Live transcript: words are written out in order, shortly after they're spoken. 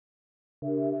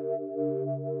Honestly,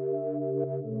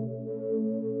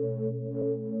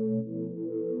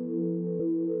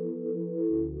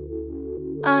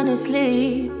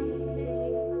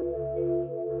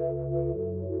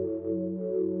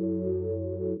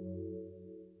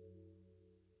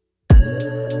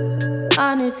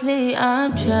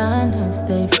 I'm trying to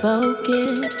stay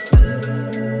focused.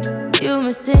 You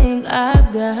must think I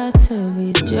got to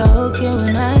be joking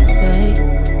when I say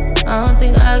I don't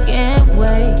think I can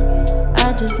wait.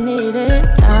 I just need it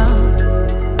now.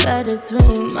 Let it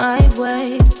swing my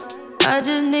way. I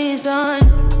just need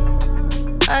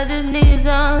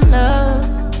some love.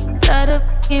 Tired of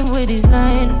f***ing with these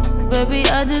lines. Baby,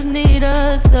 I just need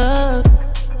a thug.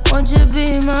 Won't you be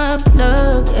my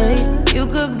plug, ayy? You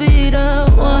could be the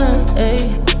one,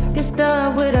 ayy. Get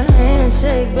started with a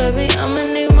handshake, baby. I'ma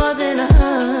need more than a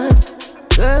hug.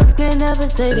 Girls can't never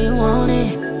say they want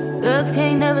it. Girls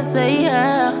can't never say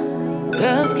yeah.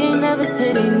 Girls can't never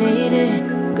say they need it.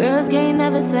 Girls can't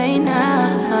never say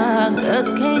nah. Girls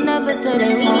can't never say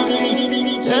they want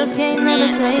it. Girls can't never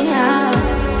say how.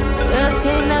 Girls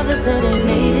can't never say they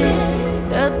need it.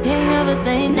 Girls can't never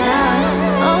say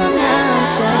nah. Oh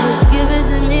nah, baby, give it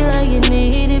to me like you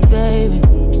need it, baby.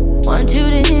 Want you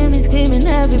to hear me screaming,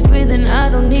 heavy breathing. I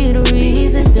don't need a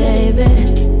reason, baby.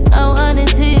 I want it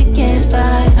till you can't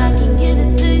buy. I can get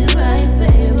it to you right,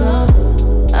 baby.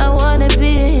 I wanna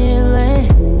be a healing.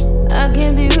 I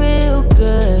can be real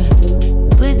good.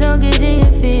 Please don't get in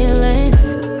your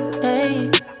feelings. Hey,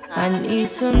 I need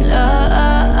some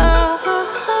love.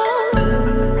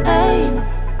 Hey,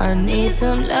 I need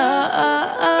some love.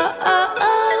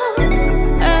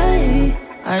 Hey,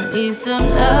 I need some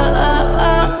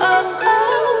love.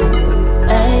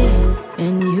 Hey,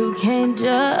 and you can't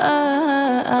judge.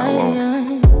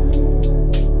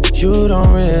 You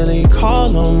don't really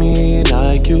call on me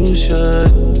like you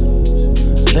should.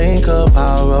 Link up,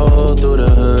 I roll through the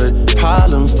hood.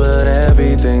 Problems, but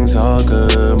everything's all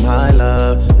good. My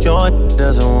love, your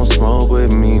doesn't want smoke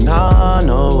with me. Nah,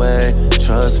 no way.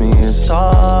 Trust me, it's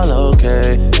all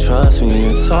okay. Trust me,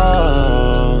 it's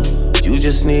all. You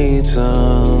just need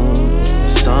someone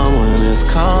that's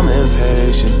calm and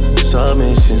patient.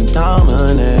 Submission,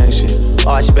 domination.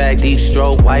 Arch back, deep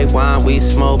stroke, white wine, we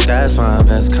smoke. That's my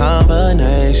best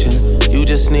combination. You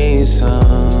just need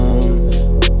some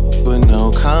with no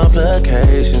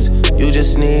complications. You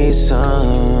just need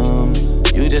some.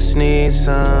 You just need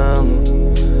some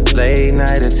late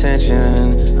night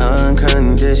attention,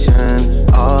 unconditioned.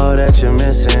 All that you're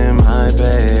missing, my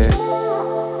babe.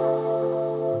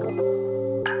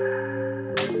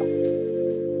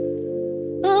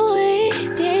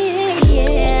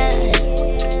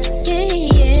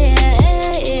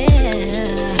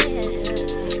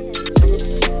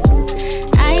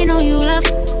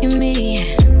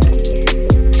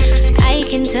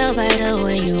 By the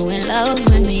way you in love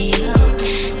with me,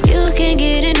 you can't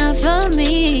get enough of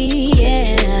me,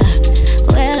 yeah.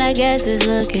 Well, I guess it's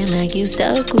looking like you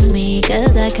stuck with me,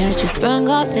 cause I got you sprung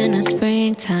off in the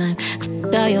springtime.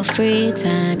 All your free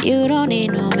time, you don't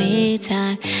need no me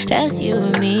time. That's you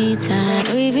and me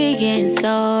time. We be getting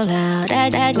so loud,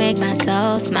 that make my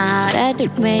soul smile. That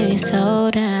make me so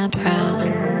damn proud.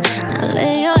 Now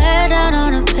lay your head down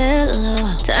on a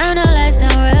pillow, turn the lights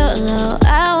down real low.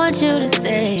 I want you to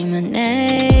say my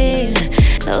name.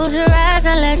 Close your eyes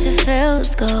and let your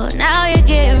feels go. Now you're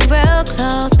getting real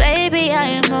close, baby, I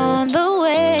am on the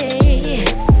way.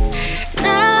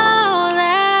 Now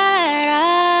that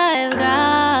I've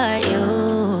got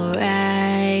you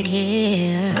right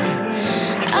here,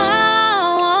 I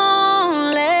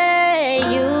won't let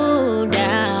you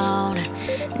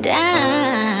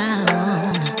down.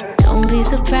 Don't be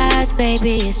surprised,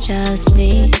 baby, it's just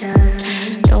me.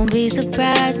 Don't be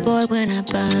surprised, boy, when I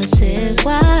bust it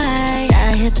wide.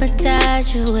 I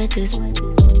hypnotize you with this.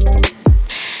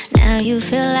 Now you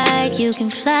feel like you can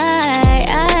fly.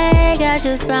 I got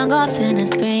you sprung off in the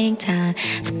springtime.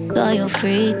 All your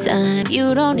free time,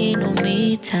 you don't need no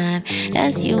me time.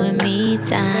 That's you and me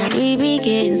time. We be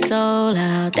getting so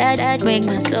loud, that make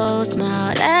my soul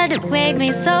smile. That make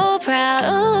me so proud.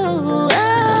 Ooh,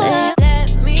 oh.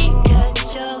 Let me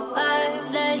catch your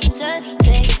vibe. Let's just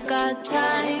take our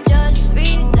time. Just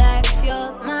relax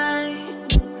your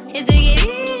mind and take it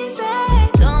easy.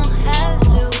 Don't have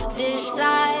to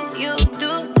decide. You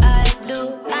do, I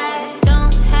do. I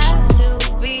don't have to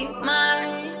be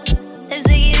mine. Let's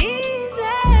take it easy.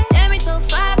 Get me so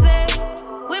far, babe.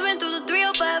 We've been through the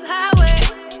 305 highway.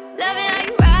 Loving how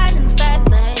you ride in the fast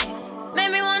lane.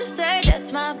 Made me wanna say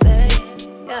that's my babe.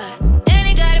 Yeah. And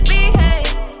it gotta be, hey.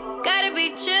 Got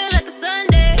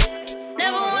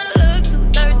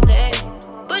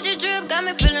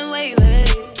running away, babe.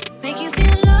 Make you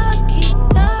feel lucky,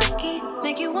 lucky.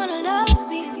 Make you wanna love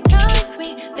me,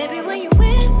 baby. When you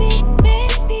with me,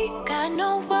 got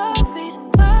no worries,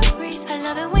 worries. I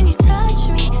love it when you touch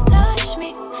me,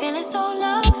 feeling so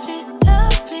lovely,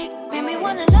 lovely. Make me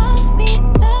wanna love me,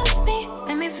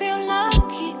 make me feel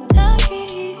lucky,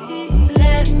 lucky.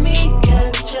 Let me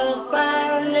catch your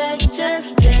vibe. Let's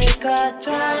just take our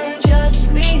time.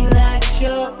 Just relax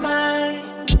your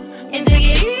mind and take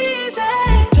it easy.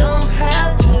 Don't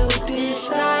have to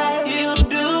decide. You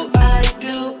do, I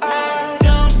do. I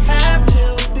don't have to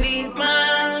be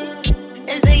mine.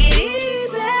 And take it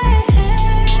easy.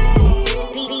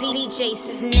 DJ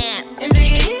Snap. And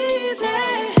take it easy.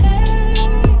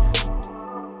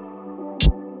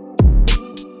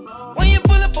 When you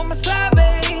pull up on my side,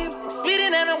 babe,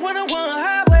 speeding down a 101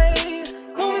 highway,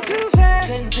 moving too fast,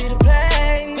 couldn't see the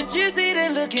play. But you see the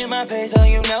look in my face, so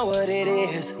you know what it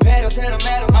is. Pedal to the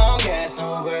metal, on gas,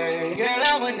 no way. Girl,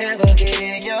 I would never get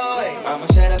in your way. I'ma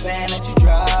shut up and let you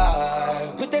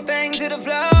drive. Put that thing to the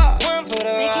floor, one for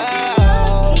the Make ride.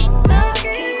 you feel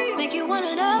lucky, lucky. Make you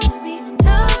wanna love me,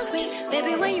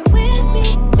 baby. When you with me,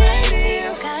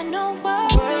 got no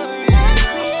worries,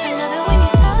 worries. I love it when you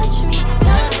touch me,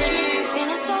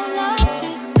 feeling so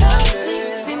lovely, lovely.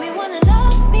 Make me wanna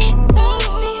love me,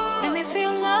 make me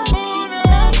feel lucky,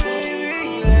 lucky.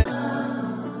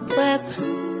 Whip,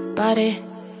 body,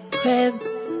 crib,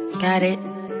 got it,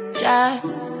 job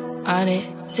on it.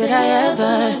 Did I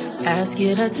ever ask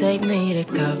you to take me to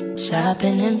go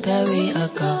shopping in Paris or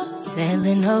go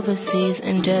sailing overseas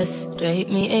and just drape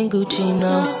me in Gucci?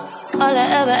 No. All I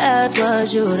ever asked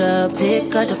was you to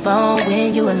pick up the phone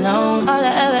when you alone. All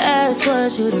I ever asked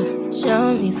was you to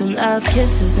show me some love,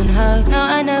 kisses and hugs. No,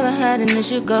 I never had an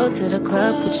issue. Go to the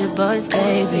club with your boys,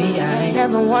 baby. I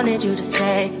never wanted you to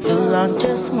stay too long,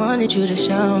 just wanted you to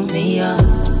show me up.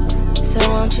 So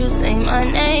won't you say my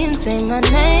name, say my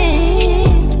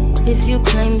name. If you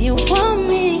claim you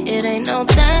want me, it ain't no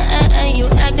thing. You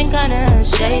acting kinda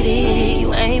shady.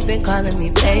 You ain't been calling me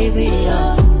baby,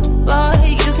 boy,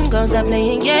 you can go stop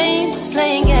playing games,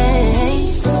 playing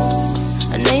games.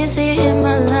 I know you say you hit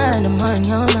my line, I'm on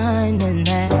your mind, and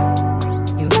that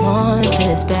you want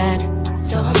this bad,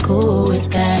 so I'm cool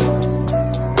with that.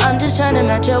 I'm just trying to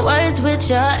match your words with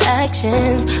your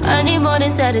actions. I need more than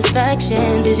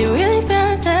satisfaction. Did you really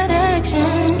find that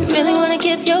action? You really wanna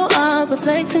give your all, but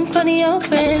flex in front of your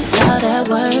friends. How that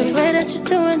works? Swear that you're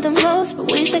doing the most,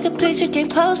 but we take a picture,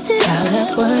 can't post it. How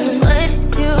that works? What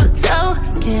you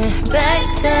talking,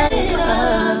 back that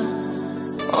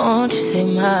up. Won't you say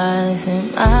mine, say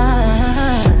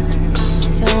mine?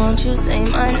 So won't you say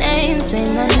my name, say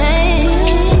my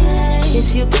name?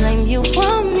 If you claim you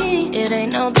want me, it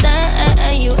ain't no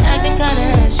thing. You acting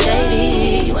kinda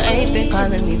shady. You ain't been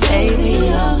calling me baby,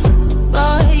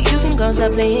 boy, you can go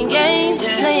stop playing games,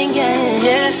 playing games.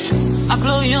 Yes, I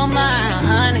blow your mind,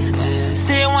 honey.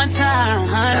 Say it one time,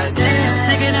 honey.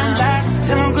 Sick of them lies,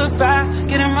 tell them goodbye.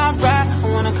 Get in my ride,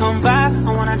 I wanna come by.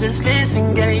 I wanna just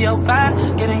listen, get in your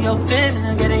vibe, get in your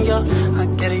feelings, get in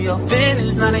your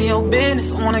feelings, not in your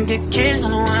business. I wanna get kissed, I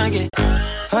don't wanna get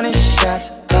 100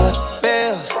 shots, dollar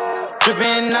bills,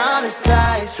 dripping on the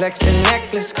sides, flexing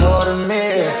necklace, quarter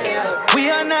mil.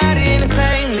 We are not in the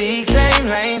same league, same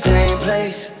lane, same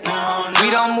place. We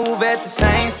don't move at the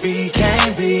same speed,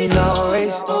 can't be no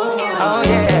race. Oh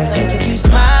yeah, you can keep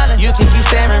smiling, you can keep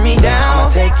staring me down. I'ma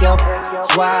take your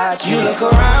watch, you look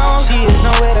around. She is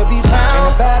nowhere to be found. In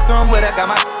the bathroom with her, got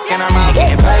my in her mouth. She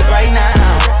getting paid right now.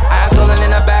 Eyes rolling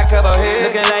in the back of her head,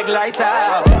 looking like lights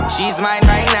out. She's mine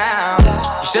right now.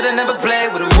 You should've never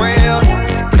played with a real.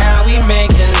 Now we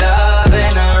making love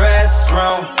in a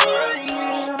restroom.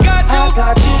 I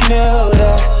thought you knew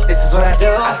that this is what I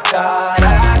do. I thought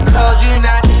I told you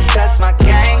not to test my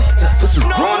gangster.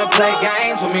 Wanna play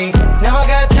games with me? Now I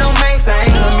got your main thing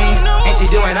with me, and she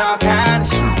doing all kinds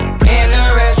of shit in the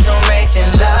restroom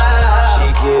making love. She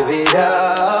give it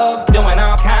up, doing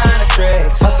all kind of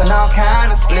tricks, busting all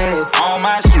kind of splits on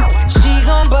my shit. She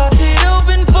gon' bust it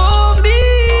open for me.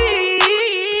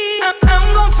 I'm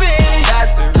gon' finish.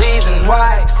 That's the reason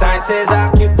why sign says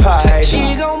occupied.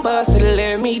 She gon' bust it,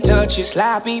 let me touch you,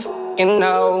 sloppy fucking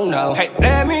no. Hey,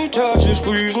 let me touch you,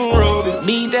 squeeze and rub it,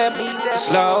 beat that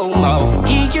slow-mo.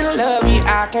 He can love you,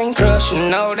 I can't trust you,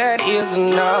 no, that is a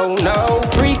no.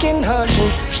 Freaking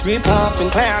hunching, rip pumping,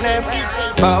 clown that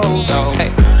bozo. Hey,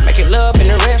 make it love in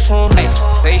the restroom. Hey,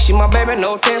 say she my baby,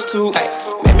 no test tube. Hey,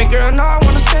 baby girl, no, I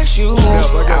wanna sex you.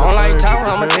 I don't like talk,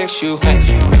 I'ma text you. Hey,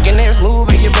 making this move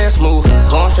be your best move.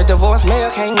 Going straight to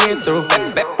voicemail, can't get through.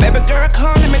 Baby girl,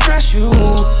 come let me dress you.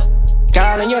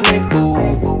 Got in your neck,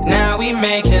 boo. Now we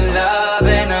making love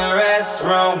in a restaurant.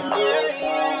 restroom.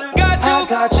 I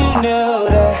thought you knew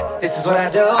that this is what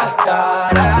I do. I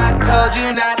thought I told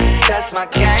you not to test my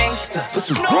gangster.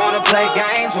 Wanna play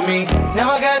games with me?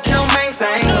 Now I got your main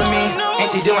thing with me, and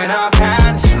she doing all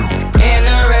kinds of shit in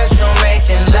the restroom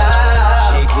making love.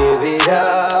 She give it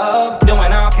up,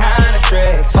 doing all kind of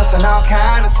tricks, busting all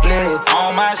kind of splits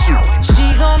on my shit. She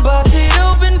gon' bust it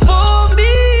open for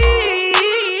me.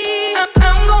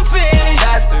 I'm gon' finish.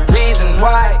 That's the reason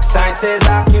why sign says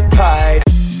occupied.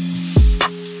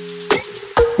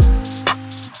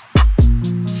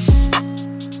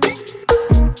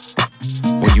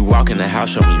 When you walk in the house,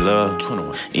 show me love.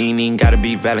 Ain't even gotta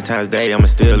be Valentine's Day, I'ma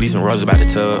still leave some roses by the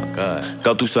tub.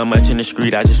 Go through so much in the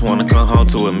street, I just wanna come home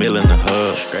to a meal in the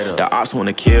hub. The ops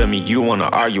wanna kill me, you wanna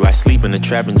argue, I sleep in the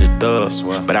trap and just thug.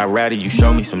 But I'd rather you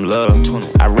show me some love.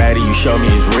 I'd rather you show me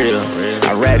it's real.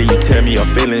 I'd rather you tell me your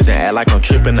feelings than act like I'm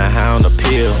tripping or high on the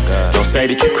pill. Don't say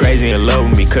that you crazy and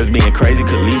love me, cause being crazy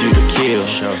could lead you to kill.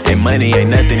 And money ain't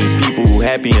nothing, these people who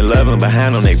happy and loving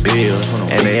behind on their bills.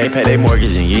 And they ain't pay their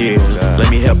mortgage in years. Let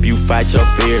me help you fight your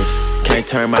fears. Can't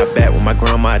turn my back when my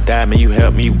grandma died, man, you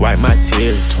helped me wipe my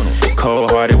tears.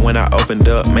 Cold-hearted when I opened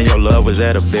up, man, your love was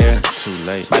at a bear. Too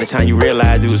late. By the time you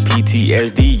realized it was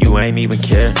PTSD, you ain't even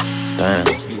care. Damn.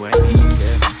 You ain't even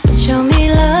care. Show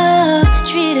me love,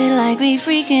 treat it like we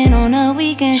freaking on a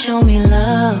weekend. Show me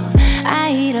love,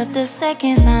 I eat up the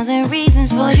seconds, times, and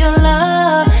reasons for your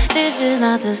love. This is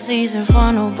not the season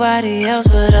for nobody else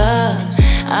but us.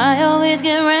 I always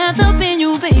get wrapped up in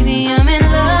you, baby, I'm in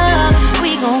love.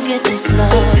 We gon' get this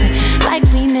love like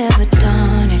we never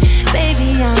done it.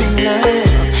 Baby, I'm in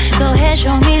love. Go ahead,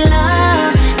 show me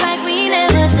love like we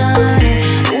never done it.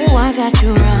 Ooh, I got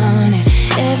you running.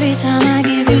 Every time I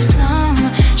give you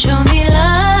some, show me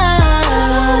love.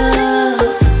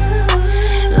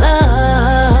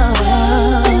 Love.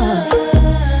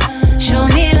 Show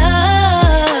me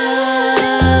love.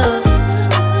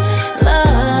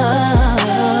 Love.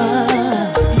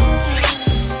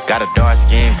 Got a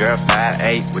dark-skinned girl,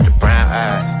 5'8", with the brown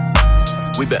eyes.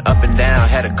 We been up and down,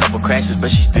 had a couple crashes, but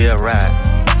she still ride.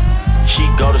 She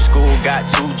go to school, got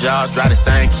 2 jobs, drive the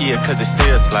same Kia, cause it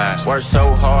still slide. Work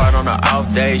so hard on her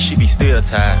off days, she be still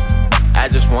tired. I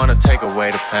just wanna take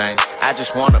away the pain. I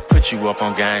just wanna put you up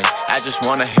on game. I just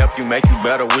wanna help you, make you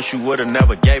better. Wish you would've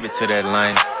never gave it to that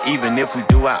lane. Even if we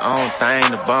do our own thing,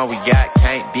 the bond we got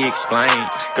can't be explained.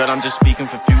 Girl, I'm just speaking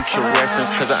for future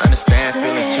reference, cause I understand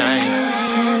feelings change.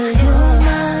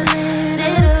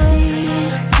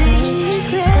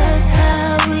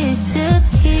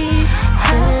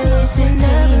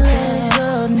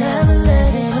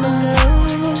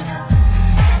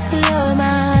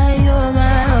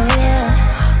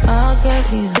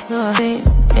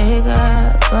 They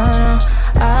got gone.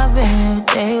 I've been here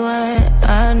day one.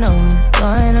 I know what's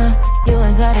going on. You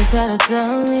ain't gotta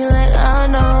tell me like I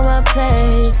know my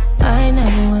place. I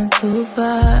never went too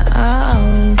far. I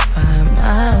always find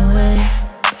my way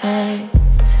back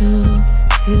to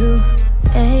you.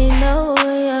 Ain't no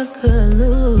way I could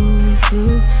lose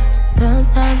you.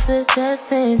 Sometimes it's just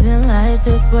things in life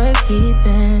just worth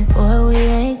keeping. Boy, we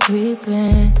ain't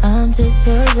creeping. I'm just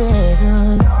your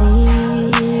little secret.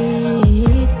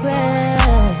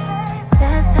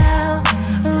 That's how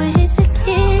we should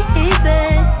keep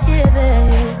it, yeah,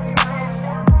 babe.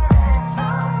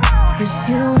 'Cause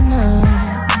you know,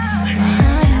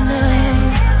 I know,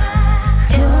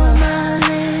 you're my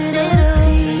little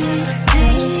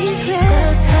secret.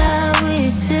 That's how we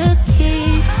should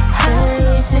keep it.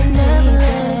 We should never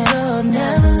let it go,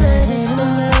 never let it go.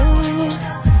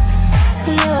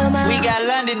 You're my. We got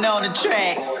London on the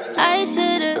track. I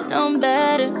should've known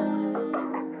better.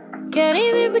 Can't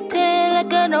even pretend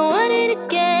like I don't want it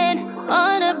again.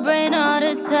 On the brain all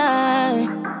the time.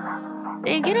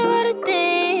 Thinking about the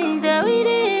things that we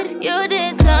did. You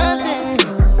did something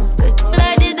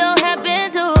like this don't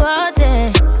happen too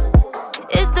often.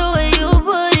 It's the way you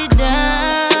put it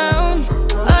down.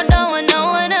 I don't want no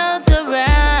one else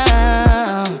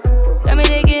around. Got me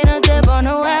taking a step on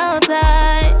the wild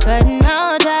side. Cutting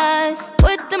all ties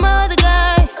with them other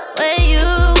guys. Where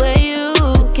you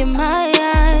look in my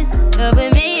eyes.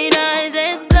 Helping me nice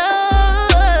and slow.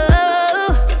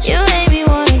 You made me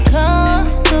wanna come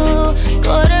through.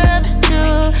 Quarter up to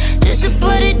 2 just to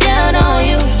put it down on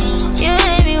you. You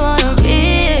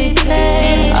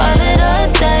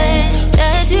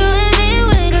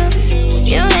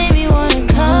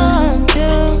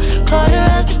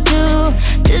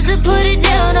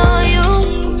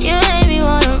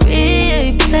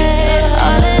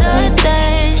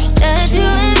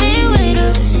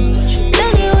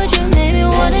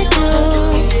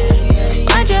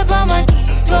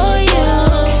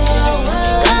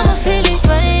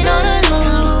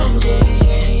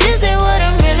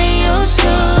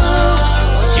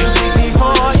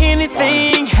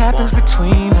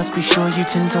you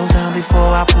 10 toes down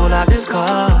before I pull out this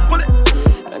car.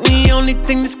 And the only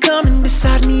thing that's coming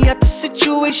beside me at the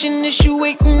situation is you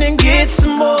waiting and get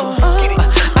some more.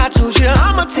 I told you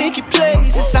I'ma take your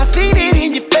places. I seen it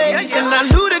in your face, and I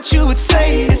knew that you would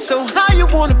say it. So how you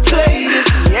wanna play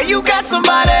this? Yeah, you got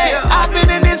somebody. I've been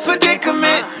in this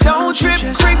predicament. Don't trip,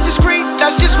 creep discreet.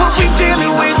 That's just what we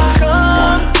dealing with.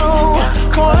 Come through,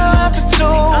 corner after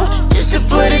two, just to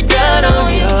put it down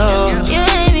on you. You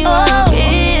made me wanna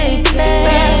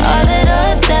replay all of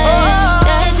those things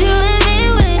that you and me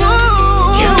went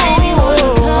through. You made me wanna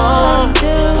come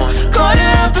through, corner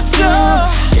after two,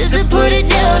 just to put it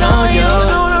down on you.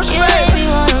 You made me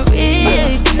wanna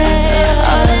replay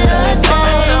all of those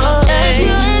things that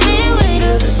you and me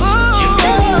went through. You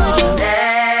made me wanna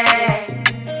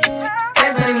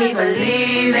that's made me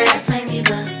believe it. That's made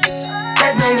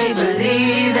me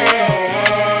believe it.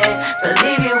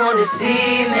 Believe you won't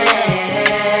deceive me.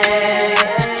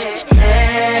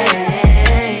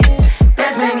 Hey,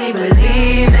 that's made me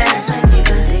believe it. That's made me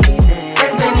believe it.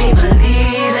 That's made me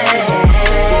believe it.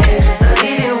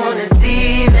 Believe you won't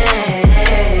deceive me.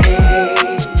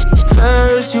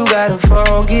 first you gotta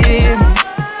forgive me.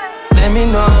 Let me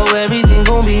know everything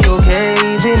gon' be okay.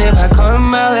 Even if I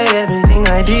come out with everything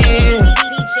I did,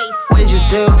 would you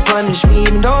still punish me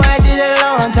even though I did it a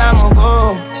long time ago?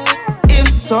 If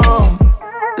so,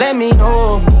 let me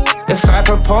know. If I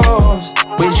propose,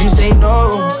 would you say no?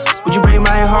 Would you break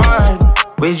my heart?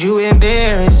 Would you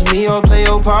embarrass me or play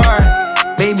your part?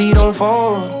 Baby, don't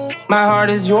fold, my heart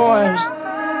is yours.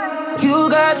 You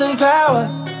got the power,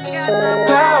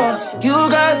 power. You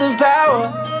got the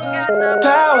power,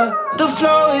 power. The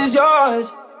flow is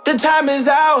yours, the time is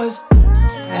ours.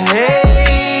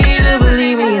 Hey, to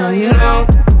believe me or you don't.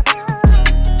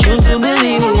 Choose to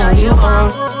believe me or you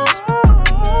won't.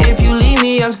 If you leave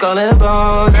me, I'm skull and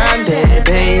bone. I'm dead,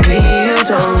 baby, you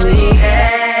told me.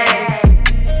 Hey,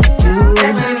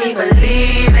 that's made me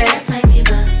believe it. That's made me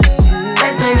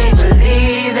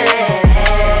believe it.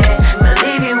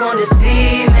 Believe you won't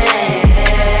deceive me.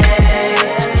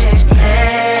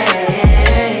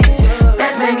 Hey,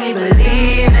 that's made me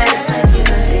believe it.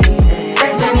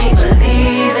 That's made me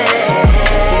believe it.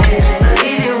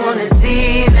 Believe you won't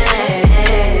deceive me.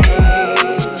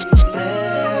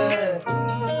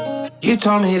 You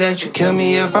told me that you kill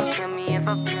me if I.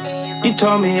 You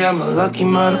told me I'm a lucky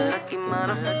mother.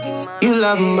 You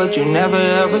love him, but you never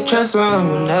ever trust him.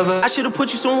 You never. I should've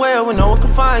put you somewhere where no one can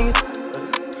find you.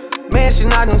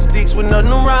 Mansion out in sticks with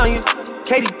nothing around you.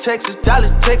 Katy, Texas,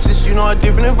 Dallas, Texas, you know a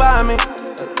different environment.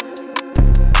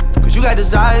 Cause you got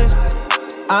desires.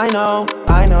 I know.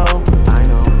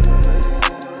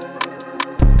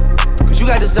 Cause you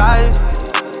got desires.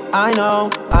 I know.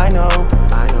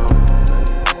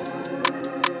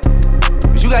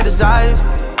 Cause you got desires.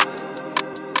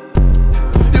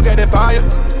 You got that fire,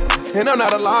 and I'm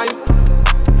not a liar.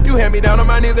 You had me down on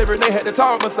my knees every day, had to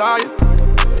talk Messiah.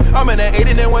 I'm in that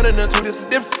 80 and one of them two, this is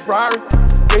different Ferrari.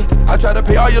 Yeah, I tried to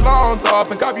pay all your loans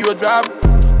off and cop you a driver.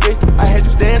 Yeah, I had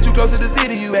you stand too close to the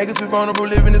city, you acting too vulnerable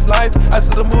living this life. I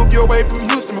should've moved you away from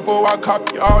Houston before I cop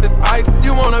you all this ice.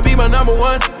 You wanna be my number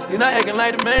one, you're not acting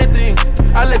like the main thing.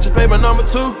 I let you play my number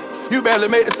two, you barely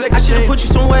made the second. I should've put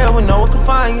you somewhere where no one can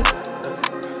find you.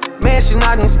 Mansion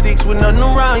out in sticks with nothing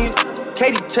around you.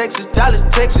 Katy, Texas, Dallas,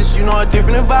 Texas, you know a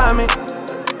different environment.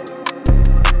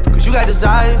 Cause you got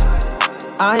desires.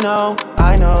 I know.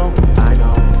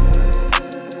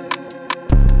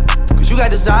 Cause you got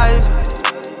desires.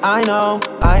 I know.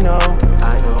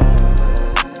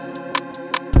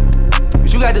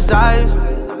 Cause you got desires.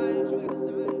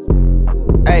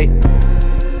 Hey,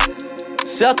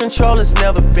 self-control has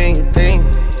never been your thing.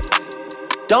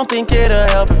 Don't think it'll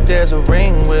help if there's a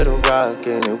ring with a rock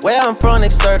in it. Where I'm from, they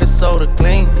serve the soda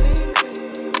clean.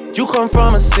 You come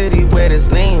from a city where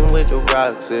there's lean with the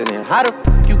rocks in it. How the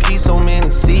f you keep so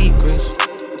many secrets?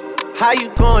 How you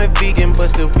going vegan but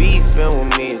still beefing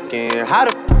with me again? How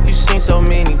the f you seen so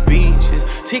many beaches?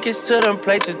 Tickets to them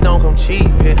places don't come cheap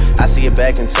here. I see it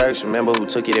back in Turks, remember who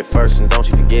took it at first, and don't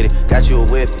you forget it. Got you a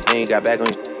whip, then you got back on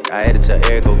your I had to tell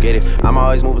Eric, go get it. I'm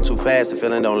always moving too fast, the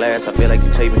feeling don't last. I feel like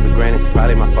you take me for granted.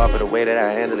 Probably my fault for the way that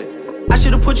I handled it. I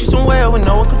should've put you somewhere where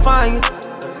no one can find you.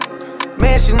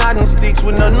 Mansion out in sticks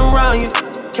with nothing around you.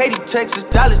 Katy, Texas,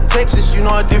 Dallas, Texas, you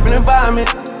know a different environment.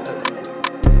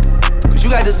 Cause you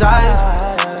got desires.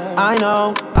 I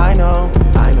know.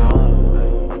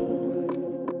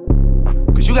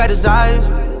 Cause you got desires.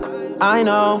 I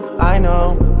know.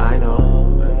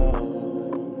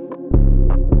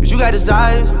 Cause you got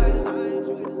desires.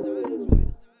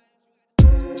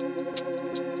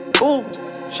 Ooh,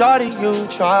 Shawty, you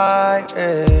try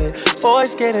it.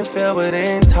 Voice getting filled with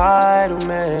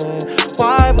entitlement.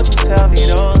 Why would you tell me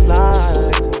those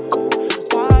lies?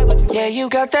 Yeah, you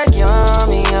got that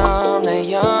yummy, that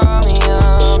yummy,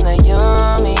 that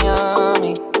yummy,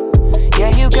 yummy.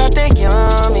 Yeah, you got that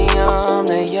yummy,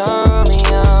 that yummy,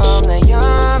 that yummy,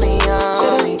 yummy.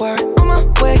 Say the word on my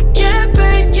way. Yeah,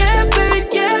 babe, yeah, babe,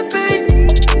 yeah, babe.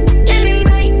 Any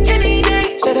night, any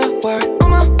day. Say the word on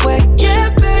my way. Yeah,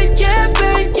 babe, yeah,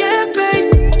 babe, yeah,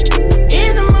 babe.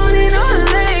 In the morning or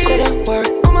late. Say the word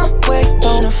on my way.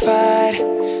 Bonafide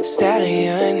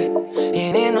stallion.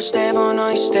 Ain't no stable, no,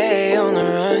 you stay on the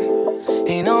run.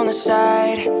 Ain't on the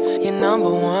side, you're number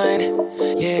one.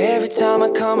 Yeah, every time I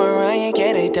come around, you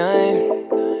get it done.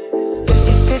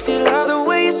 50-50, love the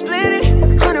way you split it.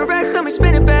 100 racks on me,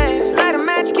 spin it, babe. Light a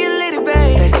match, get lit,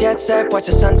 babe. That jet set, watch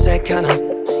the sunset, kinda.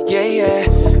 Yeah, yeah.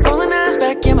 Rolling eyes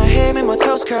back in my head, make my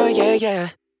toes curl, yeah, yeah.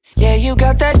 Yeah, you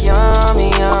got that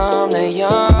yummy, that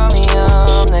yummy,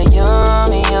 that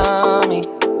yummy, yummy.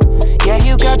 Yeah,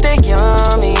 you got that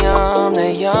yummy,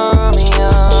 that yummy,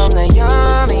 that yummy,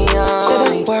 yummy. Say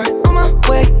the word on my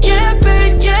way. Yeah,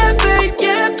 babe, yeah, babe,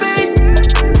 yeah, babe.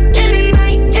 Any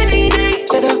night, any day.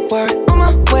 Say the word on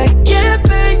my way. Yeah,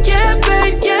 babe, yeah,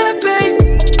 babe, yeah, babe.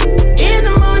 In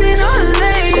the morning or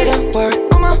late. Say the word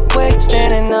on my way.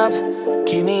 Standing up,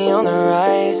 keep me on the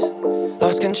rise.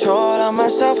 Lost control of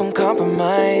myself, I'm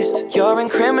compromised. You're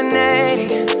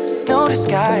incriminating, no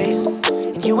disguise.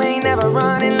 And you ain't never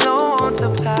running low on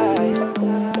supplies.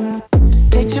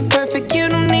 Picture perfect, you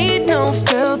don't need no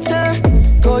filter.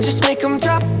 Gorgeous, make them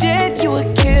drop dead, you a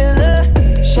killer.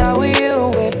 Shower you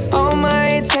with all my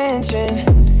attention.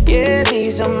 Yeah,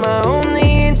 these are my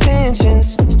only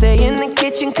intentions. Stay in the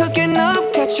kitchen, cooking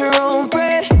up, cut your own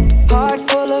bread. Heart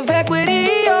full of equity,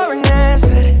 you're an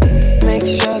asset. Make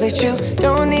sure that you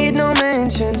don't need no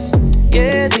mentions.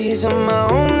 Yeah, these are my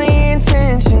only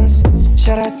intentions.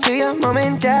 Shout out to your mom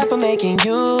and dad for making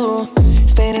you.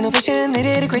 Staying in ovation, they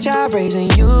did a great job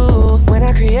raising you. When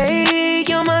I create,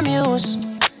 you're my muse.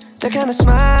 The kind of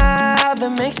smile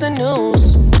that makes the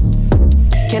news.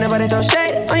 Can't nobody throw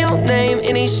shade on your name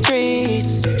in these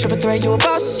streets. Triple threat, you a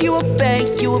boss, you a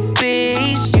bank, you a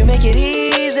beast. You make it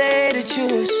easy to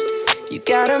choose. You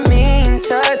got a mean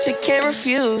touch, I can't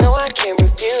refuse. No, I can't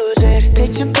refuse it.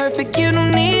 Picture perfect, you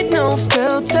don't need no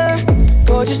filter.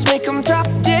 Gorgeous, make them drop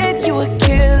dead, you a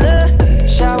killer.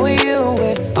 Shower you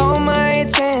with all my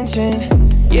attention.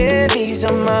 Yeah, these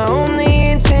are my only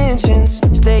intentions.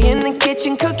 Stay in the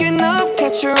kitchen, cooking up,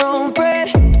 cut your own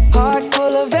bread. Heart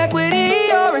full of equity,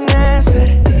 you're an asset.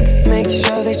 Make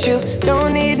sure that you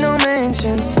don't need no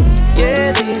mentions.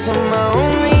 Yeah, these are my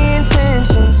only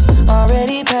intentions.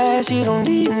 Already passed, you don't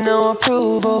need no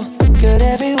approval. Good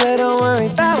everywhere, don't worry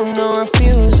about no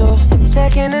refusal.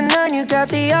 Second to none, you got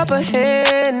the upper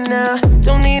hand now.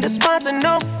 Don't need a sponsor,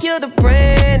 no, you're the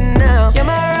brand now. You're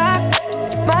my rock,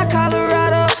 my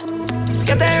Colorado.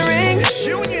 Got that ring,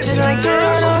 just like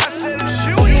Toronto.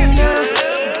 If you now,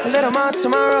 let them out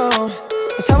tomorrow.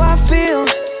 That's how I feel.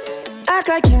 Act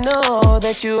like you know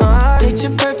that you are.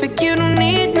 Picture perfect, you don't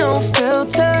need no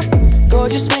filter.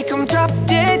 Gorgeous, make them drop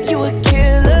dead, you a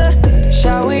killer.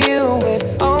 Shower you with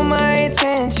all my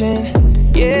attention.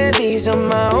 Yeah, these are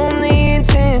my only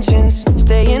intentions.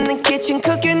 Stay in the kitchen,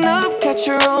 cooking up, cut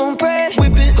your own bread.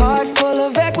 Heart full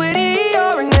of equity,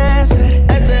 you're an asset.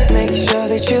 Make sure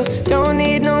that you don't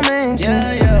need no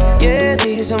mentions. Yeah,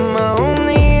 these are my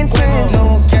only intentions.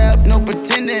 No cap, no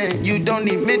pretending, you don't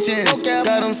need mentions.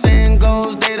 Got them saying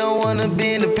goals, they don't wanna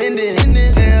be independent.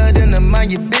 Tell them to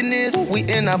mind your business, we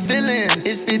in our feelings.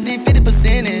 It's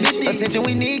 50% attention,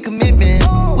 we need commitment.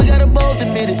 We gotta both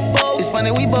admit it. It's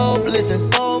funny, we both listen.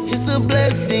 It's a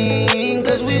blessing,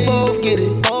 cause we both get it.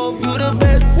 You the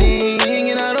best thing,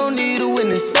 and I don't need a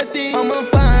witness. I'ma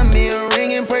find me a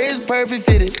ring and pray it's perfect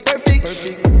fitted. Perfect.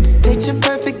 Picture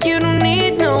perfect, you don't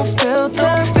need no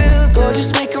filter.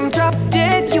 Gorgeous, make them drop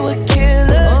dead, you a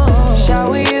killer.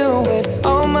 Shower you with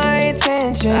all my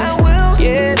attention. I will.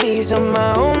 Yeah, these are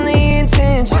my only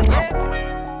intentions.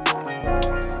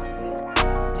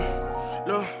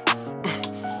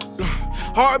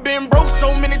 Heart been broke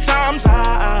so many times,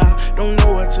 I don't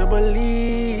know what to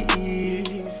believe.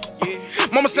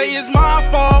 Mama say it's my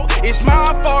fault,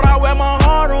 I wear my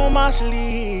heart on my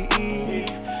sleeve.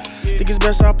 Think it's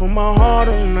best I put my heart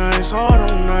on ice,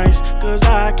 cause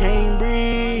I can't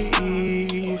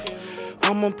breathe.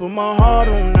 I'ma put my heart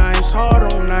on ice,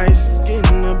 it's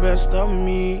getting the best of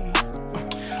me.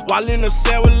 While in the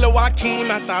cell with Lil, I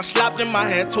Hakeem after I slapped him. I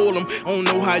had told him, I don't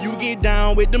know how you get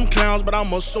down with them clowns, but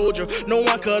I'm a soldier. No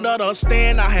one could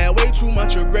understand. I had way too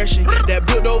much aggression that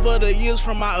built over the years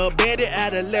from my abandoned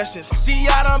adolescence. See,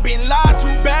 I done been lied to,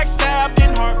 backstabbed,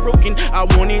 and heartbroken. I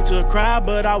wanted to cry,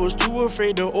 but I was too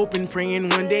afraid to open. Praying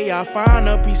one day I find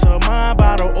a peace of mind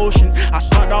by the ocean. I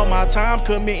spent all my time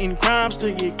committing crimes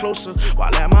to get closer.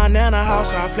 While at my nana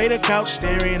house, I play the couch,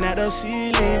 staring at the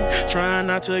ceiling, trying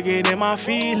not to get in my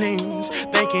feelings,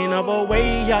 thinking of a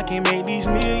way I can make these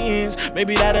millions.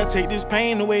 Maybe that'll take this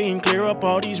pain away and clear up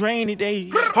all these rainy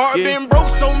days. Heart been broke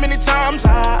so many times,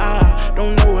 I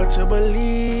don't know what to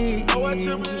believe.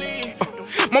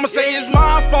 Mama say it's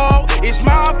my fault,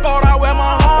 I wear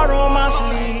my heart on my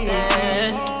sleeve.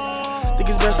 Think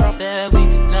it's best I said we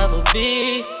could never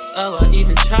be. Oh, I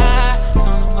even tried.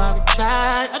 Don't know why we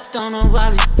tried. I don't know why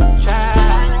we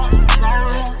tried.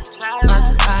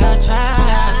 I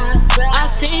tried. I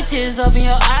see tears up in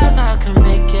your eyes. I can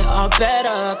make it all better.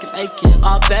 I can make it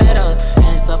all better.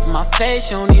 Hands up in my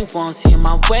face. You only won't see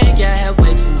my way. Yeah, I had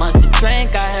way too much to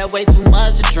drink. I had way too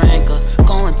much to drink.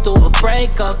 Going through a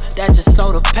breakup that just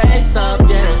slowed the pace up.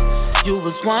 Yeah. You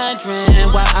was wondering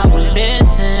why I was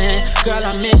missing. Girl,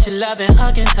 I miss you loving,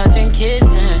 hugging, touching,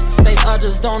 kissing. Say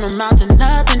others don't amount to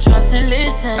nothing, trust and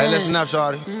listen. Hey, listen up,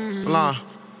 shawty. Flan.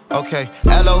 Okay,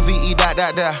 L-O-V-E ...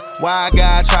 Why I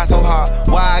gotta try so hard?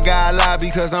 Why I gotta lie?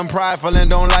 Because I'm prideful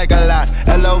and don't like a lot.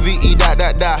 L-O-V-E ...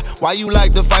 Why you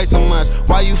like to fight so much?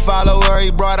 Why you follow every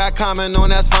broad I comment on?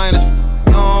 That's fine as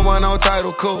you don't want no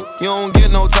title, cool. You don't get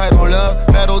no title, love.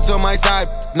 Pedal to my side.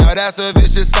 Now that's a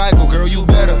vicious cycle, girl, you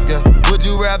better, yeah. Would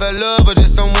you rather love or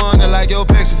just someone that like your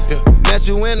pictures, yeah? Met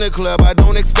you in the club, I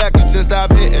don't expect you to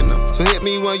stop hitting them. So hit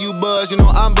me when you buzz, you know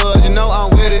I'm buzzed, you know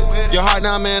I'm with it. Your heart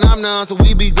now, man, I'm none, so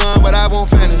we be gone, but I won't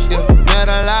finish, yeah. Met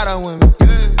a lot of women,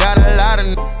 got a lot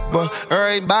of but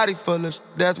everybody full of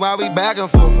that's why we back and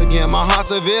forth again. My heart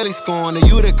severely scorned, and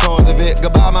you the cause of it.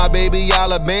 Goodbye, my baby,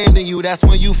 I'll abandon you. That's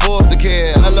when you forced to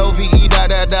care. L-O-V-E ...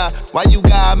 Why you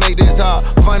gotta make this hard?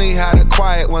 Funny how the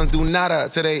quiet ones do nada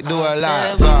till they do a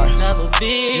lot. Sorry. We never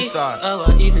be. You sorry. Oh,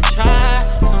 I even tried.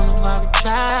 Don't know why we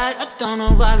tried. I don't know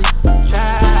why we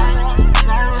tried.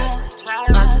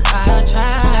 I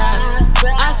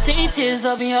tried. I see tears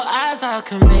up in your eyes. I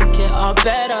can make it all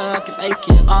better. I can make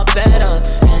it all better.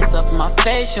 Hands up in my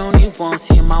face. You only won't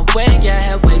see my way. Yeah, I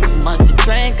had way too much to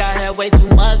drink. I had way too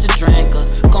much to drink.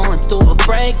 Going through a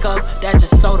breakup that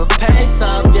just slowed the pace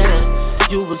up. Yeah.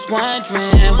 You was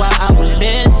wondering why I was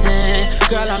missing.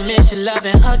 Girl, I miss you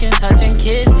loving, hugging, touching,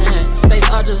 kissing. Say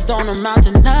others don't amount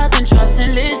to nothing, trust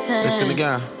and listen. Listen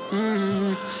again.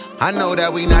 I know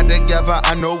that we not together,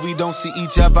 I know we don't see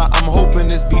each other. I'm hoping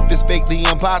this beef is fake, the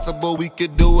impossible. We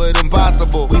could do it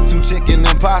impossible. We too chicken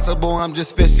impossible. I'm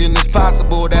just fishing, it's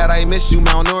possible that I miss you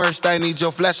malnourished. I need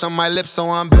your flesh on my lips so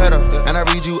I'm better. And I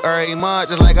read you every month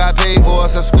just like I pay for a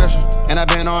subscription. And I've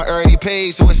been on every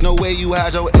page, so it's no way you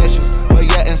had your issues. But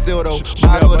yet and still though,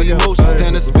 bottle the emotions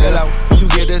tend to spill out. You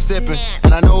get this sipping,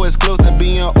 and I know it's close to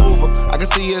being over. I can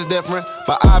see it's different,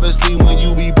 but obviously when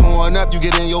you be pouring up, you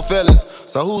get in your feelings.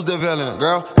 So who's the villain,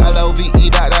 girl? L-O-V-E ...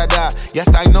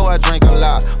 Yes, I know I drink a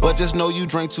lot, but just know you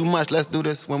drink too much. Let's do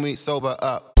this when we sober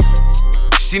up.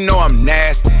 She know I'm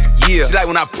nasty, yeah. She like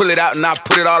when I pull it out and I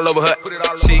put it all over her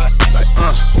cheeks. Like,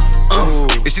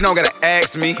 and she don't gotta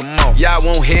ask me. Come on. Yeah, I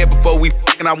want head before we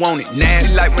fucking, I want it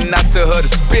nasty. She like when I tell her to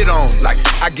spit on. Like,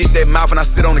 I get that mouth and I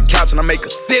sit on the couch and I make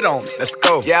her sit on it. Let's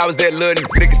go. Yeah, I was that little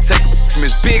nigga that could take her from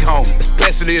his big home.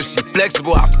 Especially if she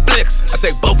flexible, I flex. I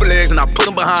take both her legs and I put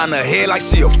them behind her head like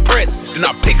she a pretzel. Then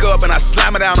I pick her up and I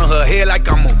slam her down on her head like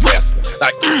I'm a wrestler.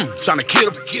 Like, tryna kill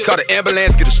her. Call the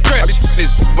ambulance, get a stretch. This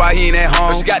why he ain't at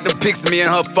home. She got them pics of me in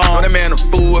her phone. That man a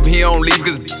fool if he don't leave,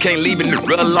 cause can't leave it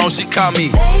real alone. She call me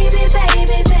baby,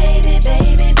 baby, baby,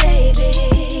 baby,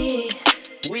 baby.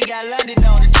 We got London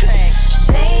on the track.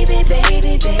 Baby,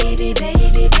 baby, baby,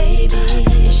 baby, baby.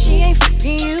 She ain't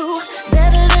fucking you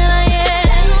better than I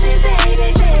am. Baby,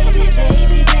 baby, baby,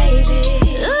 baby, baby.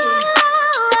 Ooh,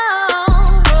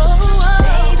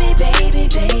 baby, baby,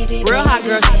 baby, real hot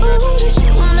girl. Ooh, this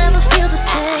shit will never feel the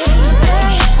same.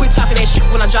 Quit talking that shit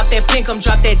when I drop that pin, come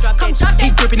drop that. He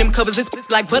gripping them covers, it's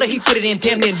like butter, he put it in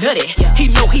damn near nutty. He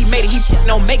know he made it, he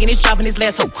no making it, dropping his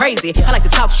last so crazy. I like to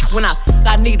talk shit when I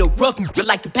need a rough but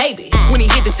like the baby. When he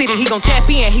hit the city, he gon' tap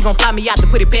in, he gon' fly me out to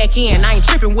put it back in. I ain't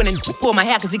tripping when I pull my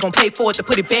hair, cause he gon' pay for it to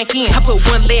put it back in. I put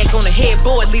one leg on the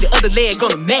headboard, leave the other leg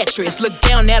on the mattress. Look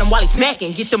down at him while he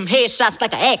smacking, get them headshots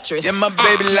like an actress. Yeah, my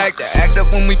baby like to act up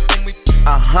when we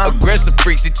aggressive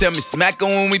freak, she tell me smack her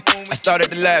when we I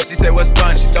started to laugh, she said what's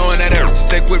fun, she throwing that her. She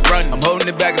said quit running, I'm holding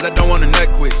it back cause I don't wanna nut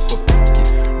quick.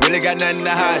 Really got nothing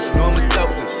to hide, she know I'm a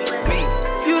selfish. Me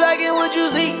liking what you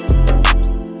see.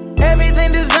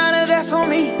 Everything designer, that's on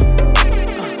me.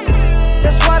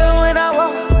 That's why when I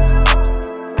walk,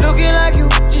 looking like you,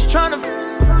 just tryna.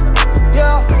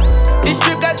 Yeah, this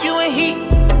trip got you in heat.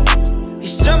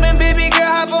 It's jumping, baby girl,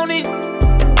 hop on it.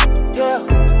 Yeah,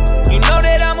 you know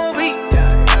that I'm on beat.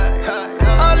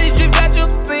 All these trips got you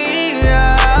clean.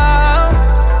 Yeah,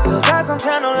 those eyes don't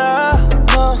tell no love.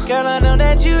 No, girl, I know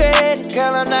that you ready.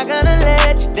 Girl, I'm not gonna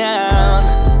let you down.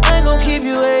 I ain't gon' keep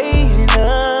you waiting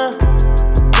up.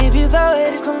 If you thought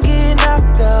it's gon' get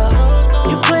knocked up,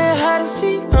 you playing hide and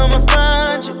seek, I'ma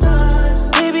find you.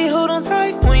 Baby, hold on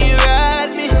tight when you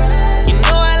ride me. You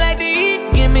know I like to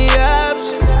eat, give me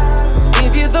options.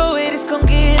 If you throw it's gon'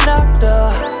 get knocked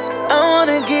up. I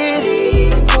wanna get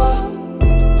equal.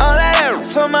 All that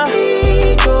ass for my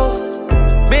ego.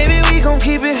 Baby, we gon'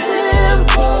 keep it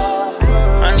simple.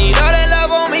 I need all that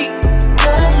love on me.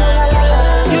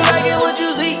 You like it what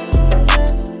you see.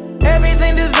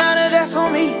 Everything designer, that's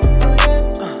on me.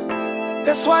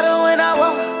 That's why when I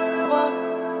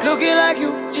walk, looking like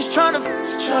you, just tryna,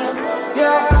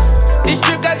 yeah. This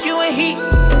trip got you in heat.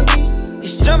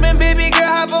 It's jumping, baby girl,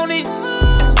 hop on it.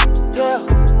 Yeah,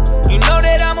 you know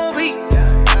that I'm on beat.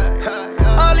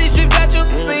 All these trips got you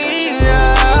clean.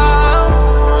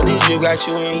 Yeah. This trip got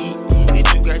you in heat.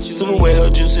 Super wet, her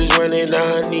juices running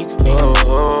down her knee.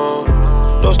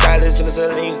 No stylist in the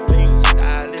saline.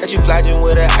 Got you flogging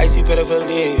with an icy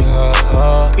pedophilia.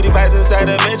 Pretty bodies inside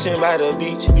the mansion by the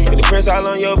beach. Put the prints all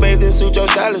on your bathing suit, your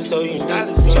stylist so you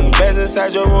need. Show me beds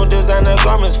inside your room, designer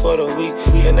garments for the week.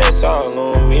 And that's all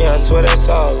on me, I swear that's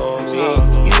all on me.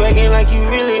 You acting like you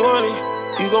really want it,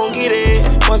 you gon' get it.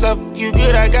 Once I fuck you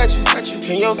good, I got you.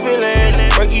 In your feelings,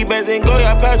 Berkey bands and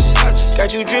Goya pouches.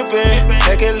 Got you drippin',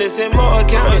 take a listen, more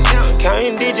accountants.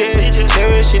 Counting digits,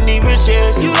 cherishing the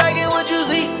riches. You like it what you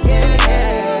see.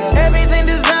 Everything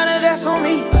designer, that's on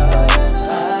me.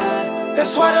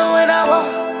 That's why when I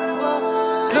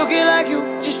walk, looking like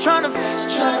you, just tryna,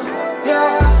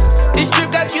 yeah. This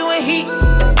trip got you in heat.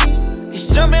 It's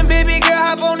jumping, baby girl,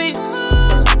 hop on it.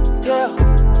 Yeah,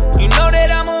 you know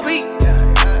that I'm on beat.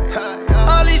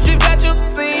 All these trips got you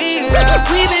clean.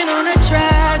 We've been on a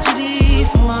tragedy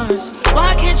for months.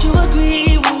 Why can't you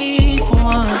agree with me for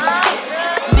once?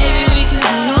 Maybe we can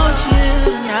be on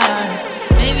chill tonight.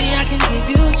 Maybe I can give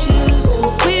you chills too.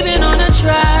 We've been on a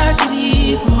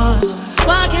tragedy for months.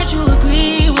 Why can't you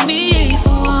agree with me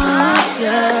for once?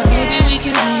 Yeah, maybe we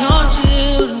can be on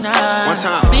chill tonight. One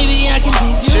time. Maybe I can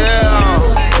give you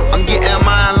chills. I'm getting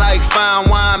mine like fine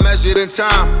wine measured in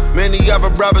time. Many other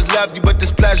brothers love you, but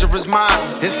this pleasure is mine.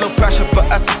 It's no pressure for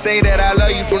us to say that I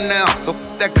love you from now. So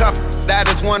that cup, I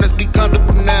just want us be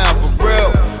comfortable now. For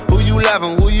real, who you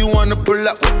loving, who you wanna pull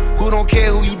up with? Who don't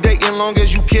care who you dating, long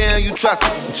as you care and you trust it.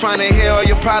 I'm trying to hear all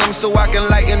your problems so I can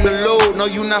lighten the load. No,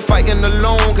 you not fighting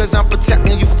alone, cause I'm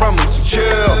protecting you from them. So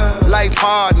chill, life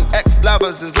hard and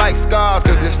ex-lovers is like scars.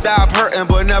 Cause it stopped hurting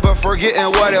but never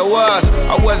forgetting what it was.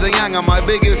 I wasn't young and my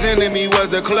biggest enemy was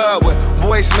the club with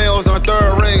voicemails on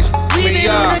third rings. We've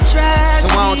been on a tragedy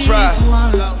so I don't trust. for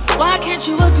once. Why can't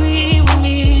you agree with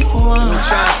me for once? I'm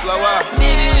trying to slow up.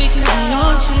 Maybe we can be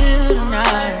on chill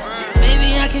tonight.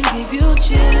 Maybe I can give you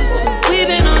chills too. We've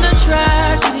been on a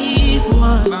tragedy for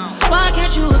once. Why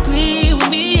can't you agree with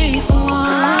me for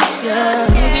once? Yeah,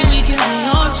 maybe we can be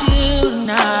on chill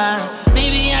tonight.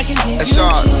 Maybe I can give you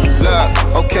chills.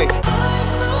 Look, okay.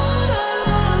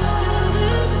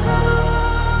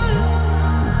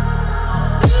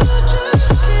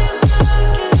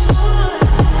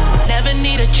 Never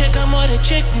need a chick, I'm what a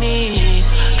chick need.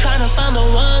 Tryna find the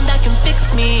one that can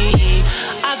fix me.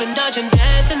 I've been dodging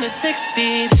death in the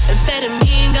 6-speed.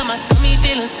 Amphetamine got my stomach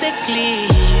feeling sickly.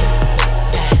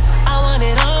 I want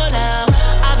it all now.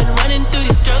 I've been running through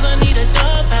these girls, I need a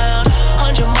dog pound.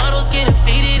 100 models getting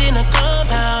faded in a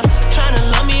compound. Tryna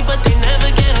love me, but they never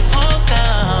get a pulse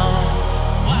down.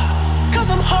 Cause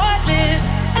I'm heartless,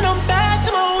 and I'm back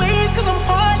to my ways, cause I'm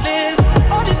heartless.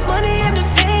 All this money and this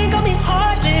pain got me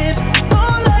heartless.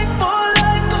 All life,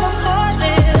 cause I'm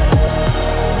heartless.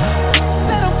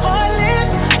 Said I'm heartless,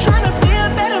 tryna be a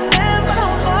better man, but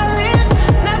I'm heartless.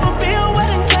 Never be a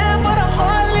wedding plan, but I'm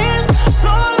heartless.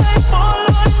 No life,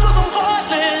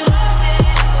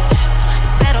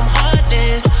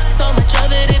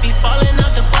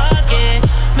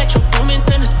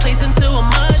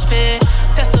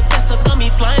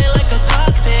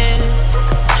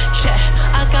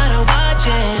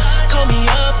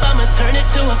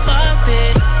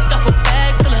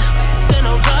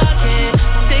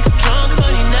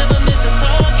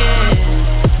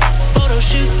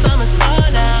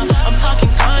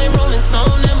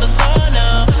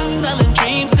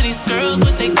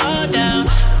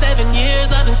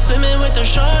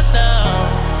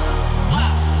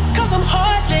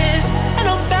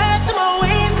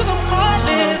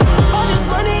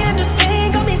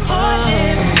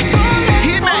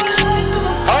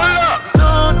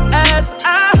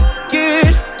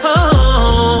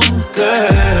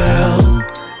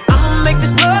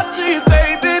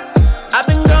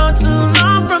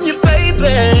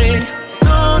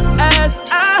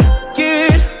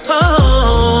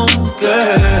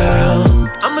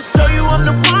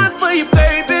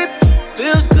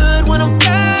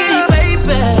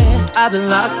 I've been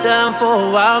locked down for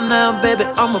a while now, baby.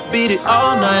 I'ma beat it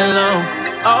all night long.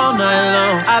 All night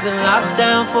long. I've been locked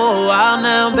down for a while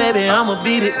now, baby. I'ma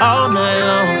beat it all night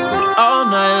long. All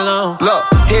night long. Look,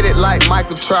 hit it like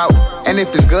Michael Trout. And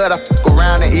if it's good, I fuck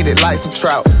around and eat it like some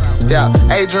trout. Yeah,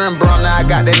 Adrian Broner, I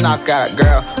got that knockout,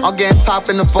 girl. I'm getting top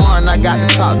in the foreign, I got the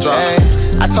top drop.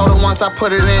 I told her once I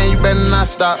put it in, you better not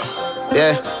stop.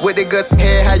 Yeah, with the good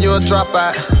head, how you a drop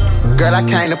out? Girl, I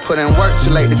came to put in work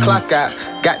too late to clock out.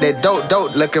 Got that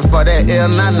dope, looking for that ill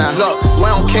nana. Look, we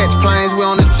don't catch planes, we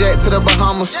on a jet to the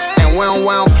Bahamas. And we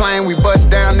don't plane, we bust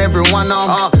down every one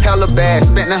on. Hella bad,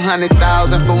 spent 100,000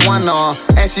 for one on.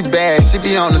 And she bad, she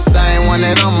be on the same one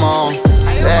that I'm on.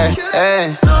 Hey,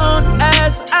 hey. Soon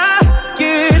as I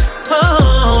get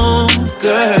home,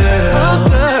 girl,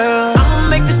 I'ma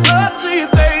make this love to you,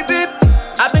 baby.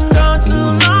 I've been gone too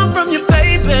long from you,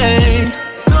 baby.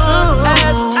 Soon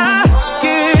as I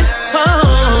get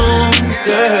home,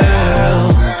 girl,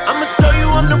 I'ma show you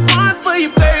I'm the one for you,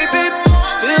 baby.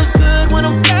 Feels good when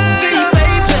I'm with you,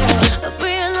 baby. I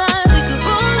realize we could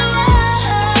rule the world.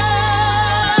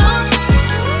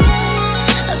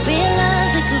 I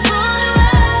realize we could rule the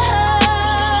world.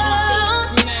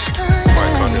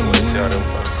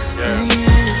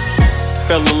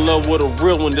 Fell in love with a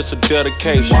real one, this a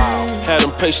dedication. Had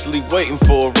them patiently waiting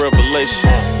for a revelation.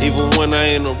 Even when I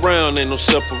ain't around, ain't no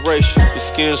separation. Your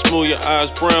skin smooth, your eyes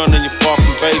brown, and you're far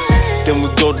from basic. Then we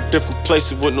go to different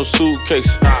places with no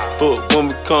suitcase. But when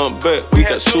we come back, we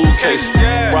got suitcases.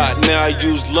 Right now, I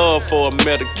use love for a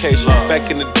medication. Back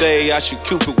in the day, I shoot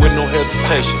Cupid with no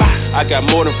hesitation. I got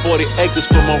more than 40 acres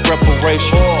for my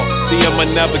reparation. Be on my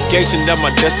navigation, that's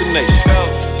my destination.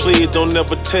 Please don't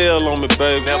never tell on me,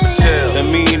 baby. That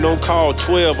mean don't call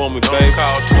 12 on me, baby.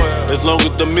 As long as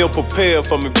the meal prepared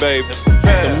for me, baby.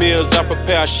 The meals I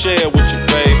prepare, I share with you,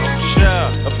 baby.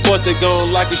 Of course they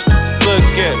gon' like it, look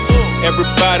at me.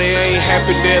 Everybody ain't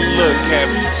happy, they look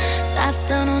happy. Top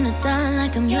down on the dime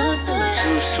like I'm used to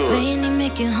it. Bring it,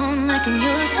 make it home like I'm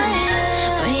used to it.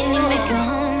 Bring it, make it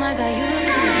home like I used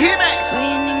to it.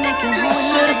 Bring it, make it home. I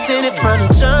should've seen it from the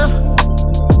jump.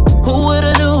 Who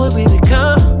would've knew what we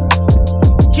become?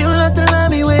 You love to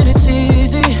love me when it's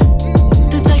easy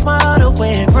to take my heart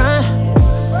away and run.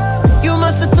 You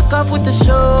must've took off with the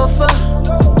chauffeur.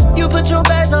 You put your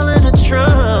bags all in the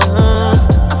trunk.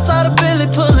 I saw the Bentley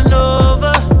pulling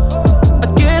over. I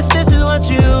guess this is what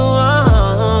you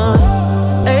want.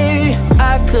 Hey,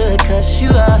 I could cuss you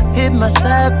out, hit my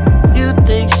side. You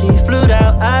think she flew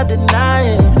out, I deny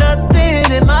it.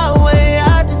 Nothing in my way,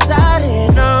 I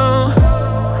decided no.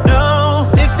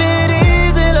 If it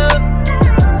isn't love,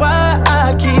 why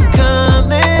I keep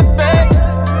coming back?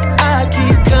 I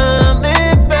keep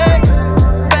coming back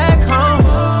home.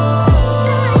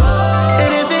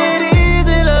 And if it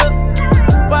isn't love,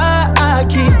 why I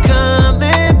keep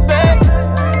coming back?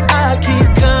 I keep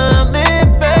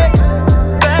coming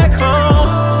back home.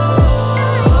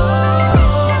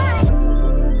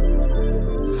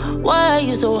 Why are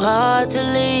you so hard to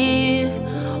leave?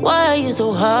 Why are you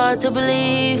so hard to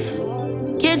believe?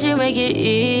 Can't you make it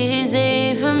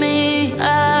easy for me?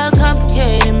 I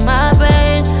complicated my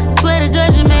brain. Swear to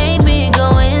God you made me go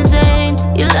insane.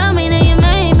 You love me, then you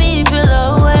made me feel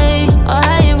away. Or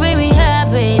how you bring me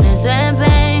happiness and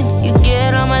pain. You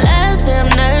get on my last damn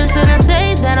nerves, and I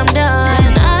say that I'm done.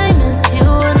 And I miss you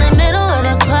in the middle of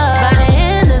the club. By the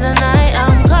end of the night,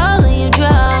 I'm calling you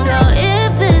drunk. So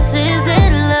if this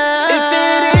isn't love, if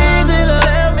it isn't love,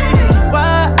 tell me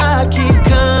why I keep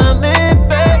coming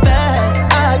back.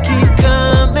 I keep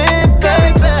coming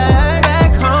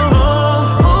back home.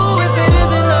 Ooh, if it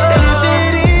isn't love, and if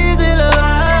it isn't love,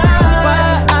 why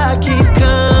I keep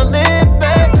coming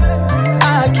back.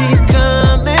 I keep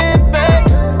coming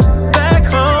back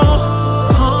home.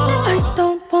 I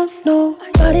don't want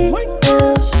nobody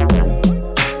else.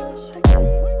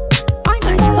 I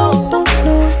don't want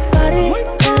nobody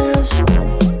else.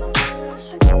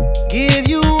 Give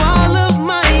you all of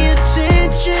my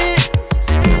attention.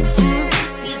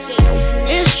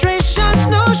 It's straight shots,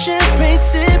 no champagne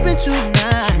sipping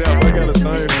tonight.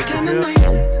 Mistaken the night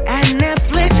at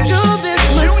Netflix, do this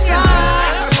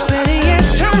massage. Better yet,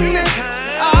 turn it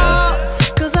off.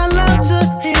 'Cause I love to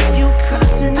hear you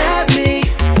cussing at me.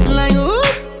 Like, ooh,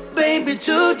 baby,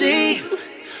 too deep.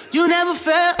 You never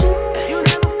felt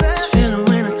this feeling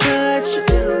when I touch you.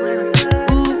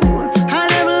 Ooh, I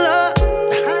never loved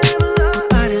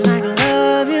nobody like I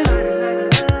love you.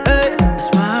 Hey, that's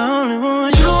why I only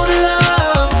want you to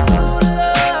love.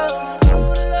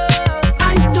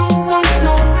 I don't want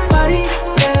nobody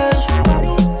else.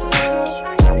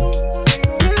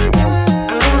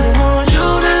 I only want you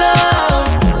to love.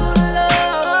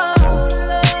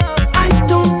 I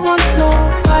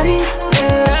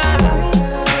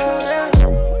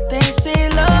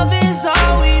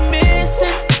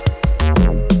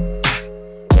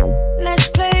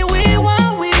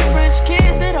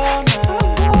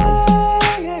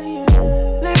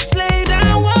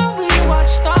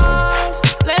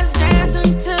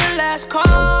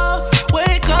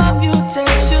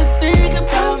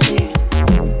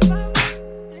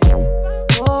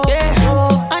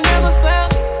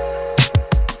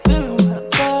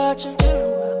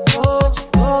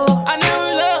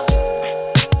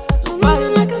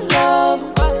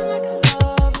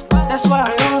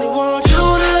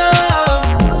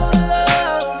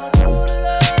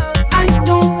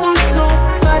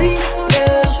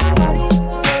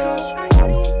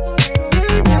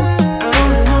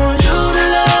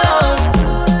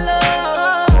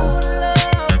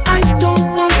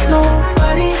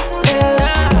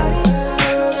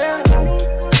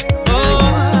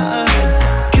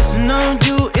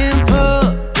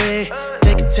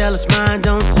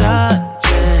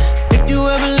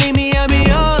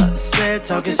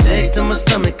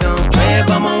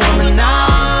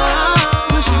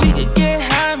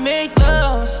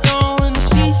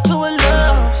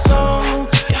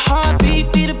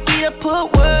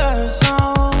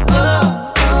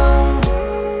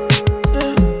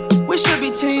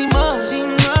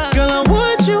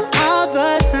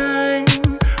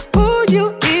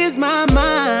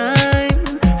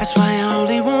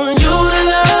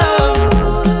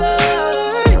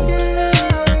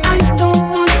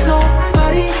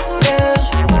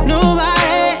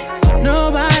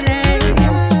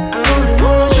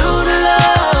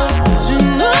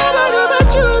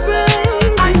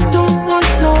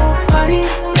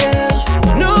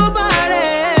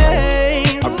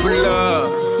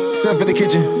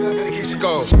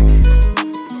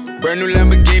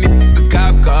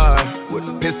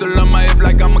up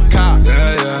like I'm a cop.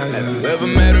 Have you ever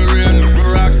met a real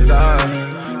nigga rock star?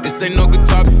 This ain't no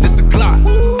guitar, but this a clock.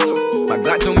 My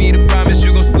God told me to promise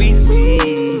you gon' squeeze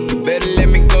me. You better let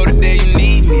me go the day you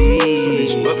need me. So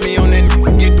bitch, put me on that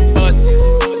nigga, get the bus.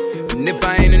 And if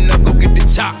I ain't enough, go get the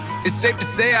chop. It's safe to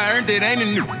say I earned it, ain't a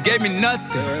nigga, gave me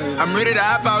nothing. I'm ready to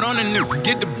hop out on a nigga,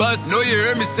 get the bus. Know you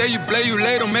heard me say you play, you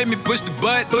late, don't make me push the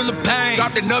butt. Full of pain,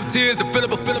 dropped enough tears to fill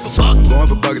up a fuck. Going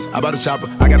for buckets, I bought a chopper.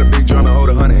 I got a big drum and hold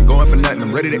 100. Going for nothing,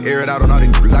 I'm ready to air it out on all these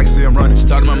niggas. I can see I'm running. She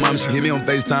talked to my mom, she hit me on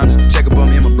FaceTime just to check up on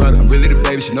me and my brother. I'm really the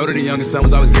baby, she know that the youngest son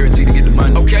was always guaranteed to get the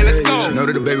money. Okay, let's go. She know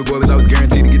that the baby boy was always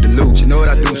guaranteed to get the loot. She know what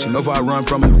I do, she know if I run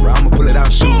from it, I'ma pull it out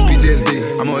and shoot.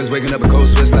 PTSD, I'm always waking up in cold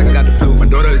sweats like I got the flu. My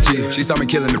daughter the chief, she saw me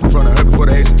killing it in front of her before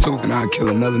the age of 2. And I'd kill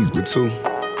another nigga too,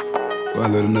 before I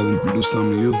let another nigga do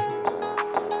something to you.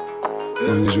 As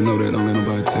long as you know that, don't let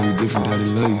nobody tell you different, that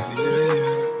they love you.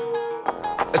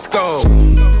 Let's go.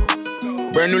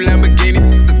 Brand new Lamborghini,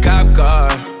 a cop car.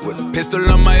 With a pistol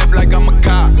on my hip like I'm a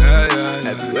cop.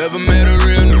 Have you ever met a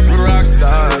real nigga rock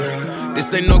star?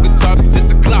 This ain't no guitar, but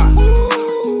this a clock.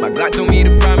 My God told me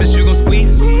to promise you gon'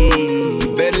 squeeze me.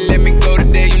 You better let me go the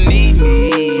day you need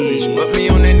me. So bitch, put me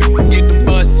on that nigga, get the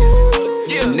bus.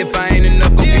 And if I ain't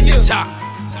enough, go get the chop.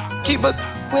 Keep up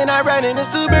when I ride in the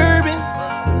Suburban.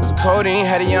 So codeine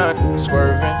had a young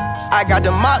swerving. I got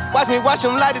the mop, watch me wash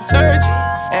him like detergent.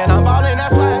 And I'm ballin',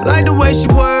 that's why I like the way she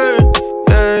work,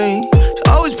 yeah. She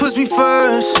always puts me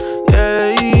first,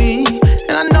 yeah.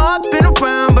 And I know I've been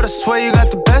around, but I swear you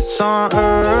got the best on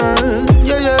earth,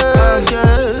 yeah, yeah,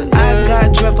 yeah. I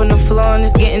got drip on the floor and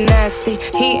it's getting nasty.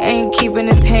 He ain't keeping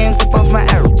his hands up off my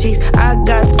arrow cheeks. I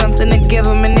got something to give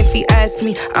him, and if he asks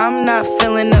me, I'm not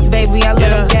feeling up, baby, I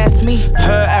let him gas me.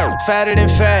 Her arrow fatter than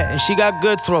fat, and she got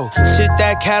good throw. Sit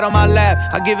that cat on my lap,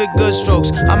 I give it good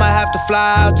strokes. I might have to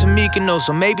fly out to Mykonos,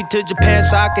 or maybe to Japan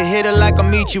so I can hit her like a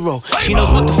Michiro. She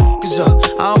knows what the fuck is up,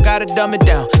 I don't gotta dumb it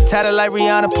down. Tatted like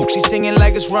Rihanna, she singing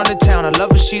like it's run to town. I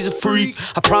love her, she's a freak.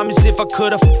 I promise if I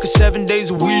could, I'd fuck her 7 days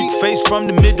a week. Face from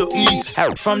the Middle East,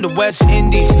 from the West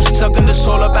Indies. Sucking the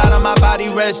soul up out of my body,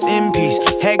 rest in peace.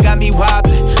 Head got me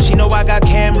wobbling, she know I got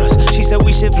cameras. She said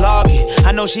we should vlog it,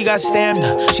 I know she got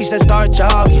stamina. She said start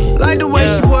jogging, like the way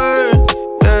she work,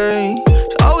 yeah.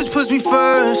 She always puts me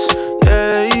first,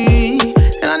 yeah.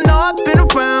 And I know I've been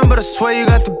around, but I swear you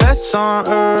got the best on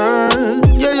earth,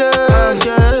 yeah, yeah,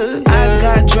 yeah. I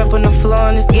got drip on the floor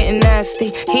and it's getting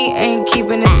nasty. He ain't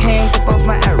keeping his hands up off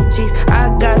my arrow cheeks. I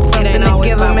got something to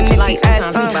give him, and if he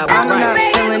asks me, I'm not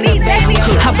feeling it, baby.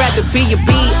 I'd rather be a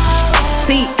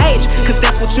BCH, cause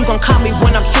that's what you gon' call me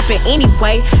when I'm trippin'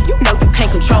 anyway. You know you can't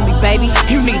control me, baby.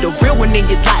 You need a real one in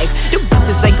your life. Them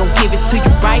just ain't gon' give it to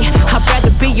you, right? I'd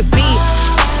rather be a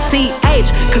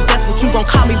BCH, cause that's what you gon'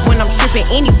 call me when I'm trippin'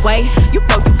 anyway. You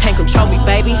know you can't control me,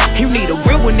 baby. You need a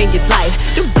real one in your life.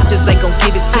 Them just ain't gon'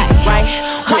 give it to you, right?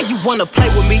 Why you wanna play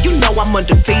with me? You know I'm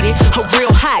undefeated. A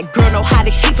real hot girl know how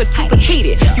to keep it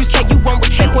heated. You say you won't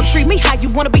respect, won't treat me how you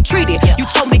wanna be treated. You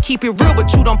told me to keep it real,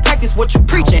 but you don't practice what you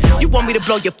preaching. You want me to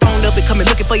blow your phone up and come and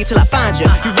looking for you till I find you.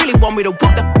 You really want me to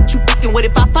whoop the you fucking with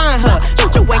if I find her.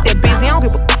 You ain't that busy, I don't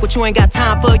give a fuck what you ain't got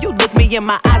time for. You look me in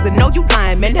my eyes and know you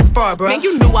lying, man, that's far, bro. Man,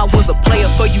 you knew I was a player,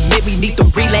 for you met me, need to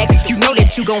relax. You know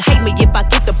that you gon' hate me if I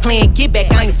get the plan, get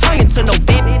back. I ain't turning to no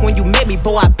baby. When you met me,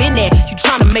 boy, I been there. You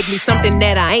tryna make me something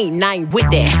that I ain't with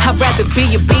that. I'd rather be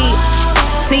a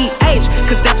BCH,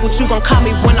 cause that's what you gon' call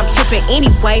me when I'm trippin'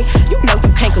 anyway. You know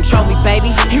you can't control me,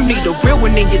 baby. You need a real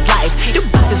one in your life. Them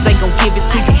just ain't gon' give it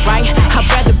to you, right? I'd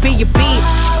rather be a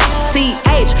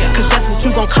BCH, cause that's what you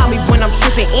gon' call me when I'm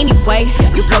trippin' anyway.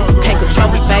 You know you can't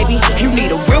control me, baby. You need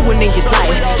a real one in your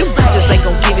life. Them just ain't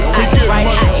gon' give it to you, right?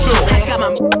 I got my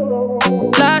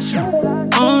flash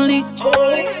only.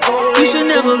 You should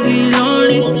never be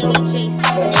lonely.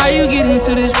 How you get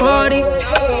into this party?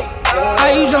 How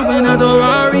you jumping out the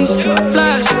Rari?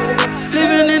 Flash,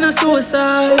 living in a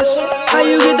suicide. How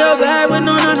you get the bag with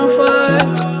no 9 to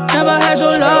 5? Never had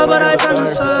your love, but I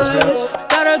fantasize.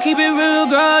 Gotta keep it real,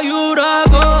 girl, you the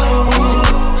goal.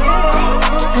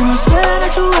 And I swear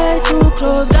that you way too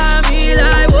close, got me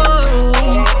like whoa.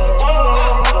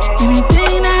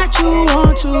 Anything that you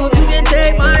want to, you can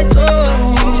take my soul.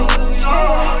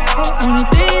 Only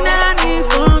thing that I need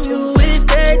from you is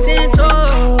 10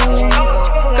 toes.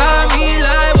 Got me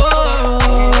like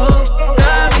whoa,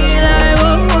 got me like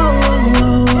whoa,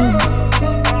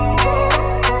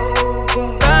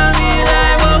 got me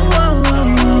like whoa,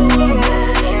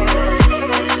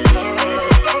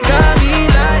 got me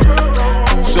like.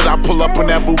 Should I pull up in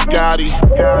that Bugatti?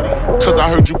 Cause I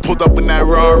heard you pulled up in that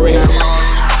Rari.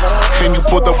 And you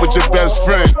pulled up with your best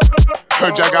friend.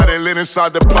 Heard y'all got it lit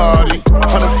inside the party.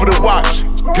 100 for the watch,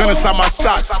 gun inside my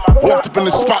socks. Walked up in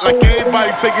the spot like everybody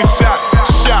taking shots.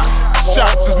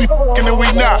 Shots, is we fucking and we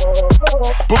not.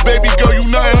 But baby girl, you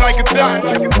nothing like a dot.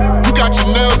 You got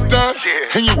your nails done,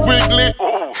 and your wig lit,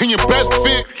 and your best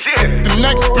fit. The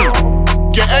next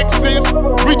your exes,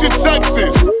 reach in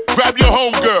Texas. Grab your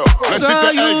homegirl, let's hit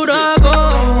the exit.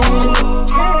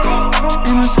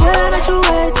 And I swear that you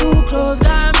way too close,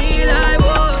 got me like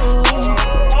whoa.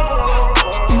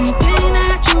 Anything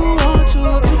that you want to,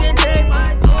 you can take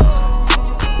my soul.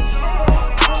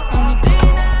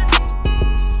 Anything that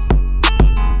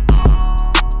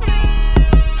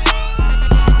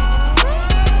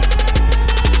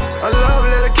a love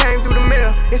letter came through the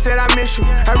mail. It said I miss you.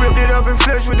 I ripped it up and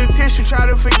flushed with the tissue. Try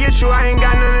to forget you. I ain't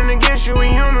got nothing against you. We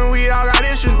human, we all got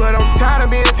issues, but I'm tired of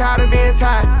being tired.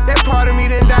 That part of me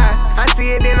done died. I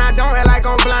see it, then I don't act like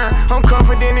I'm blind. I'm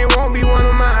confident it won't be one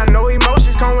of mine. I know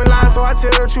emotions come with lies, so I tell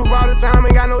the truth all the time.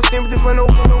 Ain't got no sympathy for no.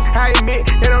 I admit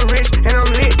that I'm rich and I'm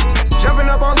lit.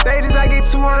 Jumping up on stages, I get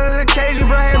 200 occasions,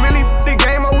 bro. Ain't really the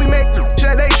game or we make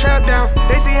shut they trap down.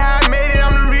 They see how I made it,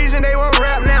 I'm the reason they won't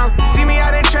rap now. See me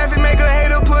out in traffic, make a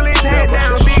hater pull his head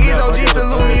down. Biggie's OG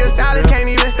salute me, a stylist can't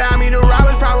even style me. The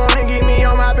robbers probably wanna get me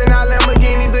on mopping out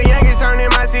Lamborghinis. The Yankees turn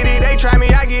in my city, they try me,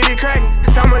 I get it cracking.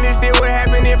 Some of this still would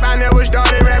happen if I never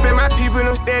started rapping. My people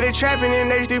them steady trapping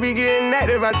and they still be getting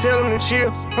active. I tell them to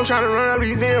chill. I'm trying to run up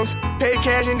these M's, pay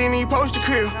cash and then he post the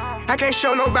crib. I can't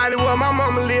show nobody where my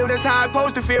mama live, that's how I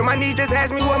supposed to feel. My niece just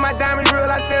asked me what my diamonds real,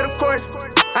 I said of course.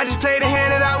 I just played the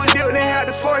hand that I was dealt, they had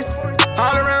the force.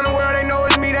 All around the world they know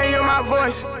it's me, they hear my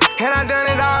voice. And I done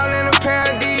it all in a pair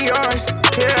of Dior's,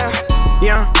 yeah.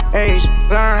 Young age,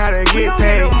 learn how to get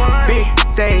paid. Big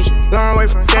stage, long way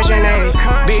from session A.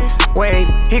 Big wave,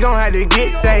 he gon' have to get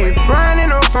saved. Riding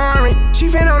no foreign, she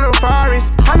been on the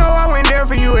forest. I know I went there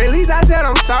for you, at least I said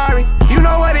I'm sorry. You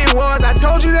know what it was, I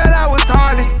told you that I was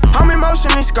hardest. I'm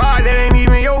emotionally scarred, that ain't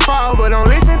even your fault. But don't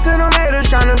listen to them haters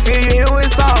tryna feel you, here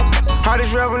it's all.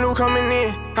 Hardest revenue coming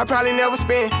in, I probably never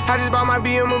spend. I just bought my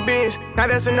BM a Benz, now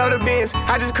that's another Benz.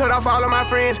 I just cut off all of my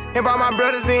friends and brought my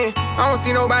brothers in. I don't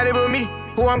see nobody but me,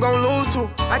 who I'm gon' lose to.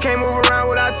 I can't move around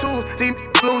without tools, these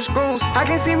loose screws. I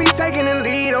can see me taking the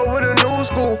lead over the new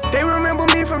school. They remember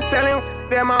me from selling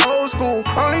at my old school.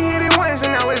 Only hit it once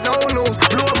and now it's old news.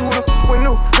 Blew up who the with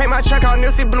new, make my check out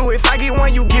Nipsey Blue. If I get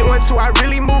one, you get one too. I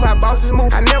really move how bosses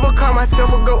move. I never call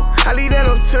myself a goat, I leave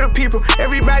that up to the people.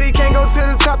 Everybody can't go to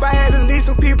the top, I had to leave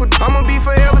some people. I'ma be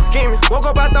forever scheming. Woke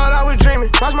up, I thought I was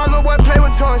dreaming. Watch my little boy play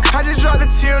with toys, I just dropped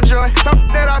the tear joy. Something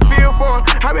that I feel for.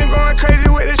 I've been going crazy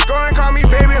with the scoring, call me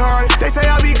baby hard. They say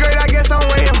I'll be great, I guess I'm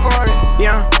waiting for it.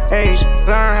 Young age,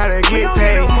 learn how to get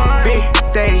paid. Big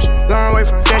stage, long way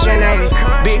from session A.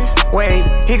 Big wave,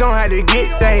 he gon' have to get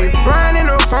saved. Riding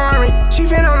no foreign, she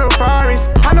been on the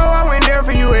forest. I know I went there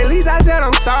for you, at least I said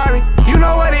I'm sorry. You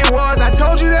know what it was, I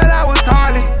told you that I was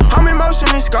hardest. I'm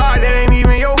emotionally scarred, that ain't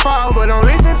even your fault. But don't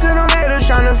listen to them haters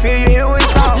tryna feel you, here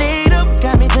it's all. Lead up,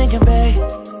 got me thinking, babe.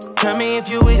 Tell me if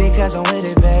you with it, cause I'm with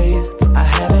it, babe. I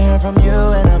haven't heard from you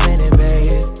and I'm in it,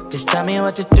 babe. Just tell me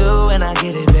what to do and I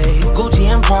get it, babe. Gucci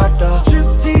and Prada,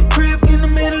 Trip crib in the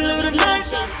middle of the night.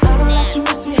 I don't let you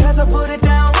miss me as I put it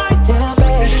down right down,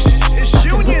 babe. It's I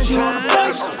can put you on a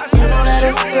place. You know that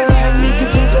a girl like me can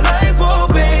change your life, oh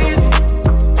babe.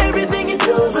 Everything you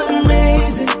do is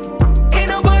amazing. Ain't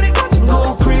nobody got you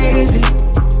go crazy.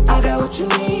 I got what you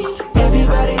need.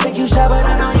 Everybody think you shy, but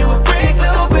I know you a freak,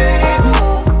 little baby.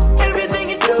 Everything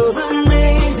you do is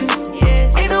amazing.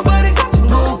 Ain't nobody got you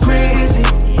go crazy.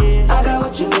 I got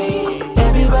what you need.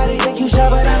 Everybody think you shy,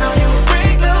 but I know you a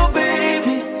freak, little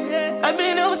baby. I've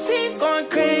been overseas going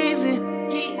crazy.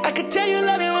 I could tell you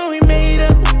love it when we made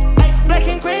up. Black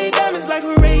and gray diamonds like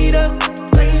a radar.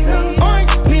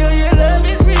 Orange peel, your love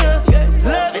is real.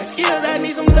 Loving skills, I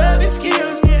need some loving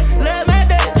skills. Love my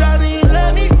dad draws and you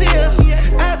love me still.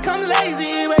 Eyes come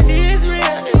lazy, but she is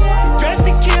real. Dressed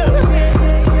to kill.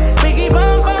 Biggie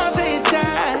bomb till you're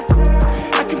tired.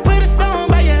 I can put a stone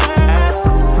by your eye.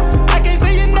 I can't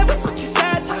say you never switch your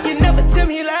sides. You never tell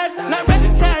me lies. Not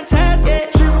rushing ties, yeah.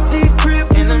 Trip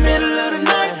crib in the middle of the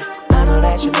night. I know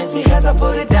that you miss me cause I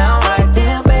put it down right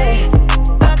there, babe.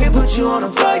 I can put you on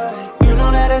a flight. You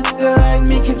know that a nigga like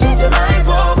me can change your life,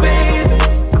 oh baby.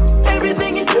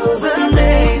 Everything you do is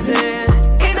amazing.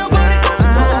 Ain't nobody got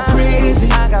you go crazy.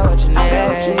 I got what you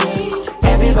need.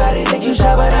 Everybody think you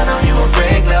shy, but I know you a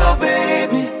freak, little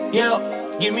baby.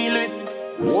 Yo, give me lit.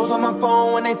 Wolves on my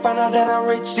phone when they find out that I'm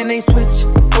rich. Then they switch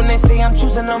when they say I'm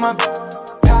choosing on my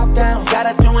top down.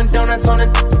 Gotta doing donuts on the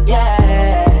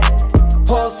yeah.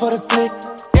 Pause for the flick.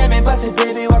 Damn it, bust it,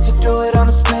 baby, watch her do it on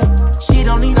the split. She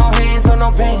don't need no hands on no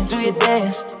champagne, do your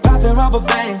dance, poppin' rubber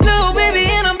bands. Little baby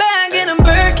in a bag and I'm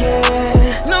Birkin.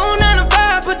 No 9 to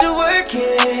 5, put the work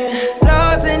in.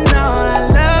 Laws and all, I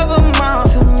love them all.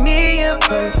 To me, you're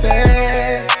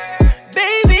perfect.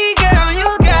 Baby girl,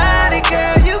 you got it,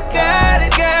 girl. You got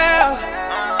it, girl.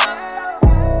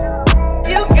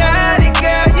 You got it,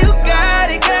 girl. You got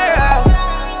it, girl.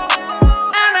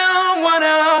 I don't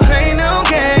wanna play no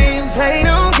games, play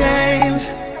no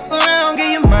games. Around,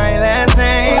 give you my last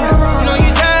name. Know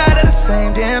you tired of the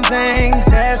same damn thing.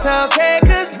 That's okay,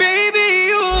 cause baby,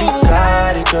 you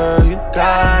got it, girl. You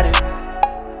got it.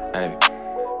 Hey.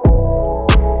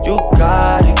 You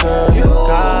got it, girl. You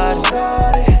got it.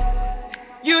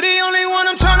 You the only one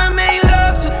I'm tryna make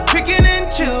love to, picking and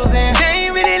choosing. They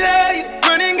ain't really love you,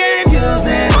 running game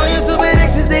using. All your stupid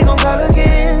exes, they gon' call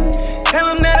again. Tell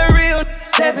them that a real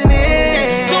stepping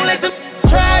in. Don't let them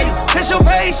try you, test your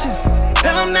patience.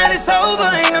 Tell them that it's over,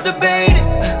 ain't no debating.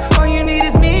 All you need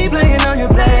is me playing on your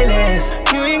playlist.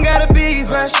 You ain't gotta be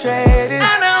frustrated.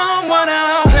 I don't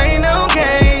wanna play no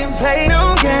games, play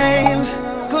no games.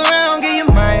 Go around, give you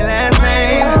my last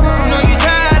name. Know you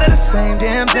tired of the same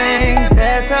damn thing.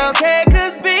 That's okay,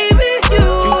 cause baby,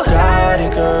 you got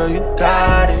it, girl, you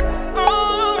got it.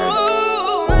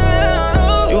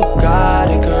 You got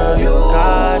it, girl, you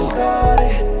got it.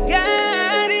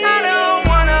 I don't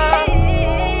wanna,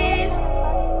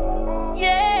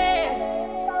 yeah.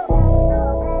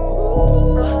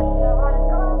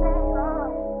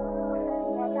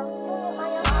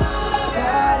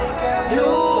 Got it, girl, you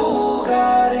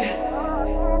got it.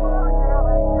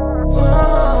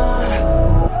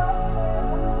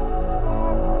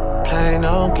 Play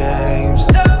no games.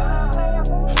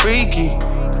 Freaky.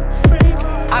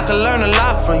 I could learn a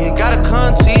lot from you, gotta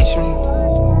come teach me.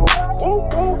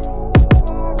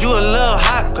 You a little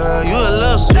hot girl, you a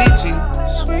little sweetie.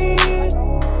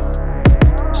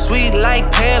 Sweet like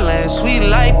Pearland, sweet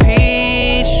like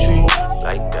Peachtree.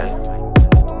 Like that.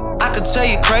 I could tell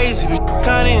you crazy, but you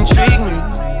kinda intrigue me.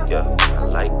 Yeah, I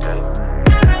like that.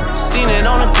 Seen it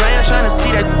on the gram, tryna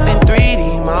see that in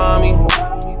 3D, mommy.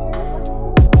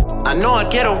 I know I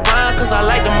get around cause I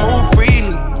like to move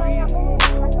freely.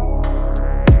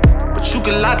 But you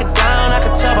can lock it down, I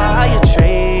can tell by how you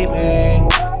treat me.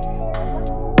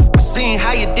 I seen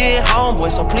how you did, homeboy,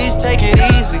 so please take it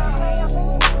easy.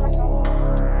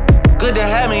 Good to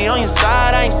have me on your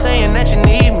side, I ain't saying that you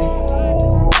need me.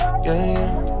 Yeah,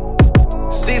 yeah.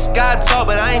 6 God talk,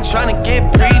 but I ain't tryna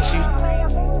get preachy.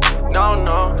 No,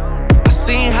 no. I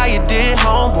seen how you did,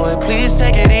 homeboy, please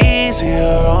take it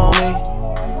easier on me.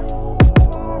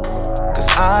 Cause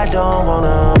I don't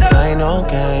wanna play no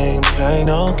games, play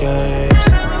no games.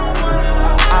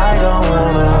 I don't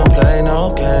wanna play no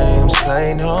games,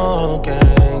 play no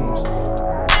games.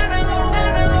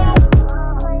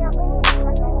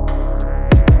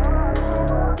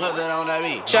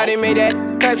 Shawty made that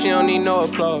clap, she don't need no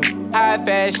applause. High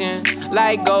fashion,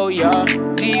 like Goya,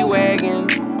 G-Wagon,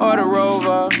 or the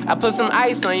Rover. I put some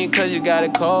ice on you cause you got a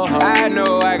cold heart. I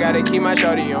know I gotta keep my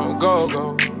shawty on go,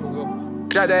 go, go.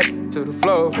 Drop that to the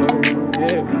floor,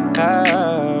 yeah.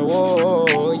 Ah,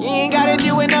 whoa, you ain't gotta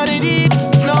deal with none of these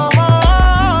no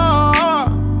more.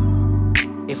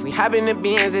 If we hop in the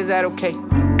Benz, is that okay?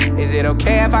 Is it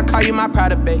okay if I call you my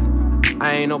pride, babe?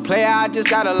 I ain't no player, I just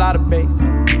got a lot of bass.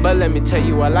 But let me tell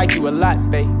you, I like you a lot,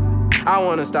 babe. I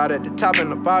wanna start at the top and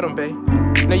the bottom, babe.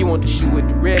 Now you want the shoe with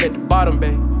the red at the bottom,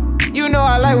 babe. You know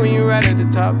I like when you right at the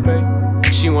top, babe.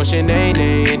 She wants your name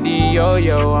and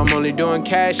D-Yo-Yo. I'm only doing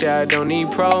cash, I don't need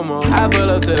promo. I pull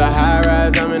up to the high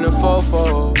rise, I'm in the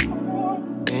fofo.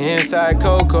 Inside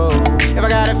Coco. If I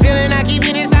got a feeling, I keep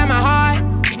it inside my heart.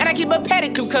 And I keep a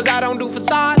pedicure, cause I don't do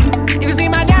facades. You can see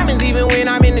my diamonds even when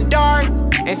I'm in the dark.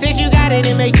 And since you got it,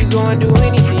 it make you go and do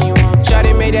anything you want.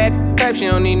 Shawty made that clap, she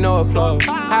don't need no applause.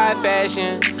 High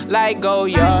fashion, like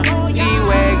Goya,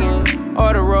 G-Wagon,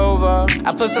 or the Rover.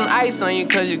 I put some ice on you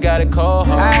cause you got a cold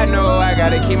heart. I know I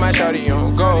gotta keep my shawty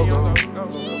on go.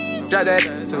 Drop that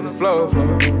to the floor,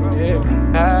 yeah.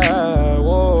 Ah,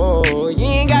 whoa, you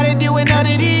ain't gotta deal with none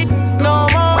of these no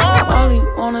more. All you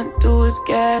wanna do is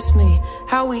gas me.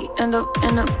 How we end up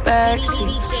in the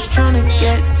backseat. Just tryna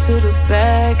get to the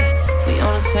bag. We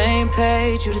on the same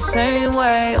page, you the same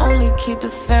way. Only keep the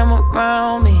fam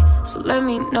around me, so let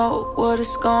me know what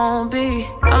it's gon' be.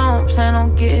 I don't plan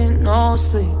on getting no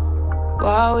sleep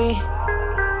while we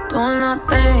doing our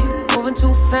thing, moving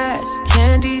too fast.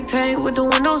 Candy paint with the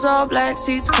windows all black,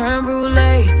 seats creme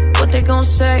brulee. What they gon'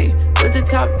 say? With the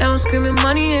top down, screaming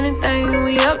money, anything.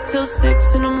 We up till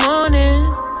 6 in the morning.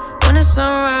 When the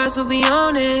sunrise, we'll be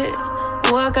on it.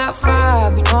 Ooh, I got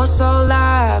 5, you know it's so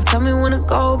live. Tell me when to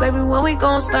go, baby, when we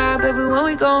gon' slide, baby, when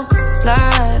we gon'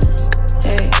 slide.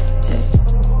 Hey, hey.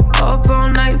 Up all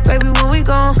night, baby, when we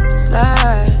gon'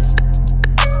 slide.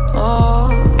 Oh,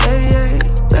 yeah, yeah,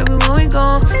 baby, when we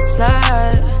gon'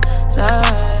 slide,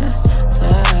 slide,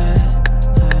 slide,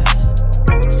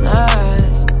 slide.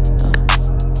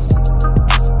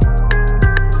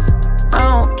 I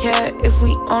don't care if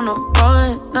we on a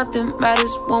run, nothing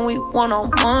matters when we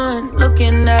one-on-one.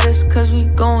 Looking at us cause we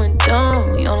going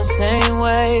dumb. We on the same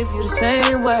wave, you the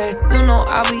same way. You know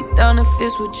I'll be down if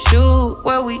it's with you.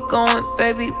 Where we going,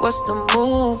 baby, what's the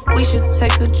move? We should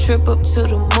take a trip up to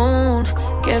the moon.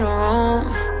 Get a room,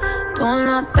 doing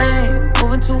our thing,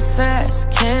 moving too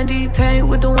fast. Candy paint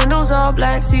with the windows all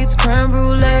black, seats creme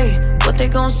brulee. What they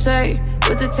gon' say?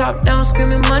 With the top down,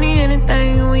 screaming money,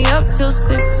 anything. We up till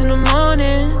 6 in the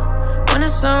morning. When the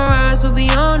sunrise, we'll be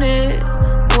on it.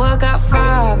 Ooh, I got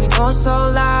 5, you know it's so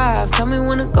live. Tell me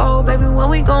when to go, baby, when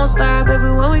we gon' slide, baby,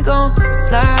 when we gon'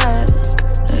 slide.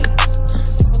 Hey,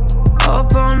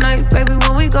 up all night, baby,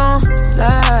 when we gon'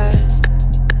 slide.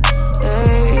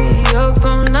 Hey, up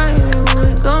all night, baby, when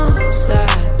we gon'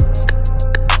 slide.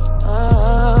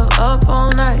 Up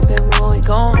all night, baby, when we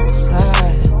gon'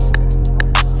 slide.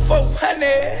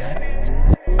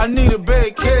 400. I need a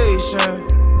vacation.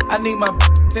 I need my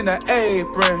in an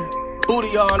apron.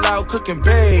 Booty all out cooking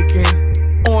bacon.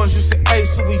 Orange juice and ace,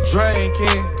 so we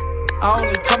drinking. I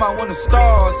only come out when the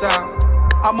stars out.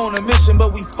 I'm on a mission,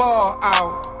 but we fall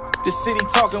out. The city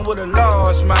talking with a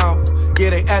large mouth.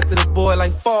 Yeah, they after the boy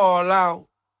like Fallout.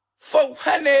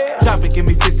 400. Drop it, give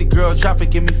me 50, girl, drop it,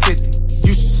 give me 50.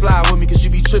 You should slide with me, cause you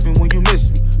be tripping when you miss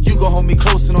me. You gon' hold me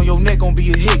close and on your neck gon'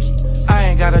 be a hickey. I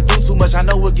ain't gotta do too much, I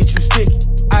know what get you sticky.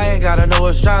 I ain't gotta know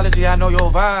astrology, I know your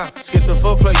vibe. Skip the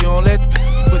foreplay, you don't let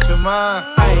with your mind.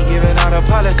 I ain't giving out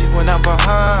apologies when I'm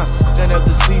behind. Then up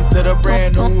the seats of the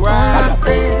brand new ride.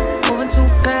 Moving too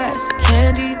fast,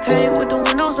 candy paint with the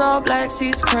windows all black,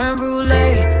 seats creme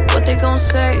brulee. What they gon'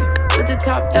 say? With the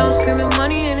top down, screaming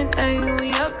money, anything.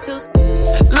 We up till.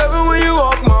 Love it when you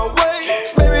walk my way,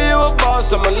 baby, you a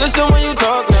boss. I'ma listen when you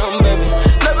talk now, baby.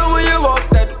 Love it when you walk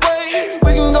that way.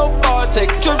 We can go far,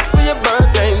 take trips for your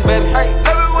birthday, baby.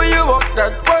 Love it when you walk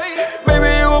that way, baby,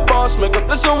 you a boss. Make up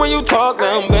listen when you talk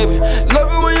now, baby.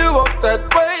 Love it when you walk that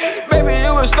way, baby,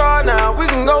 you a star now. We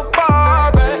can go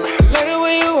far, baby. Love it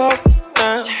when you walk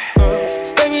now,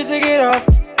 baby, take it off.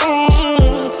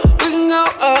 We can go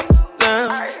up now,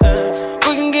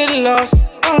 we can get lost.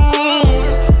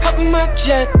 Hop in my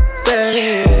jet,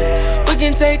 baby, we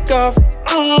can take off.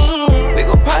 We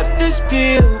gon' pop this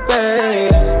pill,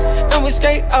 baby, and we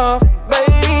skate off,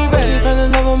 baby. Oh, she fell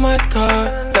in love with my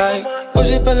car, like. Oh,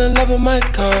 she fell in love with my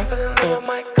car.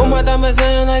 Oh, my diamonds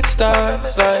in like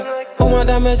stars, like. Oh, my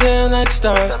diamonds in like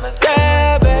stars.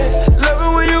 Yeah, baby, love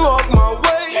it when you walk my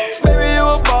way, baby, you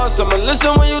a boss. I'ma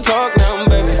listen when you talk now,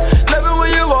 baby. Love it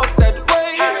when you walk that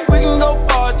way. We can go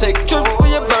far, take trips for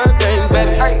your birthday,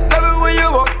 baby. Love it when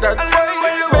you walk that way,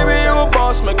 baby, you a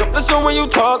boss. Make up listen when you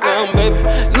talk now, baby.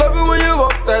 Love it when you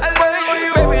walk that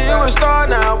way, baby, you a star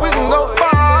now. We can go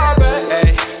far,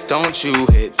 baby. Hey, don't you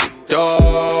hit the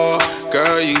door,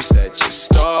 girl, you set your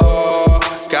store.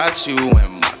 Got you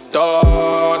in my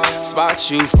thoughts,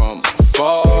 spot you from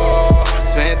afar.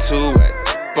 Spent 2 at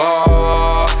the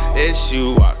bar, it's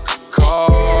you I could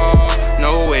call.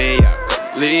 No way I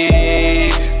could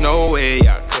leave, no way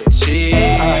I could cheat.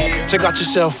 Alright, take out your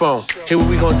cell phone. Here what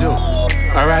we gonna do,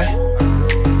 alright?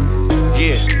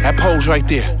 Yeah, that pose right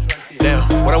there. Now,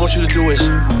 what I want you to do is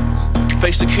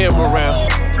face the camera around.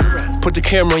 Put the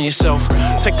camera on yourself.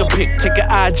 Take a pic, take an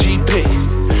IG pic.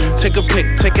 Take a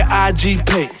pic, take an IG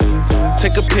pic.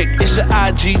 Take a pic, it's your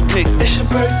IG pic. It's your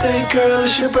birthday, girl,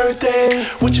 it's your birthday.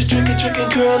 What you drinking,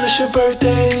 girl, it's your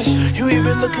birthday. You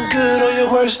even looking good on your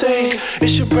worst day.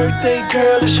 It's your birthday,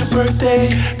 girl, it's your birthday.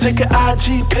 Take an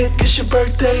IG pic, it's your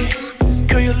birthday.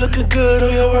 Girl, you looking good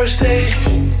on your worst day.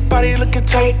 Body looking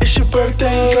tight, it's your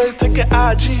birthday. Girl, take an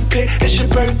IG pic, it's your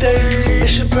birthday.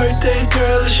 It's your birthday,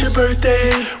 girl, it's your birthday.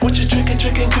 What you drinking,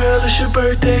 girl, it's your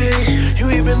birthday.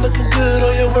 You even looking good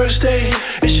on your worst day.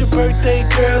 It's your birthday,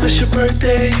 girl, it's your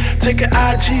birthday. Take an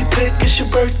IG pic, it's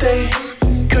your birthday.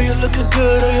 Girl, you looking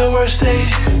good on your worst day.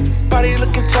 Body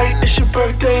looking tight, it's your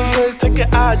birthday. Girl, take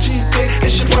an IG pic,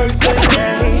 it's your birthday.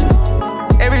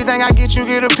 Everything I get, you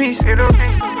get a piece.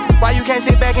 Why you can't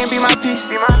sit back and be my piece?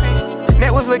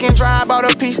 Net was looking dry, I bought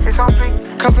a piece.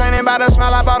 Complaining about her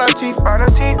smile, I bought her teeth.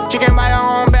 She can buy her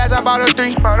own bags, I bought her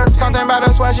 3. Something about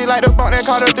her swag, she like the bunk that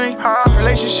called her 3.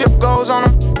 Relationship goes on a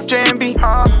J&B.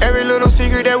 Every little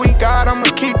secret that we got, I'ma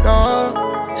keep.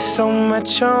 so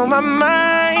much on my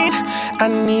mind, I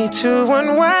need to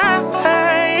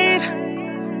unwind.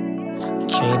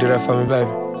 Can you do that for me, baby?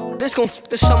 This gon'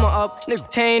 the summer up.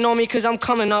 Nigga, ain't on me cause I'm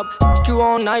coming up. You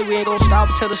all night, we ain't gon' stop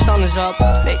till the sun is up.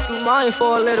 Make you mine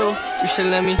for a little. You should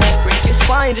let me break your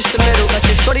spine just a little. Got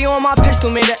your shorty on my pistol,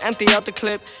 made her empty out the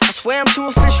clip. I swear I'm too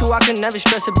official, I can never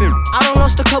stress a bit. I done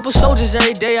lost a couple soldiers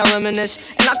every day, I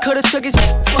reminisce. And I could've took his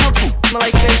for her poop, smell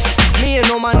like fish. Me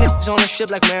and all my niggas on the ship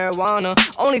like marijuana.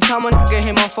 Only time a nigga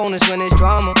hit my phone is when there's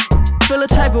drama. Feel a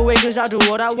type of way cause I do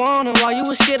what I wanna. While you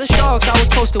was scared of sharks, I was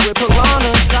posted with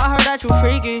piranhas. I heard that you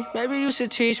freaky, maybe you should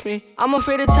teach me. I'm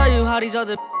afraid to tell you how these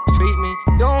other treat me.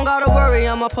 You don't gotta worry,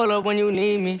 I'ma pull up when you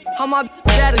need me. How my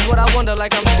dad is what I wonder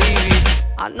like I'm Stevie.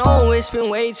 I know it's been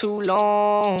way too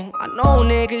long. I know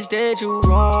niggas did you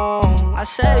wrong. I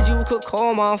said you could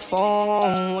call my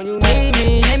phone when you need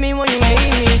me. Hit me when you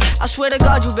need me. I swear to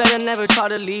God, you better never try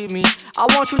to leave me. I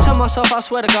want you to myself, I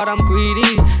swear to God, I'm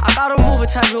greedy. I gotta move a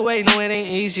type of way, no, it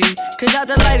ain't easy. Cause at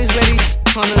the light is ready,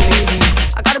 tryna leave me.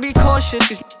 I gotta be cautious,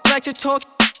 cause like to talk.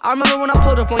 I remember when I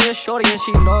pulled up on your shorty and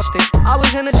she lost it. I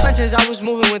was in the trenches, I was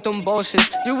moving with them bosses.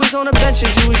 You was on the benches,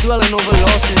 you was dwelling over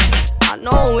losses. I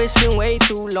know it's been way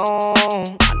too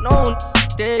long. I know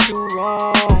did you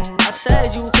wrong. I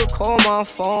said you could call my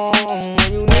phone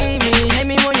when you need me. Hit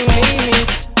me when you need me.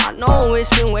 I know it's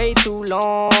been way too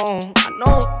long. I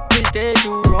know this did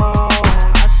you wrong.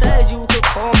 I said you could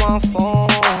call my phone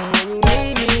when you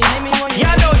need me. Hit me when you need me.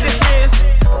 Y'all know what this is.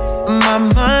 My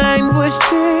mind was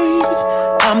changed.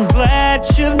 I'm glad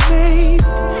you made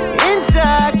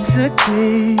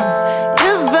intoxicated.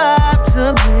 Your vibe's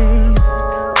amazing.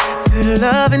 Feel the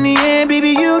love in the air, baby,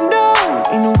 you know.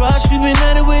 Ain't no rush, we've been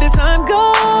at it where the time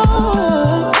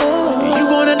goes. You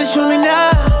gon' have to show me now,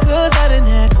 cause I done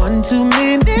had 1 too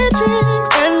many drinks.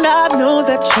 And I know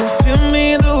that you feel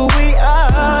me the way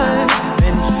I've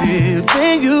been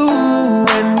feeling you.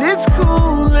 And it's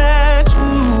cool that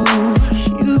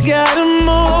you got a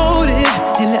motive,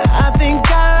 and I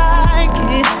think I like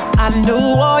it. I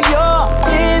know all your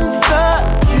insecurities.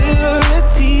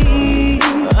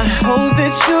 I hope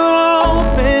that you're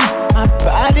open. My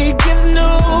body gives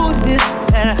notice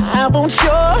that I want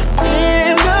your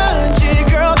energy.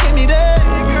 Girl, give me that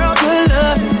good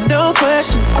love, no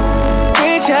questions.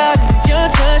 Reach out and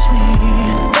just touch me.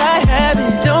 Bad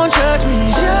habits, don't judge me.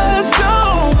 Just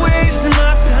don't waste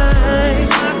my time.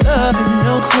 Love and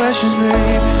no questions,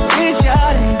 baby. Reach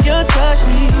out and just touch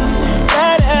me.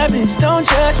 Bad habits, don't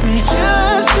judge me.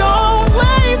 Just don't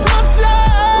waste my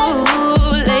time.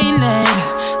 Ooh, late night,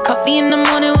 coffee in the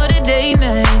morning, what a day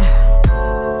night.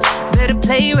 Better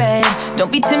play right,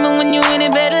 don't be timid when you in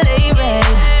it, better lay right.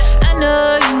 I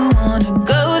know you wanna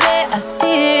go there, I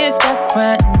see it, stop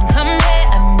front and come there.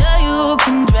 I know you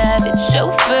can drive it,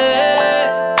 chauffeur.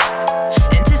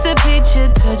 Anticipate your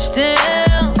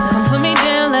touchdown, come put me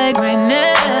down like right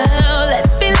now.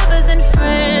 Let's be lovers and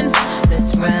friends,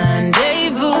 let's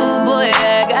rendezvous. Boy,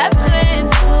 I got plans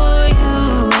for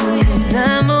you, cause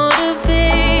I'm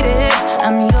motivated,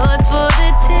 I'm yours for the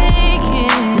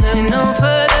taking. Look no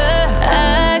further,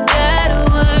 I got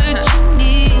what you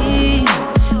need.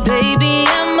 Baby,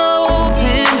 I'm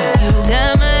open, you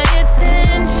got my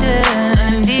attention,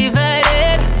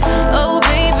 undivided. Oh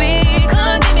baby,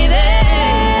 come give me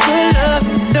that good love,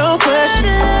 no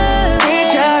questions.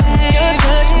 Reach out and just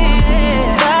touch me.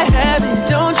 Bad habits,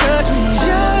 don't judge me.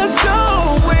 Just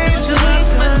don't waste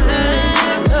my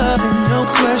time. Love and no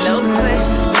questions.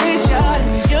 Reach out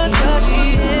and just touch me.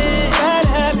 Bad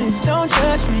habits, don't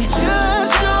judge me.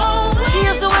 Just don't. She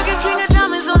used to work at King of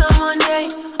Diamonds on a Monday.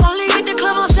 Only hit the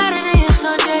club on Saturday and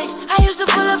Sunday. I used to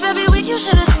pull up every week, you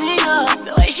should've seen her.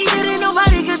 The way she did it,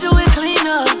 nobody could do it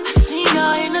cleaner. I seen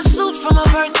her in a suit from her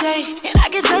birthday, and I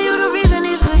can tell you the reason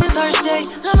he's feeling thirsty.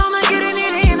 Lil' mama getting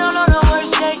it in on the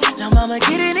worst day. Lil' mama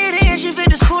getting it in, she fit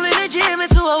the school and the gym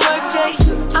into a work day.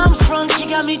 I'm sprung, she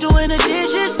got me doing the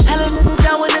dishes. Hella nigga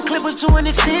down when the clip was to an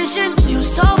extension. You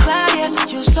so bad, yeah,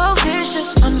 you so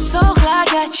vicious. I'm so glad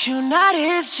that you not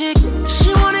his chick. She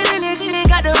wanted a nigga, ain't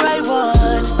got the right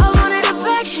one. I wanted it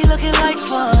back, she looking like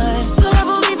fun. Pull up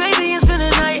on me, baby, and spend the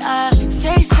night.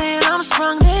 They saying I'm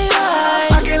sprung, they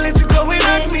right. I can't let you go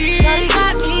without me. Shawty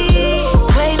got me.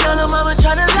 Waiting on the mama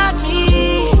tryna lock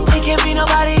me. It can't be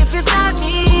nobody if it's not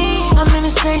me. I'm in the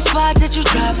same spot that you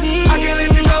dropped me. I can't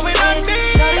let you go without me.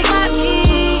 Shawty got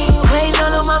me. Waiting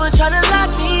on the mama tryna lock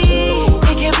me.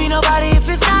 It can't be nobody if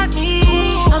it's not me.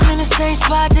 I'm in the same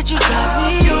spot that you dropped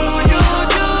me. You.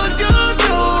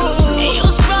 And you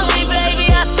sprung me, baby,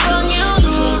 I sprung you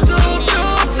too.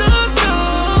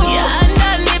 Yeah,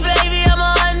 undone me, baby,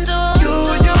 I'ma undo.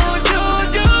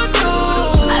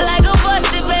 I like a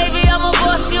bossy, baby, I'ma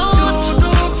boss you.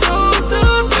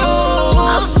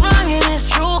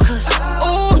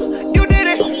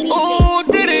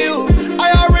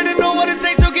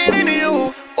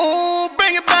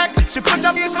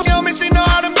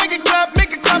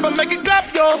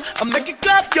 yo. I make it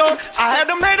clap, yo. I had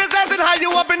them haters asking how you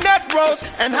up in that road,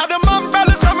 and how them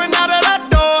umbrellas coming out of that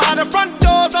door. How the front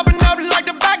doors open up like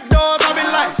the back doors. I be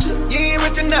like, you ain't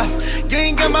rich enough. You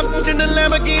ain't got my bitch in the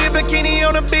Lamborghini bikini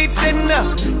on the beach sitting up.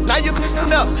 Now you pushing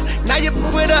up. Now you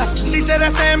with us. She said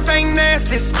that champagne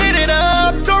nasty. Spit it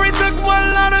up. Tory took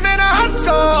one line of in a hot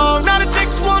song. Now the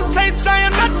chicks want tapes, I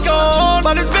am not gone.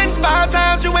 But it's been 5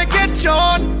 times you ain't get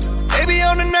on. Baby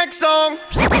on the next song.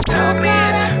 Chad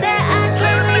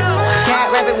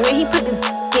rabbit when he put the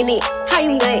in it. How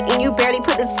you nut and you barely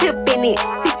put the tip in it.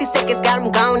 60 seconds got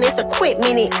him gone, it's a quick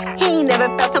minute. He ain't never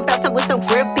felt some with some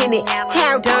grip in it.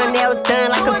 Hair done, nails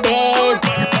done like a bad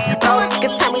bitch. Bro,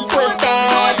 niggas turn me to a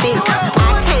savage.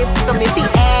 I can't fuck him if he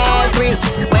average.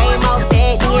 Way more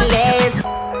bad than your last.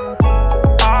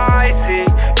 I see,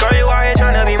 girl, you out here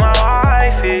tryna be my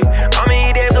wifey. I'ma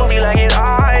eat that booty like it's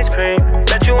ice cream.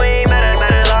 Bet you ain't better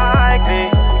like me.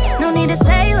 No need to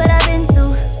say what I've been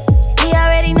through. He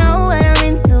already know what I'm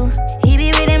into. He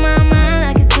be reading my mind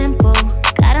like it's simple.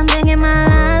 Got him banging my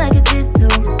line like it's his too.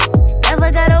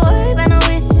 Never gotta worry about no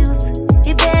issues.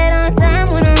 He paid on time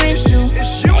when I rent you.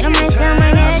 Made him right down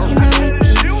my neck and I miss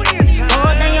you.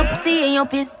 Hold down your pussy and your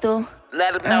pistol.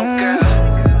 Let him know, girl.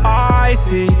 I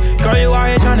see, girl, you out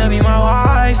here tryna be my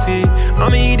wifey.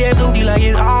 I'ma eat that booty like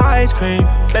it's ice cream.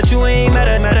 Bet you ain't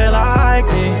better like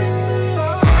me.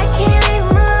 I can't leave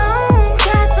him alone.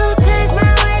 Try to change my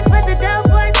ways, but the dope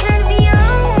boy turned me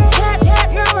on. Trap,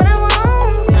 know what I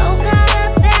want. So caught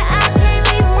up that I can't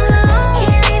leave him alone.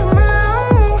 Can't leave him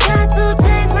alone. Try to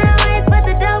change my ways, but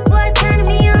the dope boy turned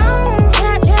me on.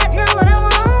 Trap, know what I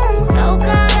want. So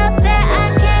caught up that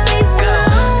I can't leave him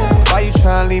alone. Why you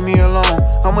tryna leave me alone?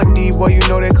 I'm a D boy, you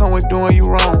know that come with doing you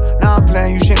wrong. Now I'm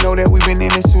playing, you should know that we been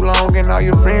in this too long. And all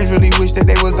your friends really wish that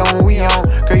they was on, we on.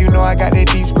 Girl, you know I got that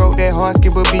deep stroke, that hard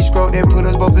skip a beach stroke, that put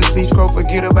us both to sleep stroke.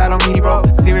 Forget about them, he bro.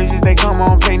 Serious as they come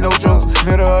on, play no jokes.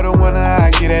 Middle of the winter, I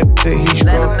get at the heat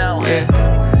stroke. Yeah.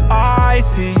 I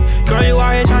see, girl, you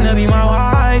out here tryna be my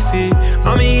wifey.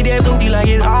 I'ma eat that booty like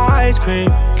it's ice cream.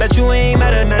 Bet you ain't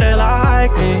better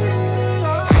like me.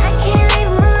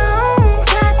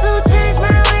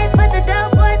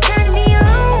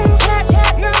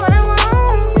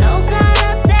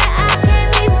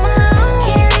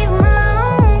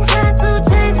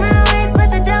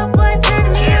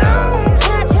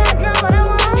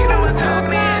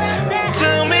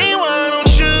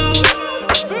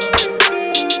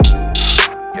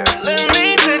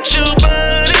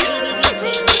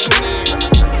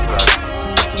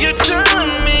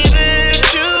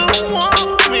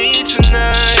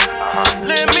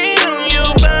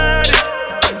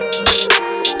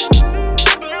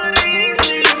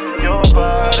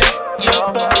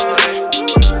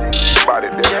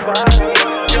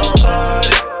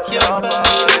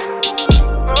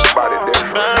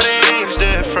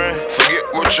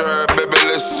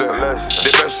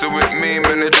 They messing with me,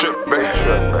 man, they trippin'.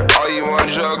 Are you on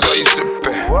drugs, are you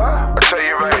sippin'? I tell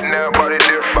you right now, body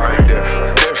different.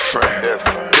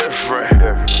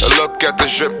 Look at the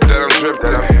drip that I'm dripped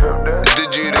in.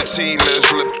 Did you the team that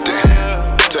slipped in?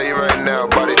 Tell you right now,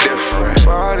 body different.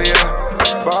 Body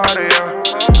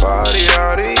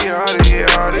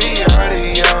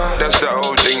that's the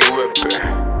old thing you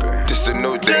whippin'. This a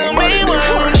new thing, tell body me different. why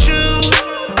don't you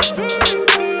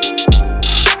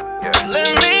let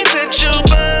me touch your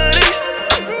body.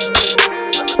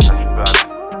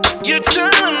 You're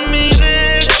telling me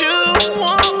that you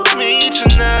want me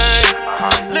tonight.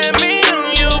 Let me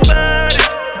on your body.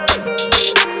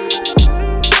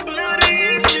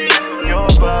 Your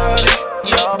body,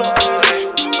 your body.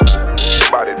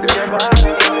 Body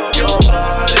different. Your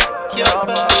body.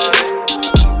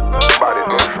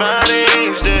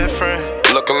 Body's different.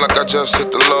 Looking like I just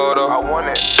hit the lotto. I want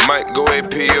it. Might go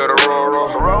AP or the Roro.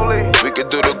 We could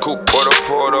do the coupe or the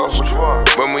photo.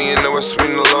 When we in the West, we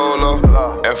in the Lolo.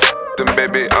 And them,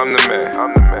 baby, I'm the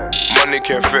man. Money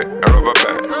can't fit a rubber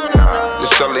band.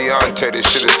 This Eliante, this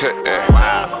shit is hitting.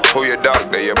 Who your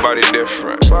doctor? Your body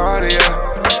different. Body,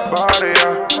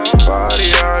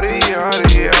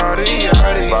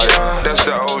 that's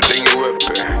the old thing you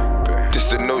whipping.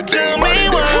 This a new thing. Tell body me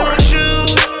why different. don't you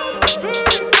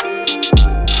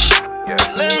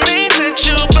let me touch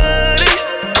your body.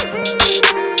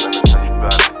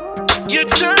 You're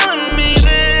telling me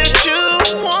that you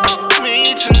want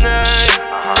me tonight.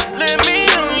 Let me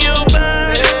on your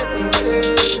body.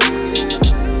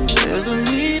 There's a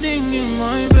meeting in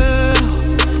my bed,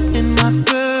 in my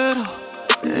bed.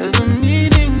 There's a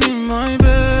meeting in my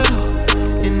bed,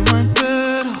 in my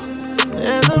bed.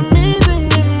 There's a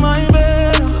meeting in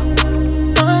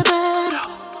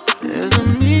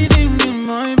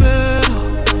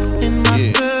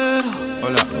my bed.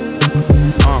 Hold up.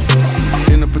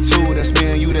 Dinner for two, that's me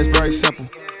and you, that's very simple.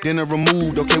 Dinner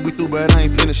removed, okay, we through, but I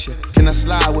ain't finished yet. Can I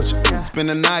slide with you? Spend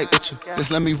the night with you.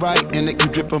 Just let me write, and it you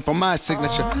dripping from my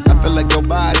signature. I feel like your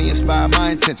body inspired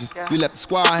my intentions. You left the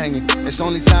squad hanging, it's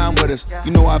only time with us.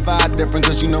 You know I vibe different,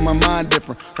 cause you know my mind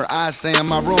different. Her eyes saying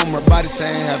my room, her body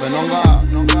saying heaven on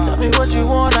God. Tell me what you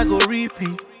want, I go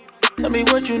repeat. Tell me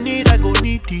what you need, I go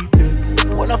deep, deep.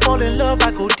 Yeah. When I fall in love,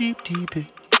 I go deep, deep. Yeah.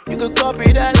 You could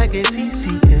copy that like it's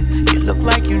easy. Yeah. You look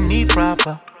like you need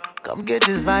proper. Come get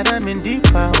this vitamin D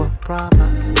power, proper.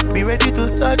 Be ready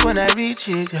to touch when I reach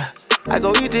it, yeah. I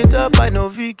go eat it up, I know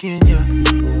vegan, yeah.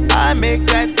 I make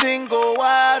that thing go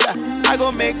wilder. I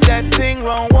go make that thing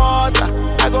run water.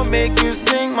 I go make you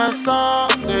sing my song.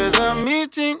 There's a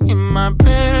meeting in my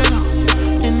bed,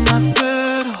 in my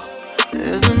bed.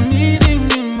 There's a meeting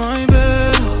in my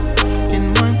bed,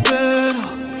 in my bed.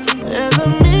 There's a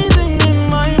meeting in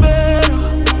my bed,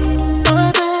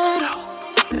 my bed.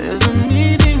 There's a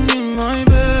meeting in my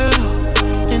bed,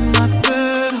 in my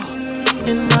bed,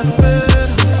 in my bed.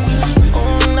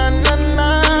 Oh na na na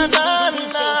na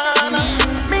na na.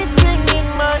 Meeting in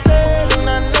my bed,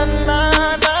 na na na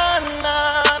na na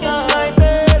in my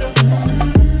bed.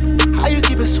 How you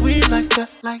keep it sweet like that,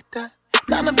 like that?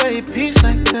 Down the very peace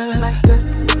like that, like that.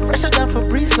 Fresher than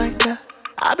Febreze like that.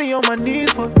 I be on my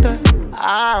knees for that.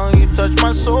 Ah, you touch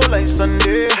my soul like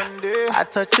Sunday. I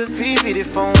touch your feet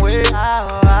different way.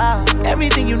 Ah,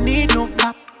 everything you need, no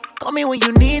cap. Call me when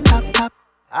you need top.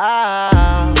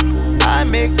 Ah, I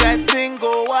make that thing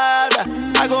go wilder.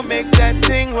 I go make that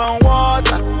thing run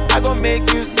water. I go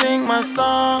make you sing my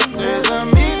song. There's a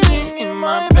meeting in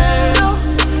my bed,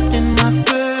 in my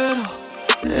bed.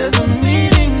 There's a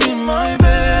meeting in my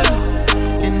bed,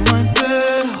 in my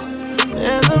bed.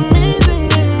 There's a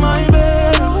meeting in my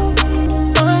bed,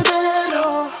 my bed.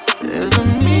 There's a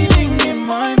meeting in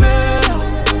my bed,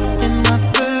 in my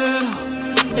bed,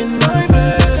 in my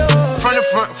bed. From the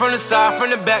front, from the side, from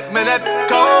the back, man, that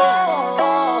go.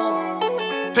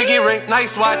 Piggy ring,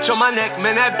 nice watch on my neck,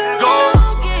 man, that go.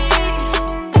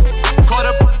 Caught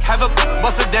up, have a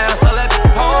bust it down, so let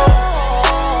go.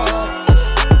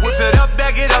 Whip it up,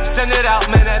 bag it up, send it out,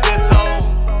 man, that bitch so.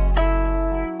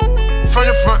 From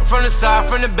the front, from the side,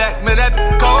 from the back, man, that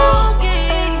go.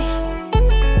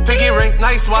 Piggy ring,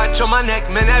 nice watch on my neck,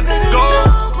 man, that go.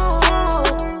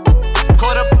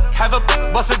 Caught up, have a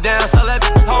bust it down, so let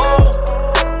go.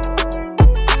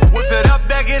 Whip it up,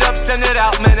 bag it up, send it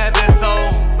out, man, that bitch so.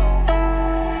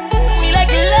 Me like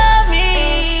you love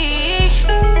me.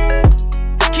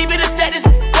 Keep it a status,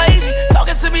 wavy.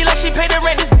 Talking to me like she paid the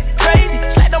rent, this crazy.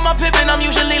 Slapped on my pippin', I'm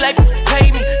usually like,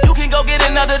 pay me. You can go get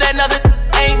another, that another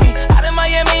ain't me. Out in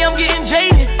Miami, I'm getting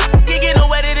jaded. Get no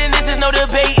wetter than this, there's no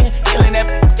debating. Killing that,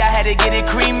 I had to get it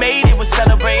cremated. Was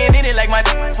celebrating in it like my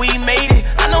we made it.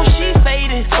 I know she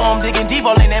faded, so I'm digging deep,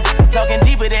 all in that, talking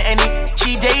deeper than any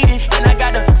she dated. And I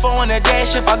got a phone on the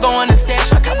dash, if I go on the stash,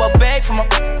 I cop a bag for my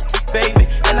baby.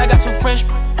 And I got two French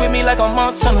with me like a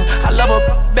Montana. I love a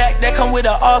back that come with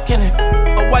an arc in it.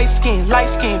 A white skin, light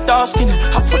skin, dark skin.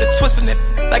 I put a twist in it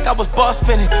like I was boss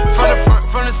spinning. From the front,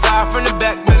 from the side, from the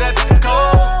back, man, that go.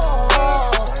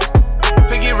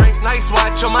 Piggy ring, nice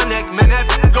watch on my neck, man, that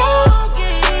go.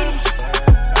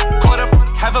 Caught up,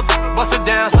 have a bust it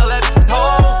down, so let go.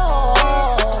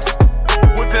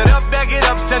 Whip it up, bag it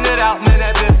up, send it out, man,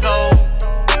 that bitch so.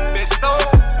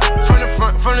 From the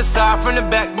front, from the side, from the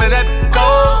back, man, that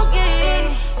go.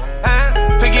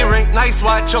 Piggy ring, nice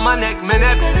watch on my neck, man,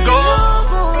 that go.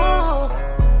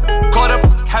 Caught up,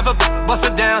 have a bust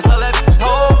it down, so let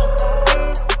go.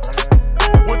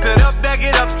 Whip it up, bag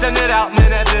it up, send it out, man,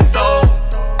 that bitch so.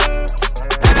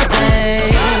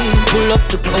 Hey, pull up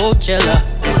to Coachella,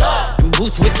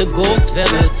 boost with the ghost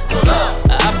fellas.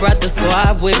 I brought the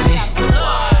squad with me,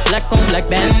 black on black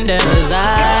bandanas.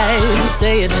 I do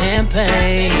say it's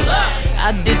champagne.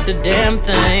 I did the damn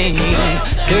thing.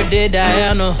 Dirty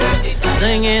Diana,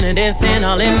 singing and dancing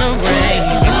all in the rain.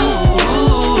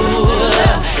 Ooh,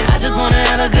 I just wanna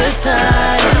have a good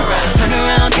time. Turn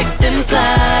around, kicked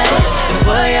inside, and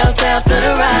twirl yourself to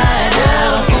the right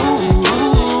now.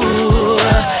 Ooh,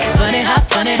 funny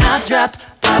hop, drop,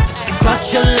 pop.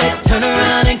 Cross your legs, turn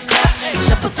around and clap.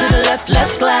 Shuffle to the left,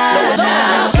 let's glide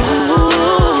now.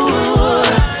 Ooh,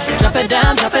 drop it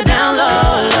down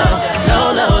low,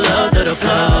 low, low, low to the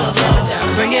floor.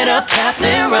 Bring it up, tap,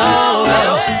 then roll.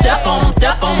 Step on them,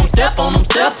 step on them, step on them,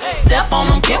 step on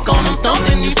them, kick on them, stomp,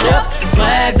 then you step.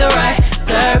 Swag the right,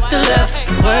 serve the left,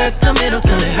 work the middle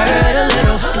till it hurt a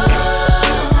little.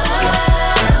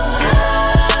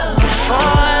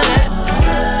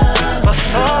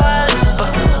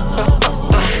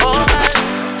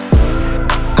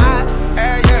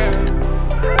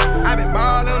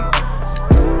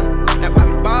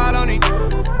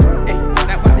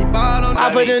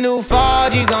 put the new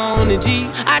 4Gs on the G.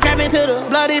 I trap into the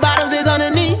bloody bottoms is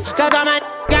underneath. Cause I'm a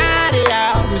got it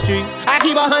out the streets. I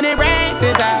keep 100 racks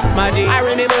inside my G. I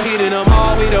remember hitting them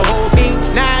all with the whole team.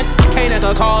 Now can't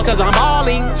answer calls cause I'm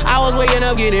balling. I was waking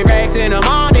up getting racks in the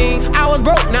morning. I was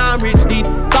broke, now I'm rich, deep,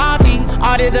 salty.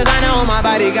 All this designer on my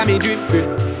body got me drip, drip.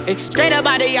 Hey, straight up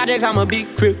out the objects, I'm a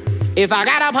big crip. If I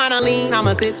got up on a lean, I'm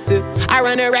a sip, sip. I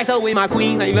run the racks up with my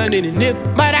queen, like London and Nip.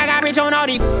 But I got rich on all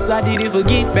these, I didn't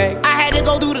forget back. I had to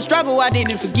go through the struggle, I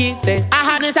didn't forget that. I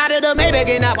hopped inside of the Maybach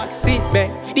and now I can sit back.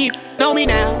 Deep know me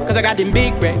now, cause I got them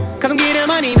big racks. Cause I'm getting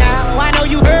money now, I know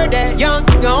you heard that. Young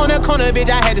on the corner, bitch,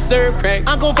 I had to serve crack.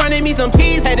 Uncle fronted me some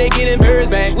peas, had to get them birds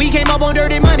back. We came up on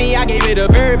dirty money, I gave it a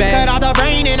bird back. Cut off the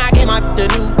brain and I gave my the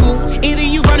new goof. Either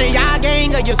you from the y'all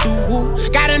gang or you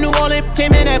Suwu. Got a New Orleans,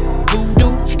 Tim and that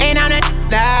voodoo. And I'm that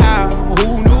now,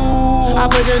 who knew? I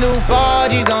put the new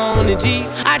 4Gs on the G.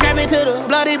 I trap into the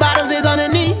bloody bottoms is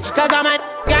underneath. Cause I'm a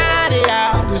got it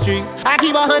out the streets. I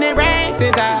keep 100 racks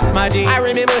inside my G. I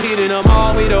remember hitting them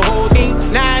all with the whole team.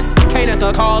 Now I can't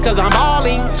answer calls cause I'm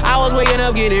balling. I was waking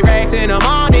up getting racks in the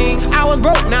morning. I was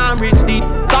broke, now I'm rich, deep,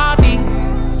 salty.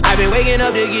 I've been waking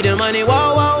up to get the money,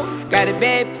 whoa, whoa. Got a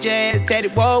bad bitch ass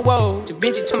tatted, whoa, whoa. Da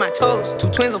Vinci to my toes, 2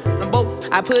 twins on them both.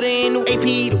 I put her in new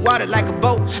AP, the water like a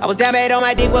boat. I was down bad on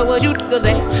my dick, what was you niggas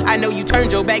at? I know you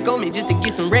turned your back on me just to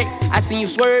get some wrecks. I seen you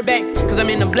swerve back, cause I'm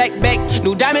in the black back.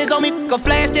 New diamonds on me, a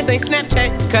flash, this ain't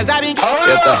Snapchat. Cause I been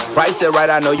if the price is right,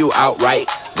 I know you outright.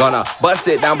 Gonna bust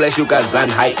it down, bless you got sun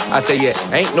height. I say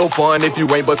yeah, ain't no fun if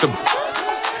you ain't bust a.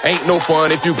 Ain't no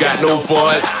fun if you got no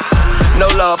fun. No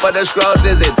love for the scrubs,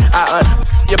 is it?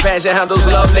 Your passion handles,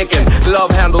 love licking. Love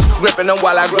handles, gripping them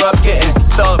while I grew up getting.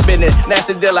 Thug business,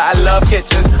 nasty dealer, I love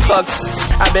kitchens. Fuck,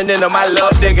 I've been into my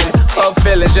love digging. Love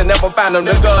feelings, you never find them,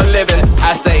 the girl living.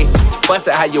 I say, bust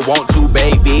it how you want to,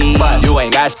 baby. But you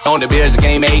ain't got shit on the bills, the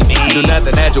game ain't me. Do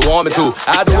nothing that you want me to,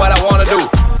 I do what I wanna do.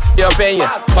 Your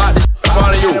opinion, pop the shit in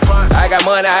front of you. I got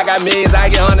money, I got millions, I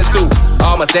get hundreds too.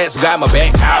 All my stats got my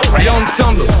back. Young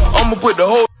Tumblr, I'ma put the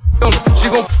whole on her.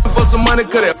 She gon' for some money,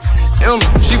 cut it.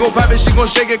 She gon' pop it, she gon'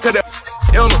 shake it, cut it.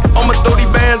 I'ma throw these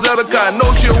bands out of the car, no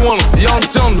shit want her. Young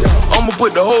Tumblr, I'ma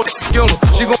put the whole on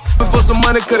her. She gon' for some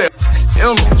money, cut it.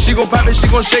 She gon' pop it, she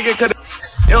gon' shake it, cut it.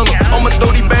 I'ma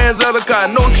throw these bands out of the car,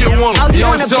 no shit want her.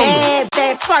 Young Tumblr.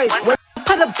 That's first.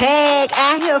 Put a bag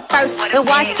out here first and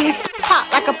watch this pop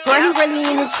like a bro. He really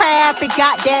in the trap and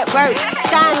got that work.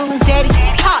 Shine on him, daddy.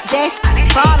 Pop that shit.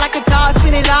 Ball like a dog,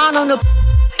 spin it on the.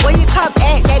 Where your cup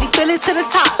at, daddy? Fill it to the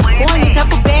top. Going in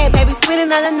double bag, baby,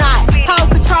 spinning on the knot. Pole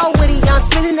control with it, I'm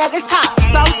spinning at the top.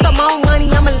 Throw some more money,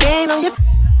 I'ma land on your.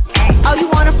 Oh, you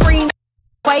want a free?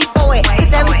 Wait for it,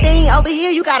 cause everything over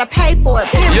here you gotta pay for it.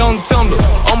 Young Tumblr,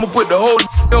 I'ma put the whole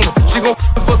on her. She gon'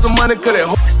 for some money, cut that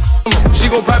whole. She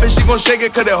gon' pop it, she gon' shake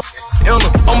it, cut that whole.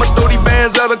 I'ma throw these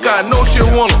bands out of the car, no shit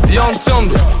want her. Young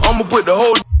Tumblr, I'ma put the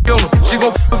whole on her. She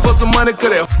gon' for some money,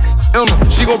 cut that whole.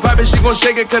 She gon' pop it, she gon'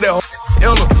 shake it, cut that whole.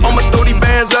 I'ma throw these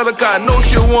bands out of the car, no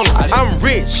shit want her. I'm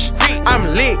rich, I'm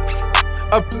lit.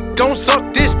 Don't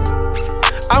suck this.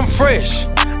 I'm fresh,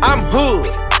 I'm hood.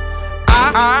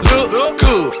 I look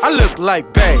good. I look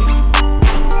like bae.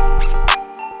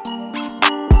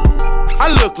 I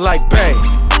look like bae.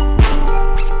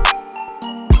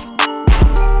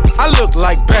 I look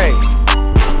like bae.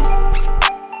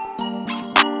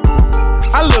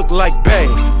 I look like bae.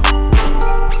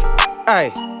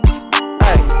 Ay.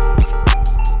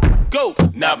 Go.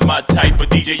 Not my type of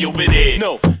DJ over there.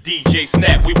 No. DJ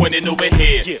Snap, we winning over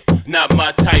here. Yeah. Not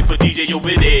my type of DJ over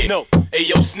there. No. Hey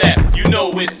yo, Snap, you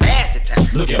know it's master time.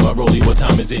 Look at my rollie, what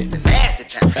time is it? The master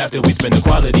time. After we spend the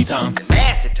quality time. The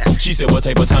master time. She said, what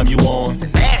type of time you on? The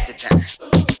master time.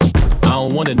 I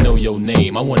don't wanna know your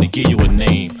name, I wanna give you a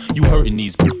name. You hurting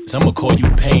these bitches, I'ma call you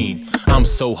pain. I'm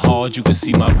so hard you can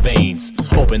see my veins.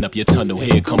 Open up your tunnel,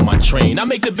 here come my train. I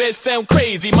make the bed sound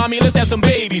crazy, mommy, let's have some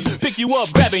babies. Pick you up,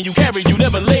 grabbing you, carry you,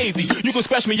 never lazy. You can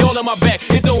scratch me all on my back,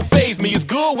 it don't faze me. It's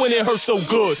good when it hurts so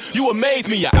good, you amaze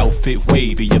me. Your outfit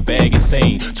wavy, your bag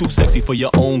insane. Too sexy for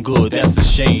your own good, that's a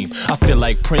shame. I feel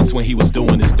like Prince when he was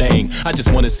doing his thing. I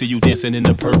just wanna see you dancing in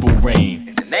the purple rain.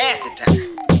 It's the nasty time.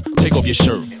 Take off your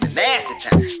shirt. It's the nasty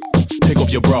time. Take off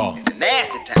your bra. It's the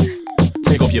nasty time.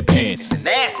 Take off your pants. It's the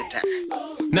nasty time.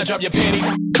 Now drop your panties.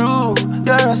 True,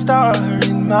 you're a star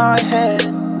in my head.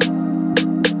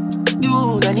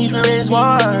 You don't even raise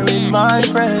war in my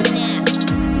friends.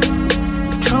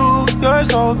 True, you're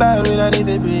so bad we don't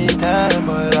even pretend,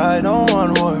 but I don't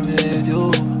want war with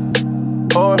you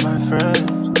or my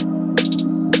friends.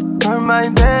 You're my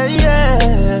best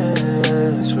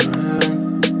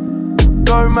friend.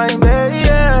 You're my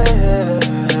best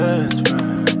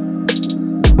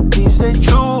friend. He said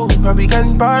true. probably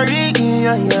can party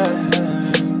again, yeah.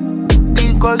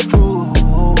 Because true,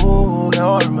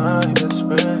 you're my best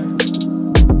friend.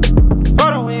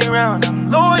 All the way around,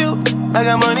 I'm loyal. I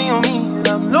got money on me and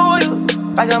I'm loyal.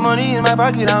 I got money in my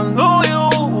pocket, I'm loyal.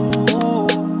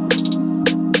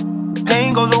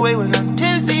 Pain goes away when I'm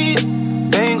tipsy.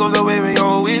 Pain goes away when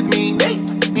you're with me. Hey.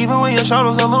 Even when your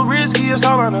shadow's a little risky, it's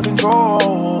all under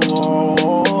control.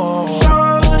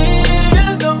 Shawty,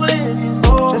 just don't let this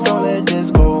go. Just don't let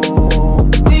this go.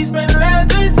 We spent the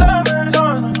last 3 summers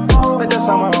on the road. Spent the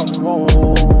summer on the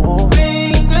road. We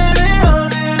ain't getting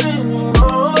on it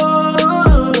anymore.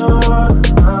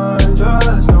 I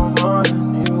just don't want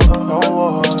anyone. No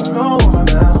one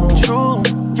at home. True,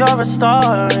 you're a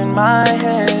star in my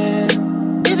head.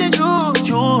 Is it true?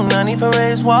 You not need to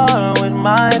raise war with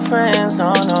my friends,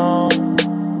 no.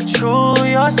 True,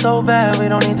 you're so bad, we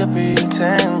don't need to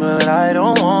pretend. But I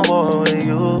don't want war with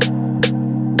you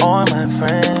or my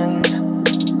friends.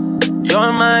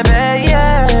 You're my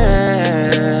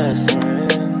best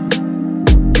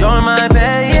friend. You're my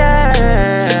best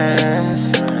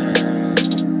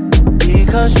friend.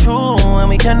 Because true, when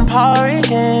we can party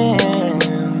again,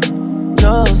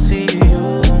 you'll see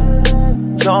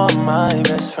you're my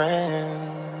best friend.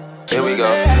 Here we go.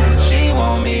 She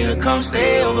want me to come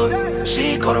stay over.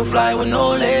 She caught a flight with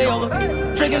no layover.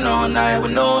 Drinking all night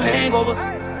with no hangover.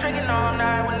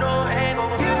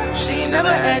 She never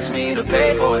asked me to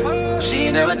pay for it.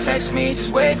 She never text me,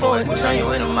 just wait for it. Turn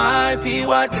you into my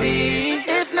PYT.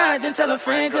 If not, then tell a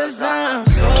friend, cause I'm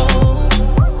so.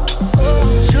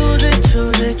 Choose it,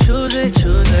 choose it, choose it,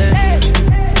 choose it.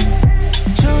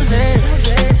 Choose it.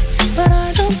 But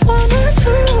I don't wanna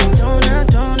choose. Don't.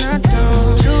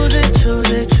 Choose it, choose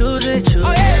it, choose it, choose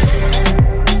it.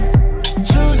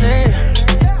 Choose it.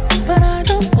 But I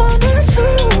don't wanna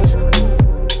choose.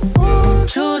 Ooh,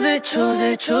 choose it, choose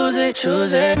it, choose it,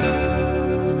 choose it.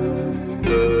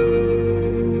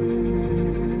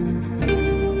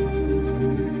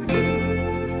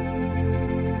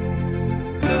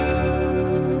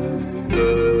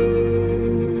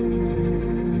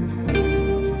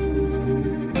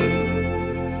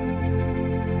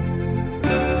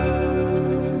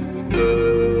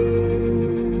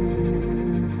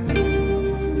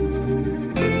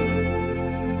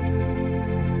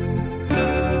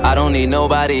 I don't need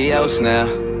nobody else now.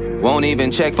 Won't even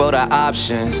check for the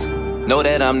options. Know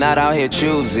that I'm not out here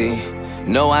choosy.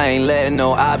 No, I ain't letting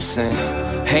no option.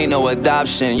 Ain't no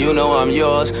adoption, you know I'm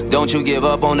yours. Don't you give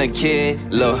up on the kid.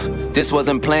 Look, this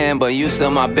wasn't planned, but you still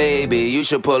my baby. You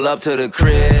should pull up to the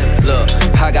crib. Look,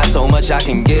 I got so much I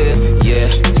can give, yeah.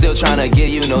 Still tryna give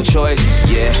you no choice,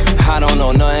 yeah. I don't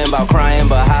know nothing about crying,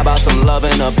 but how about some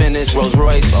loving up in this Rolls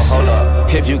Royce? But hold up,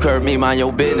 if you curb me, mind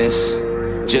your business.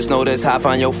 Just know that's how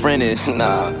fine your friend is.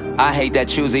 Nah, I hate that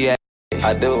choosy ass.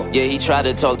 I do. Yeah, he tried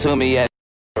to talk to me at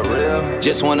for real.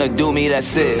 Just wanna do me,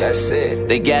 that's it. That's it.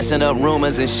 They gassing up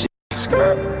rumors and shit.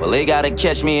 Well, they gotta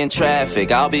catch me in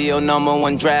traffic. I'll be your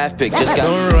 #1 draft pick. Just got.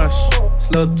 Don't rush,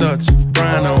 slow touch,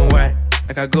 brown and white.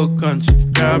 Like I go country,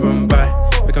 grab and buy.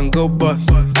 We can go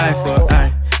bust, eye for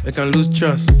eye. We can lose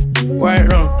trust. White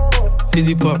rum,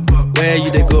 fizzy pop. Where you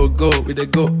they go, we they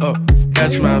go up.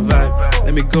 Catch my vibe,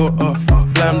 let me go off.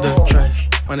 Blam the trash,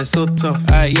 man it's so tough.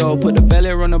 Alright, yo, put the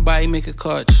belly on the body, make a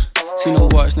clutch. See no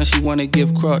watch, now she wanna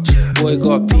give crotch. Boy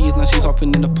got peas, now she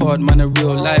hopping in the pod. Man, a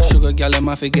real life sugar gal, I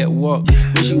might forget what.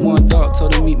 When she want dark,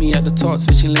 told her meet me at the top.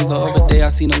 Switching lanes the other day, I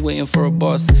seen her waiting for a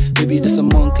bus. Maybe this a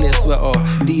Moncler sweater,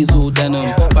 diesel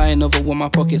denim. Buy another one, my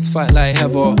pockets fat like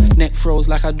heather. Neck froze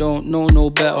like I don't know no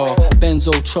better.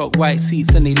 Benzo truck, white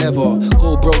seats and they leather.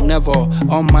 Go broke never,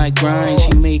 on my grind.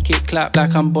 She make it clap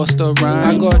like I'm Busta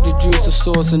Rhymes. I got the juice, the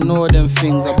sauce and all them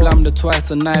things. I blammed her twice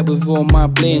a night with all my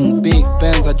bling. Big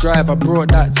Benz, I drive, I brought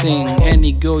that thing.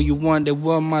 Any girl you want, they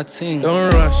want my thing.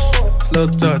 Don't rush, slow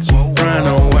touch, brown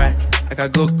and white. Like I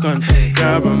go country,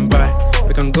 grab and buy.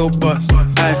 We can go bust,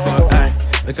 eye for eye.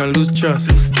 We can lose trust.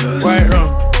 White rum,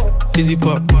 fizzy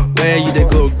pop. Where you they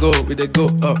go, we they go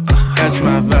up. Catch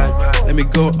my vibe, let me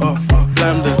go off.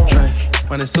 Blam the trash,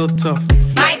 man it's so tough.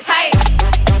 My type.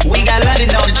 We got London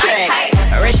on the track.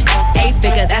 A rich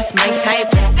 8-figure, that's my type.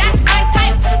 That's my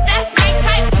type. That's my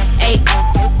type. 8,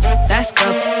 that's the.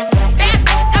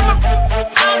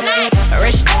 A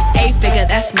rich 8-figure,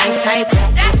 that's my type.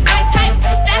 That's my type.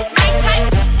 That's my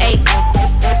type. 8,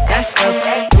 that's the.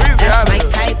 That's my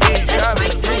type. That's my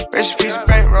type. Rich piece of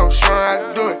bankroll, showing how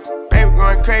to do it. Baby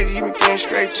going crazy, you been getting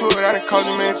straight to it. I done caused a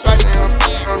many fights and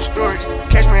on storage.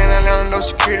 Catch me in Atlanta, no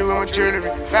security with my jewelry.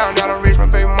 Found out I'm rich, my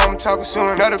baby mama talking soon.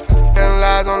 Another telling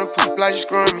lies on the poop like you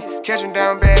screwing me. Catch him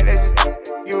down bad, that's his.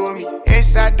 you and me.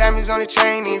 S-side diamonds on the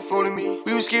chain, ain't fooling me.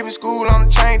 We was skipping school on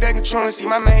the train, ducking truant. See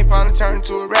my main partner turn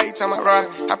into a rag, time I ride.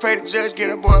 I pray the judge get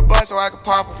a boy a bus so I could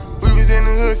pop him. We was in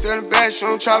the hood selling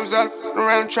bathroom choppers out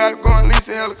around the trap, going lease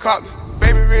a helicopter.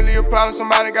 Baby, really a problem,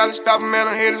 somebody gotta stop him, man.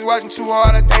 Our haters watching too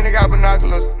hard, I think they got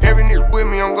binoculars. Every nigga with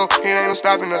me on go, it ain't no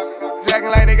stopping us. It's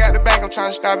acting like they got the back, I'm trying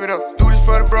to stop it up. Do this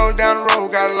for the bros down the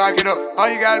road, gotta lock it up. All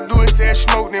you gotta do is say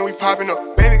smoke, then we popping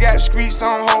up. Baby got the streets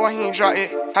on hold, he ain't dropped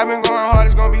it. I been going hard,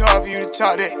 it's gonna be hard for you to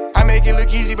talk that. I make it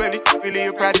look easy, but it really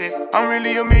a process. I'm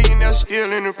really a millionaire,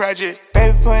 still in the project.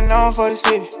 Baby putting on for the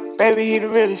city, baby he the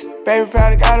realest. Baby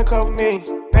probably got a couple million,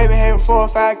 baby having 4 or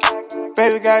 5 kids.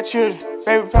 Baby got children,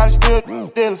 baby probably still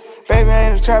dealing. Baby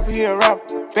ain't a trapper, he a rapper.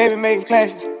 Baby making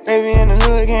classics, baby in the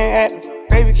hood getting active.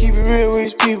 Baby keep it real with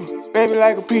his people, baby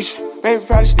like a preacher. Baby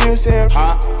probably still sell.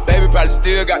 Baby probably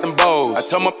still got them bows. I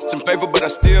told my bitch I'm faithful, but I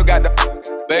still got the.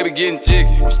 Baby getting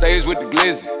jiggy, on stage with the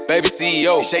glizzy. Baby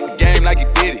CEO, he shake the game like he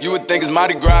did it. You would think it's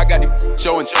Mardi Gras, I got the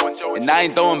showing. And I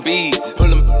ain't throwing beads,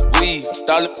 pullin' weed.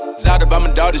 Stalling out if I'm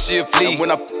a daughter, she a flea. And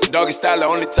when I doggy style, the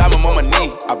only time I'm on my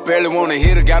knee. I barely wanna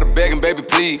hit her, gotta beg him, baby,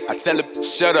 please. I tell her,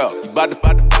 shut up, you bout to.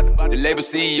 The label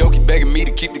CEO keep begging me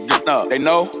to keep the gun up. They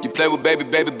know you play with baby,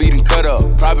 beat and cut up.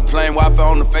 Private plane, Wi-Fi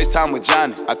on the FaceTime with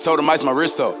Johnny. I told him ice my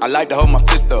wrist up. I like to hold my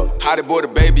fist up. How they boy the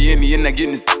baby in the end, I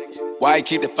getting his. Why he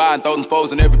keep the fire and throw them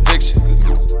foes in every picture?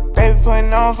 Baby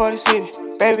putting on for the city,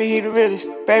 baby he the realest.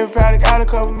 Baby probably got a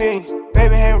couple million,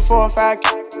 baby having 4 or 5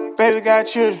 kids. Baby got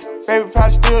children, baby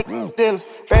probably still dealing.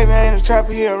 Baby ain't a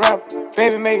trapper, he a rapper.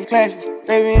 Baby making classics,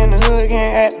 baby in the hood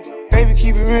getting active. Baby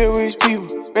keep it real with his people,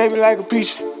 baby like a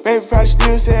preacher. Baby probably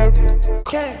still sell.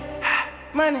 Cash,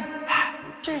 money,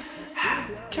 cash,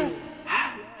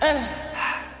 money,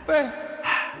 bread,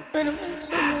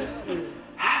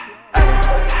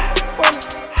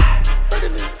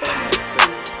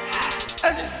 I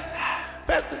just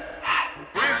passed it.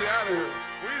 Weezy out of here.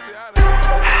 Weezy out of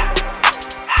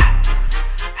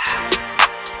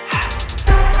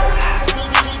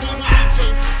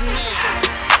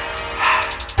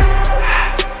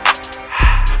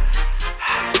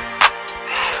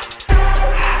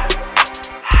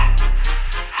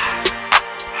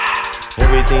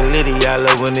Everything litty, I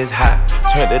love when it's hot.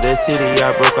 Turned to the city,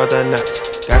 I broke out the notch.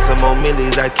 Got some more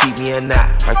millies, I keep me a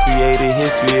knot. I created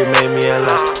history, it made me a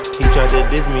lot. He tried to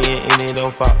diss me and it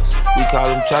don't false. We call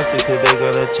them chopsticks cause they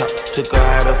gonna chop. Took her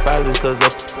out of filers cause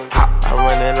I'm hot. I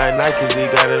run it like Nike, we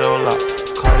got it on lock.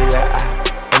 Cardiac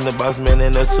eye, I'm the boss man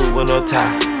in a suit with no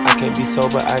tie. I can't be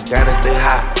sober, I gotta stay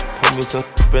high. Pour me some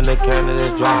in the can and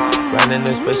it's dry. Riding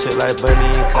in spaceship like Bunny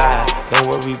and Clyde. Don't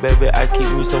worry, baby, I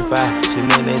keep me some fire.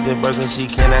 Shenanigans and Birkin, she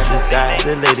cannot decide.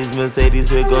 The ladies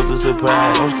Mercedes, here go to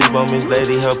surprise. Don't sleep on Miss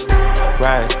Lady, her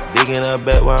ride. Digging her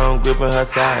back while I'm gripping her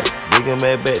sides. Digging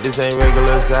my back, this ain't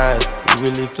regular size.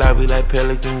 You really fly, we like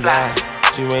pelican guys.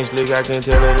 She ain't slick, I can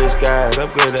tell her the skies.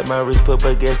 Upgrade at my wrist, put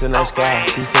her gas in the sky.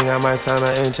 She think I might sign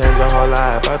her and change her whole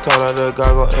life. I told her to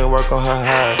goggle and work on her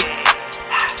highs.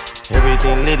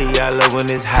 Everything litty, I love when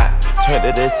it's hot. Turned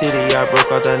to the city, I broke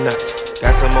out the notch.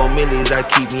 Got some more millies, I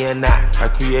keep me a knot. I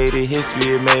created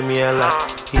history, it made me a lot.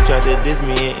 He tried to diss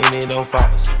me and it don't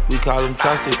false. We call them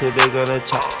chopsticks cause they gonna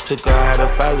chop. Took her out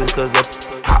of filers cause I'm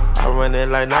hot. I run it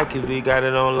like Nike, we got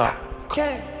it on lock.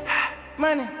 Cash,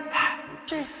 money,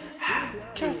 cash,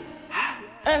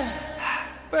 money,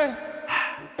 bread,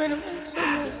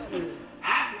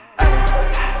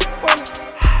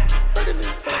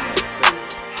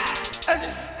 I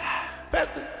just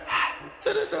passed it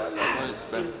to the door.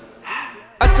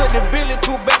 I took the Billy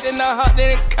Cool back and I hopped in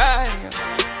the car.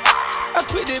 I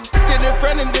put the bitch in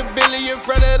front of the Billy in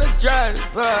front of the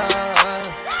driver.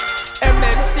 And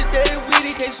man, this shit that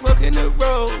weedy can't smoke in the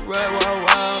road. Right,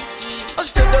 wow. I'm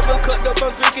stepped up and cut up,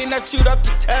 I'm drinking, I shoot off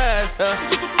the tires.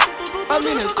 I'm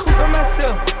in the coupe by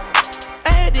myself.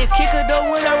 I had to kick her though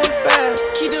when I was fast.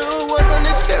 Keep the old ones on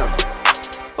the shelf.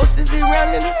 Hostess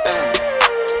around in the fan.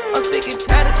 I'm sick and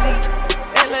tired of these.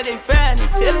 Act like they fine and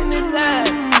telling the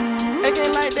lies.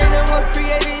 Acting like they the one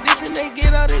created this and they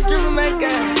get all this drip from my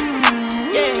guys.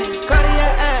 Yeah,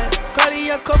 Cartier eyes,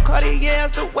 Cartier coat, Cartier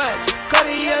as the watch.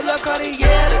 Cartier love,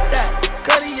 Cartier the dot.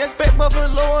 Cartier spec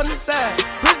buffalo on the side.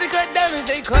 Pussy cut diamonds,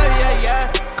 they Cartier, yeah.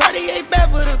 Cartier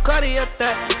bad for the Cartier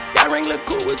thought. Sky ring look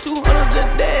cool with 200 the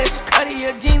dash.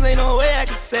 Cartier jeans, ain't no way I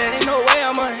can say. Ain't no way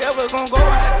I'm ever gon' go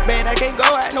out. Man, I can't go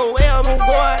out, no way I'm gon'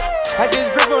 go out. I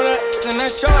just grip on her and I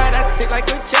show out. I sit like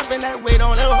a champ and I wait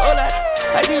on her whole lot.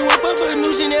 I just whip up a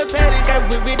new Chanel paddock. I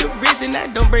whip with the wrist and I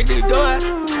don't break the door out.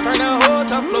 Turn the whole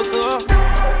top floor to her.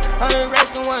 100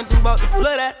 racks and 1 2 about to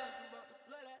flood out.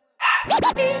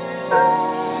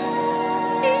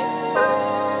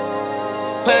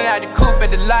 Pulling out the coupe at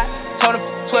the lot. Told him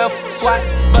 12 swat.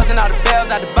 Buzzing all the bells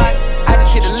out the box. I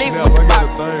just hit a lick with the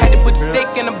box. Had to put the stick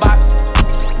in the box.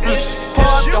 Pour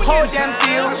up the whole damn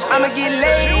seal. I'ma get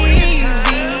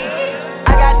lazy.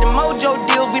 I got the mojo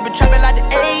deals. We been trapping like the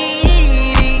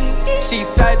 80s. She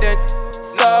said that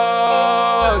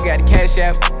so. Got the cash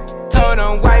app. Told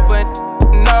him wipe it.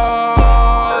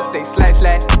 No. Say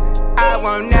slash. I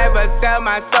won't never sell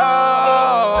my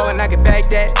soul. And I can back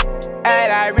that.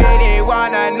 And I really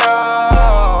wanna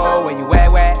know where you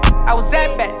at, where? I was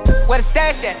at back, where the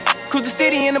stash at? Cruise the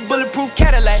city in a bulletproof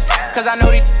Cadillac. Cause I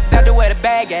know these out there where the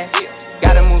bag at.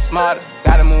 Gotta move smarter,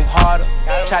 gotta move harder.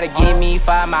 Try to give me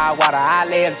 5 mile water. I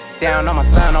lay down on my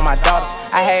son, on my daughter.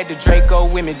 I had the Draco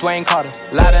with me, Dwayne Carter.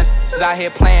 A lot of out here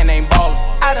playing, ain't ballin'.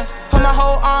 I done put my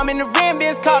whole arm in the rim,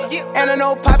 Vince Carter. And I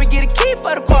know Poppy get a key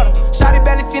for the quarter. Shotty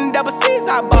belly seen the double C's,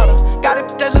 I bought her. Got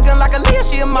it that's looking like a Leah,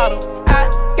 she a model. I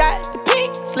got the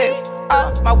pink slip,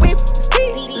 my whip is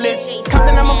keyless.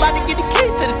 Compton, I'm about to get the key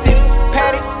to the city.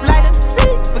 Patty, light up the seat.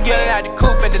 Forgetting out the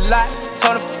coupe at the lot.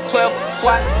 Told him 12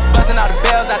 swat. Buzzing all the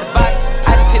bells out the box.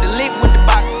 I just hit a lick with the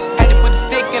box. Had to put the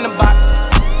stick in the box.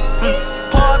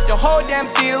 Pour up the whole damn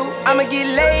seal. I'ma get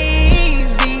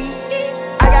lazy.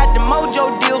 I got the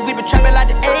mojo deals. We been trapping like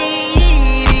the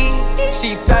 80s.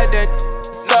 She said that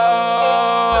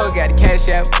so. Got the cash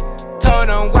app. Told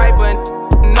him wipe it.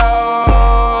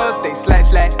 No. Say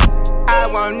slash. I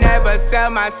won't never sell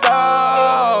my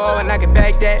soul. And I can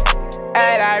back that.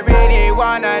 And I really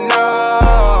wanna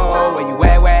know where you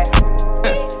at, where?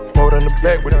 Motor in the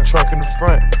back with the trunk in the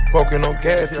front. Smoking on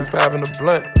gas, 2.5 in the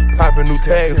blunt. Popping new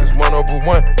tags, it's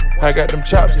 1/1. I got them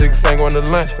chopsticks, sang on the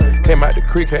lunch. Came out the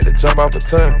creek, had to jump off a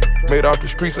ton. Made off the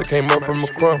streets, I came up from a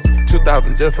crumb.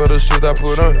 2,000 just for the shoes I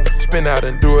put on. Spin out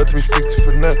and do a 360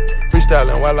 for nothing.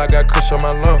 Freestyling while I got kush on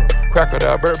my lung.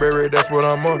 Crocodile Burberry, that's what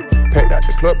I'm on. Packed out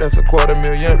the club, that's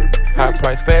 $250,000. High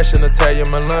price fashion, Italian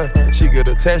Milan. She get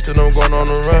attached and I'm going on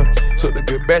the run. Took the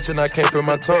good batch and I can't feel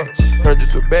my tongue.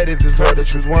 Hundreds of baddies, it's hard to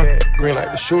choose one. Green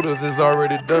like the shooters, is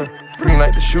already done. Green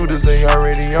like the shooters, they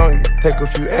already on you. Take a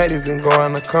few addies and go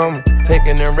on the coma.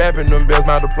 Taking and rapping, them bills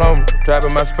my diploma.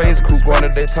 Driving my space coupe, going to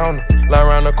Daytona. Lie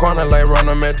around the corner like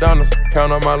Ronald McDonald's.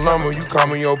 Count on my lumber, you call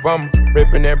me Obama.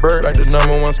 Ripping that bird like the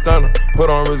 #1 stunner. Put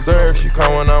on reserve, she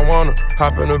call when I want her.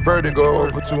 Hop in a Vertigo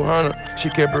over 200. She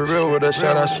kept it real with her,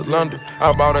 shout out Shalonda.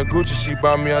 I bought her Gucci, she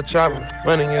bought me a chopper.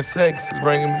 Money and sex is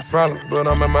bringing me problems, but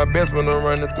I'm at my best when I'm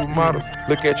running through models.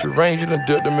 Look at your range, you done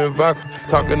dipped them in vodka.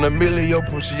 Talking a million, yo,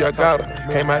 Poochie, I got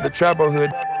her. Came out the trapper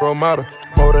hood, role model.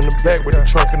 Motor in the back with the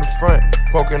trunk in the front.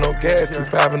 Smoking on gas,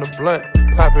 2.5 in the blunt.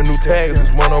 Popping new tags,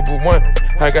 it's 1/1.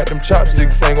 I got them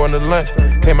chopsticks, sang on the lunch.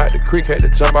 Came out the creek, had to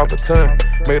jump off a ton.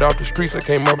 Made off the streets, I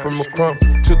came up from a crumb.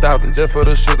 2,000 just for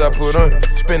the shoes I put on.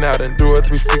 Spin out and do a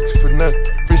 360 for nothing.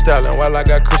 Freestyling while I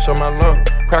got kush on my lung.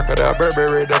 Crocodile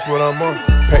Burberry, that's what I'm on.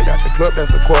 Packed out the club,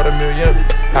 that's $250,000.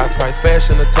 High price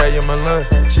fashion, Italian Milan.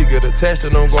 She get attached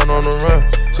and I'm going on the run.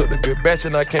 Took the good batch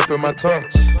and I can't feel my tongue.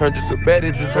 Hundreds of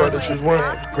baddies, it's hard to choose one.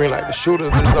 Green like the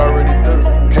shooters, it's already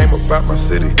done. Came about my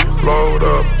city, flowed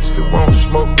up. Sit, won't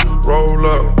smoke, roll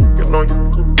up. Get on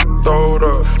you, throw it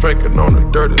up. Drinking on the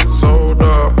dirty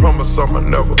soda. Promise I'ma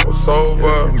never go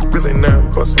sober. This ain't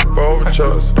nothing but some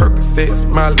vultures. Percocets,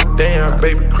 Molly, damn,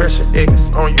 baby, crashing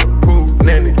eggs on your pool,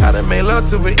 nanny. I done made love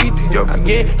to an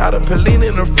Ethiopian. Out of Pelin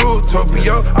in the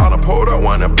Fruitopia. All the pulled up,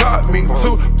 wanna pop me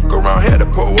too. Go around, had to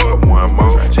pull up one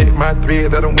more. Check my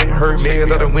threads, I done went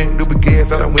Hermes, I done went New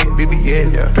Gas, I done went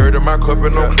BBS. Dirt in my cup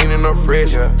and I'm cleaning up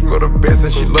fresh. Go to best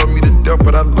and she love me to death,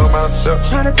 but I love myself.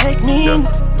 Tryna take me,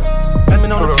 let me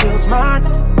know the pills mine.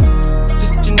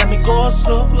 Just you let me go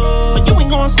slow, but you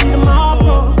ain't gonna see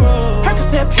tomorrow.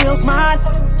 Percocet pills mine.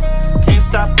 Can't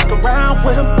stop fucking around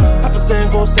with them. Papa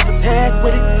saying go sip a tag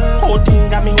with it. Whole thing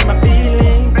got me in my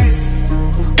feelings.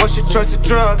 What's your choice of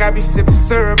drug? I be sipping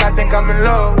syrup, I think I'm in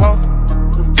love, whoa.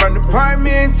 From the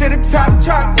apartment to the top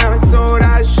chart, now it's sold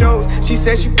out shows. She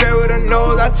said she play with her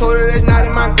nose, I told her that's not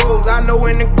in my goals. I know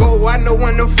when to go, I know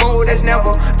when to fold, that's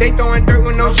never. They throwing dirt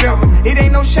with no shovel. It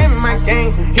ain't no shame in my game,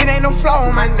 it ain't no flaw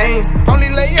in my name. Only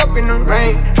lay up in the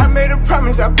rain, I made a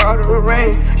promise, I brought her a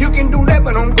ring. You can do that,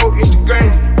 but don't go get the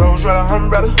grain. Rose red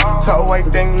umbrella, tall white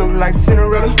thing look like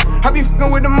Cinderella. I be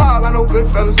fucking with the mob, I know good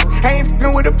fellas. I ain't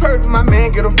fucking with the perp, my man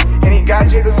get him, and he got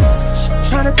jiggers.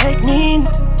 Tryna take me,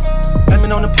 let me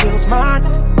know the pills mine.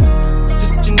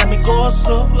 Just you let me go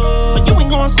slow, but you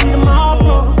ain't gonna see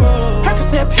tomorrow.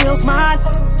 Percocet pills mine.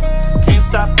 Can't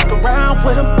stop fucking around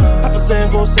with them. Papa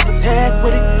saying go sip a tag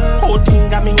with it. Whole thing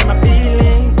got me in my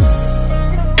feelings.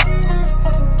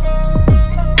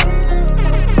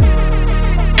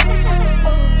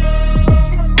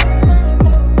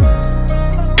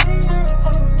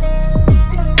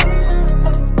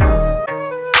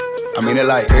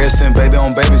 like ever since baby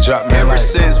on baby drop, man. Ever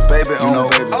since baby on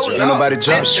baby drop. Ain't nobody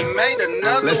drop shit.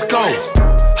 Let's go.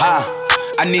 Ha,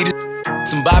 I needed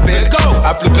some bop in it. Let's go.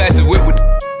 I flew past the whip with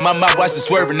my mouth watched it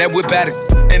swerving. That whip had a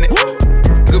in it.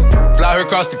 Fly her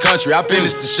across the country. I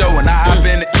finished the show and I hop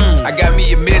in it. I got me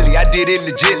a milli. I did it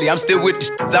legitly. I'm still with the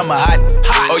shit. I'm a hot.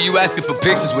 Oh, you asking for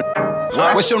pictures with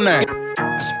what's your name?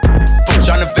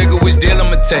 Tryna figure which deal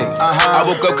I'ma take. I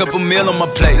woke up, couple meal on my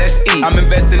plate. Let's eat. I'm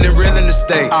investing in real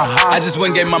estate. I just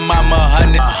went and gave my mama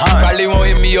 100. Probably won't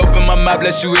hear me open my mouth,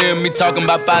 bless you hear me talking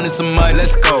about finding some money.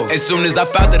 Let's go. As soon as I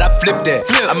found that, I flipped that.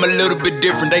 I'm a little bit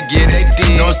different, they get it.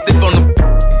 No, I'm stiff on the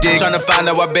dick. Tryna find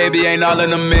out why baby ain't all in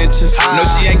the mentions. No,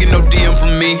 she ain't get no DM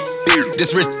from me.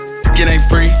 This wrist, it ain't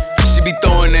free. She be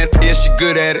throwing that, yeah, she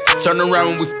good at it. Turn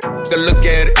around when we to look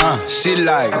at it. She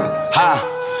like,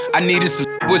 I needed some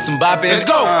with some bop in it. Let's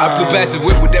go. I flew past the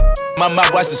whip with that. My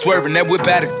mouth watched it swerving. That whip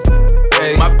had it.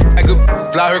 My I could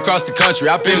fly her across the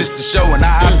country. I finished the show and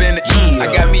I hop in it.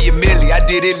 I got me a milli. I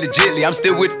did it legitly. I'm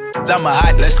still with I'm a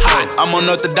hot. Let's go. I'm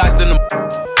unorthodox than them.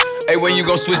 Hey, when you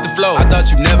gon' switch the flow? I thought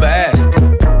you never asked.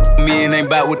 Me and ain't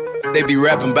bout what they be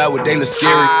rapping about what they look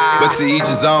scary. But to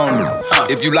each his own.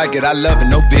 If you like it, I love it.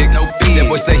 No big, no fee. That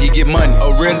boy say he get money.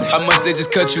 Oh really? How much they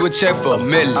just cut you a check for? $1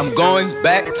 million. I'm going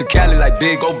back to Cali like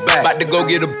big. Go back. About to go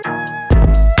get a.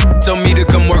 Told me to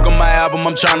come work on my album.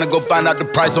 I'm tryna go find out the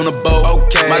price on the boat.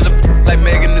 Okay. My little like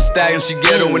Megan Thee Stallion. She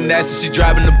ghetto and nasty. She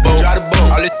driving the boat. Drive the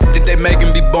boat. All this that they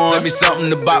making be born. Let me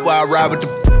something to buy while I ride with the.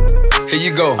 Here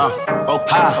you go.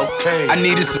 Okay. I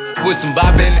needed some with some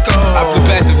bop in it. I flew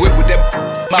past the whip with that.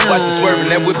 My watch is swerving.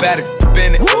 That whip had a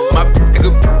in it. My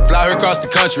nigga fly her across the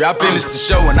country. I finished the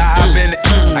show and I hop in it.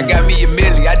 I got me a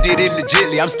milli. I did it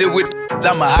legitly. I'm still with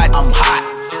I'm a hot. I'm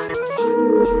hot.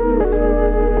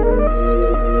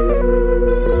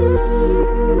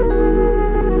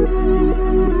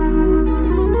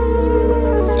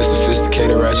 The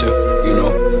sophisticated ratchet, you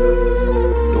know.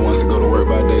 The ones that go to work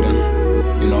by day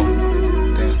then, you know.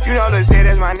 You know, let's say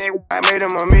that's my nigga. I made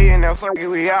him $1 million, now fuck it,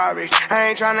 we all rich.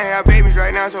 I ain't tryna have babies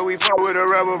right now, so we fuck with a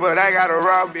rubber, but I got a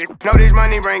raw bitch. Know this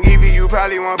money bring Evie, you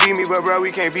probably won't beat me, but bro,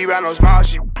 we can't be by no small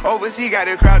shit. Overseas got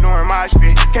the crowd doing mosh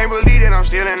pit. Can't believe that I'm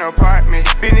still in apartments.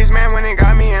 Businessman went and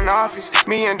got me in office. $1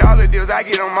 million deals, I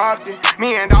get them often. $1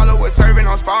 million was serving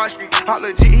on Spar Street. All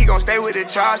legit, he gon' stay with the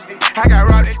chopstick. I got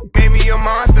raw, that made me a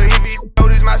monster. If he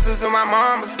noticed my sister, my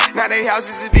mamas. Now they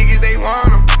houses as big as they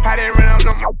want them. I didn't run up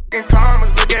no fucking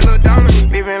commas. Look at Lil' Dummy.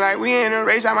 Living like we in a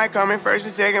race, I might come in first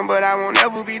and second, but I won't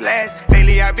ever be last.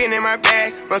 Lately I been in my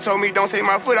bag, bro told me don't take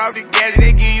my foot off the gas.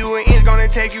 They give you an inch,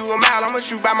 gonna take you a mile. I'ma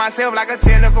shoot by myself like a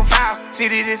technical foul.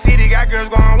 City to city, got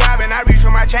girls going wild, and I reach for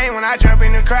my chain when I jump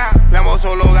in the crowd. Lambo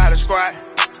solo got a squad.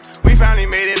 We finally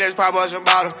made it, let's pop us a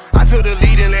bottle. I took the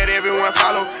lead and let everyone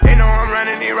follow. They know I'm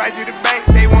running it right to the bank.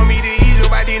 They want me to ease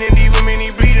up, I didn't leave them in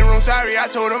the breathing room. Sorry, I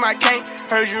told them I can't.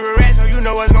 Heard you a rat, so you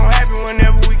know what's gonna happen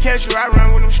whenever we catch you. I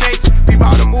run with them snakes.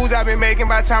 All the moves I've been making,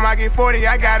 by the time I get 40,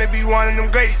 I gotta be one of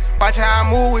them greats. Watch how I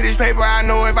move with this paper, I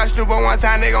know if I stoop on one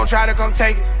time, they gon' try to come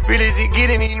take it. Really, is it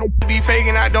getting these be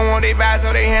faking? I don't want they vibes,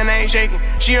 so they hand ain't shaking.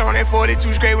 She on that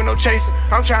 42 straight with no chaser.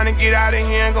 I'm trying to get out of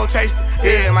here and go taste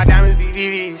it. Yeah, my diamonds be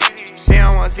VVs. They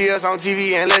don't wanna see us on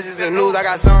TV unless it's the news. I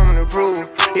got something to prove.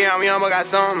 Yeah, I'm young, but got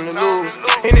something to lose.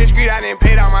 In the street, I done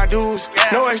paid all my dues.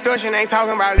 No extortion, ain't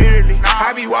talking about literally.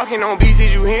 I be walking on beats,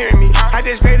 is you hearing me? I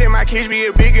just pray that my kids be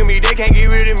a bigger me. They can't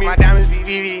get rid of me. My diamonds be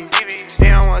VVs. They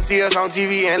don't wanna see us on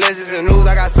TV unless it's the news.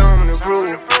 I got something to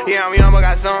prove. Yeah, I'm young, but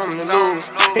got something to lose.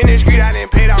 In the street, I done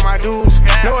paid all my dues.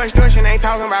 No extortion, ain't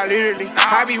talking about literally.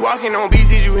 I be walking on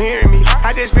beats, is you hearing me?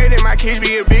 I just pray that my kids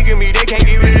be a bigger me. They can't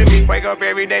get rid of me. Wake up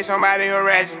every day, somebody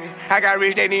harassing me. I got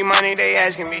rich, they need money, they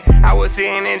asking me. I was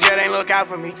sitting in jail, they look out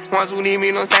for me. Ones who need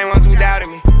me, no same ones who doubted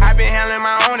me. I been handling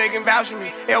my own, they can vouch for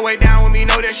me. They'll way down with me,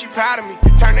 know that she proud of me.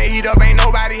 Turn the heat up, ain't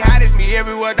nobody hot as me.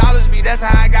 Everywhere dollars be, that's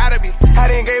how I gotta be. I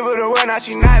done gave her the word, now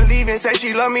she not leaving. Say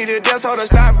she love me to death, told her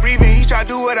stop breathing. He try to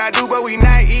do what I do, but we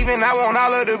not even. I want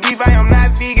all of the beef, I am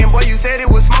not vegan. Boy, you said it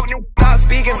was smoking, not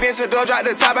speaking. Vince door drop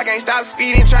the top, I can't stop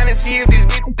speeding. Trying to see if this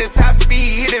beat the top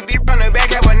speed. Hit the beat from the back,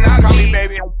 have a knock on me,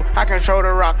 baby. I control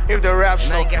the rock, if the rap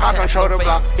show, I control the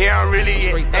block. Yeah, I'm really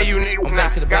it, and you niggas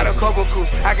not. Got a couple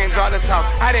coups, I can draw the top.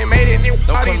 I done made it,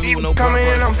 all these deep coming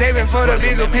in, I'm saving for the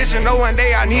bigger picture. No one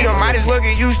day I need them, might as well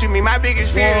get used to me. My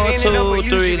biggest fear is ending up with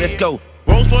you. 1, 2, 3, let's go.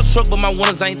 Rose sports truck, but my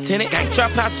winners ain't tinted.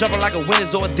 Trap house jumping like a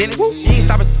winner's or a dentist. You ain't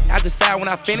stopping, I decide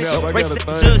when I finish. Race the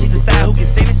judge, he decide who can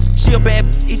sentence. She a bad,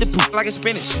 eat the poop like a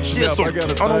spinach. She a soap,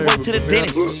 on her way to the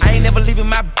dentist. I ain't never leaving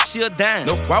my she a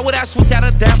dime. Why would I switch out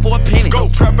a dime for a penny? Go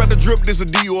trap at the drip, this a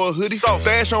D or a hoodie.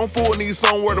 Stash on full, need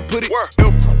somewhere to put it.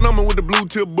 Number with the blue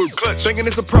tip boot. Thinking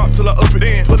it's a prop till I up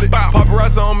it. Pull it.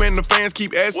 Paparazzi on me and the fans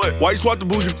keep asking. Why you swap the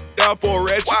bougie out for a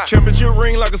ratchet? Championship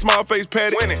ring like a small face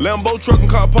patty. Lambo truck and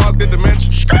car parked at the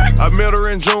mansion. I met her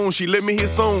in June, she let me hit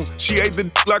soon. She ate the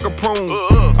like a prune.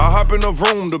 I hop in the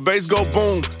room, the bass go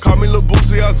boom. Call me Lil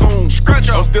Boosie, I zoom.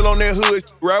 I'm still on that hood,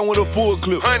 riding with a full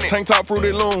clip. Tank top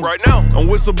fruity loom. Right now, I'm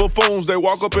with some buffoons, they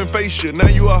walk up and face shit. Now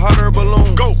you a hotter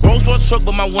balloon. Go. Rolls Royce truck,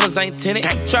 but my winners ain't tinted.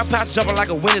 Trap house jumping like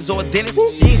a winner's or a dentist.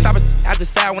 You ain't stopping, I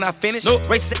decide when I finish.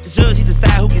 Race the judge, he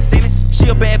decide who can sentence.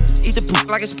 She a bad, eat the poop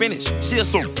like a spinach. She a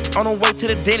soap, on her way to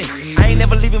the dentist. I ain't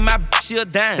never leaving my she a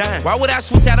dime. Why would I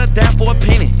switch out a dime for a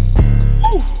penny?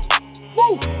 Woo.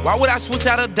 Woo. Why would I switch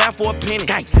out a dime for a penny?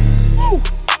 Gang. Woo.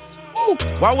 Woo.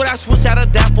 Why would I switch out a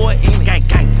dime for a penny? Gang,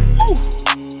 gang. Woo.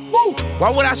 Woo.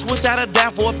 Why would I switch out a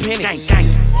dime for a penny? Gang, gang.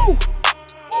 Woo.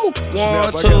 Woo.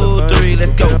 1, 2, 3,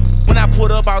 let's go. When I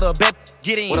put up all the bet,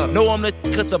 get in. Know I'm the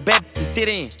cause the bet to sit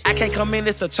in. I can't come in,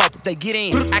 it's the chop, they get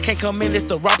in. I can't come in, it's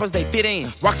the rappers, they fit in.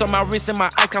 Rocks on my wrist and my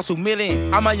ice cost 2 million.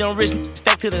 I'm a young rich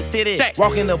stack to the city.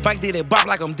 Walk in the bank, did it bop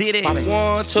like I'm did it.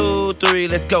 1, 2, 3,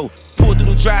 let's go. Pull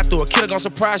through the drive-thru, a killer gon'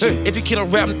 surprise you. If you kill a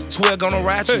rap, 12 gonna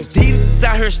ride you. These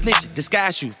out here snitching,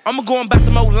 disguise you. I'ma go and buy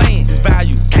some more land, it's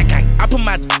value. Gang, gang. I put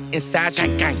my inside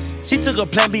you. Gang, gang. She took a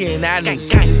plan B and I knew.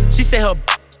 Gang, gang. She said her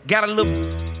got a little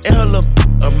and her little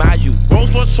my you.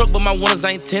 Rolls Royce truck, but my winners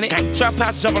ain't tinted. Trap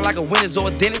house jumping like a winner's or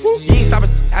a dentist. You ain't stopping,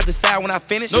 I decide when I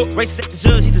finish. Race the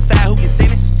judge, he decide who can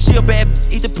sentence. She a bad,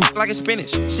 eat the poop like a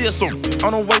spinach. She a soap,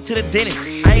 on her way to the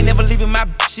dentist. I ain't never leaving my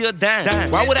she a dime.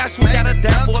 Why would I switch out a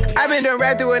dime for a penny? I been done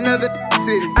right through another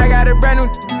city. I got a brand new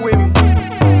with me.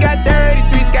 Got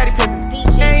 33 Scotty Pippen.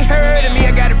 Ain't heard of me,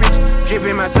 I got a rich.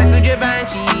 Drippin' my slice with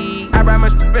Givenchy. I brought my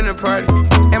in the party.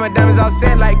 And my diamonds all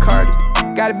set like Cardi.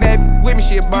 Got a bad with me,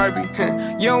 she a Barbie.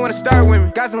 You don't wanna start with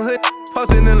me. Got some hood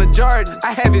posted in a Jordan.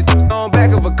 I have his on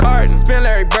back of a carton. Spin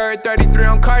Larry Bird, 33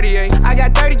 on Cartier. I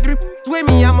got 33 with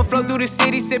me. I'ma flow through the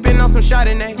city, sippin' on some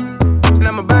Chardonnay. And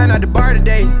I'ma buying out the bar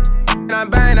today. And I'm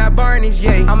buying out Barney's,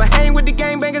 yeah. I'ma hang with the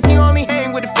gangbangers, he only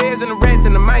hang with the feds and the rats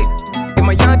and the mice. If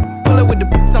my young pull up with the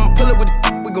I'ma pull up with the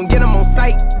we gon' get him on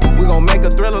sight. We gon' make a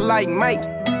thriller like Mike.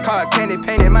 Car candy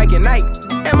painted Mike and Night.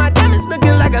 And my diamonds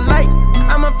looking like a light.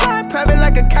 I'ma fly private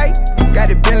like a kite.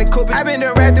 Got a Bentley Cooper. I been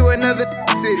done right through another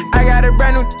city. I got a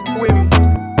brand new with me.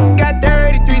 Got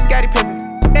 33 Scotty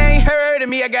Pippen. They ain't heard of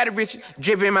me, I got a rich.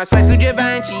 Drippin' my spice with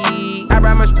Givenchy. I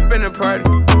brought my in the party.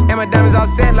 And my diamonds all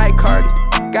set like Cardi.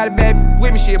 Got a bad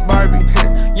with me, she a Barbie.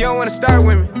 You don't wanna start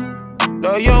with me.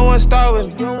 No, you don't wanna start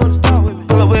with me.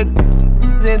 Pull up with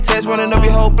in test, running up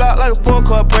your whole block like a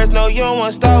full-court press. No, you don't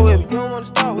wanna start with me.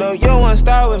 No, you don't wanna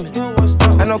start with me.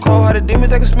 I know cold-hearted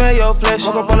demons, I can smell your flesh.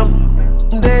 Woke up on them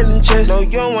dead in the chest. No,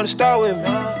 you don't wanna start with me.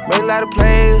 Made a lot of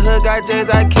plays, hood got J's,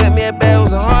 I kept me a bag,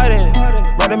 was a heart in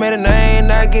it. Brother made a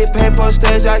name, I get paid for a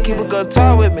stage, I keep a good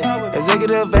talk with me.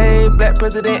 Executive A, black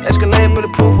president, Escalade,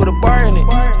 bulletproof with a bar in it.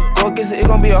 Go against it, it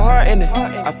gon' be a heart in it.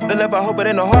 I f***ed left, I hope it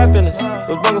ain't no hard feelings.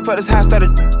 Was bugging for this house, started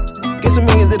get some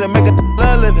millions, it'll make a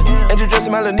love living.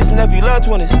 Introducing my little niece and nephew, love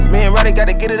 20s. Me and Roddy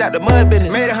gotta get it out the mud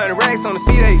business. Made 100 racks on the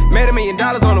C-Day. Made $1 million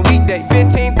on a weekday.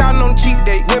 15,000 on the cheap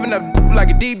day. Whipping up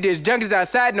like a deep dish. Junkies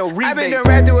outside, no rebates. I been done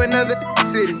right through another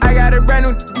city. I got a brand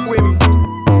new with me.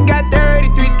 Got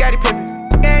 33 Scotty Pippen.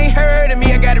 They ain't heard of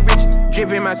me, I got a rich.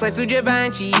 Drippin' my sweats with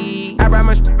Givenchy. I brought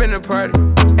my in the party.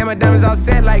 And my diamonds all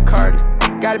set like Cardi.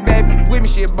 Got a bad with me,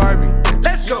 she a Barbie.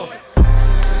 Let's go.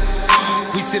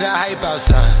 We see the hype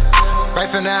outside. Right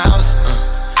from the house,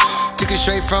 took it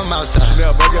straight from outside.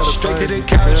 Straight to the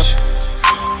couch.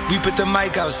 We put the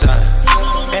mic outside.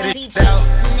 Edit it out.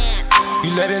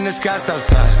 You letting the scouts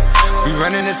outside. We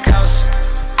running the scouts.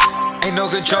 Ain't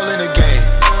no control in the game.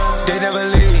 They never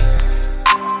leave.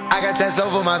 I got tats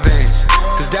over my veins,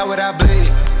 cause that what I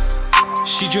bleed.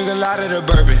 She drink a lot of the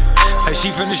bourbon, like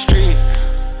she from the street.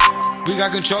 We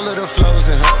got control of the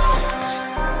flows in her.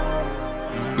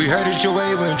 We heard that your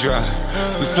wave went dry.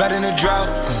 We flooding the drought.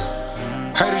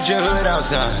 Heard that your hood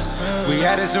outside. We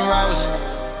added some routes.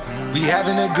 We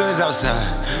having the goods outside.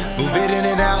 Move it in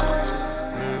and out.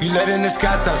 You letting the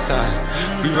scouts outside.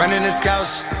 We running the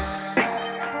scouts.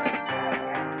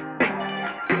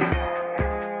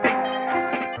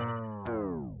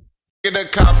 Get the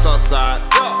cops outside.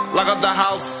 Lock up the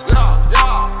house.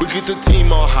 We keep the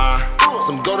team on high.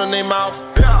 Some gold in their mouth.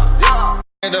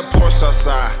 And the Porsche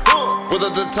outside. With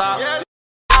at the top.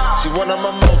 She want a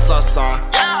mimosa,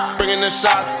 bringing the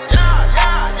shots.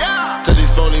 Tell these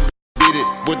phony beat it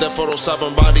with that Photoshop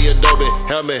and body Adobe.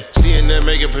 Helmet, she in there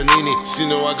making panini. She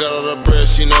know I got all the bread,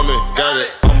 she know me. Got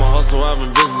it. I'm a hustle, I've been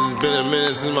busy. It's been a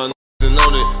minute since my n***s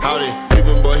known it. Howdy,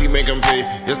 Cleveland boy, he make him pay.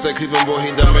 Yes, that Cleveland boy,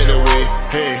 he done made a way.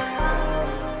 Hey,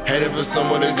 headed for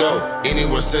somewhere to go.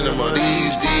 Anywhere cinema.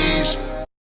 These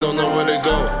don't know where to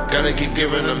go. Gotta keep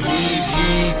giving them heat.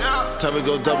 Time to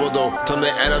go double though. Time to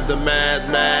add up the mad.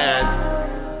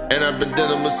 And I've been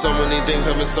dealing with so many things,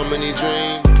 having so many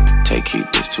dreams. Take heat,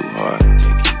 this too hard.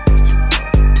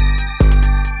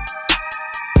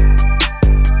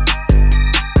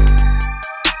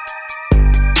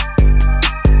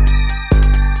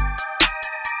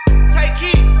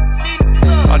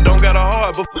 I don't got a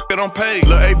heart, but it don't pay.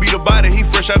 Lil' A be the body, he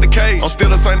fresh out the cage. I'm still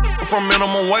the same from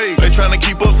minimum wage. They tryna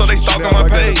keep up, so they stalking my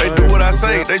page. They do what I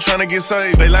say, they tryna get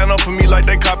saved. They line up for me like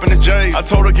they copping the J. I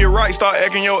told her get right, start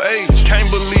acting your age.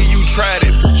 Can't believe you tried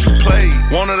it, you played.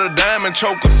 Wanted a diamond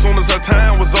choker, soon as her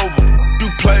time was over. You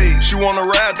played, she wanna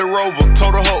ride the Rover.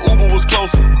 Told her Uber was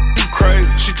closer. You crazy.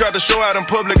 She tried to show out in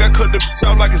public, I cut the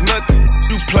out like it's nothing.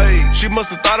 You played, she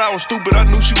must've thought I was stupid. I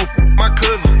knew she was my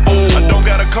cousin. I don't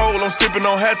got a cold, I'm sipping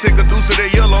on hat, take a deuce of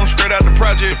that yellow, I'm straight out the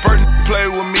project. The first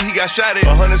played with me, he got shot at.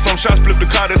 100-some shots, flipped the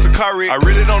car, that's a car wreck. I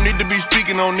really don't need to be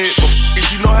speaking on it, but if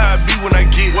you know how I be when I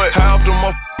get high off the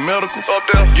medicals. Up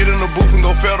there, get in the booth and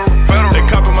go federal. They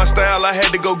copy my style, I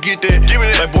had to go get that. Give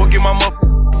me that. Like, boy, get my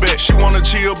back. She wanna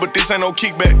chill, but this ain't no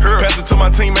kickback. Pass it to my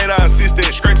teammate, I assist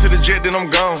that. Straight to the jet, then I'm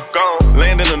gone.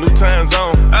 Land in a new time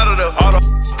zone. Out of the all the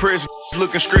press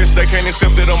looking stretched, they can't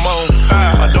accept that I'm on.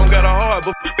 I don't got a heart,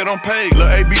 but it don't pay. Lil'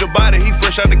 A be the body, he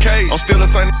fresh out the cage. I'm still the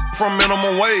same from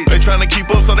minimum wage. They tryna keep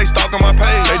up, so they stalking my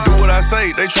page. They do what I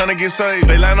say, they tryna get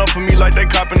saved. They line up for me like they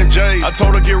copping the J. I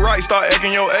told her get right, start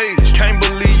acting your age. Can't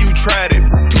believe you tried it,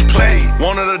 you played.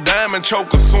 Wanted a diamond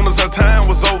choker, soon as her time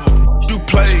was over. You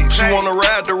played, she wanna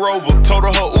ride the Rover. Told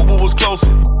her Uber was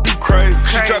closer. You crazy.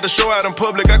 She tried to show out in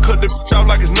public, I cut the out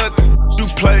like it's nothing. You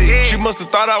played, she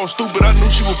must've thought I was stupid. I knew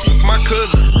she was my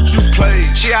cousin. You played.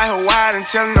 She out here wild and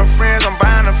telling her friends I'm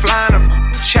buying her, flying her.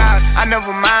 Child, I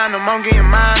never mind them, I'm getting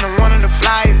mine. I'm one of the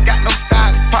flyers, got no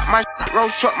stylist. Pop my road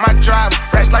truck, my driver.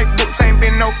 Rats like books, ain't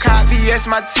been no cop. VS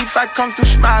my teeth, I come through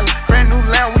smiling. Brand new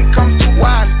land, we come through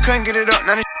wild. Couldn't get it up,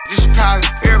 none of just piling.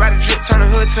 Everybody drip, turn the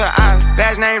hood to an island.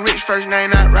 Last name rich, first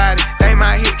name not riding. They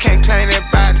my hit, can't claim that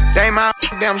body. They my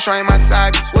damn sure ain't my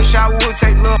side. Wish I would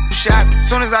take little shot.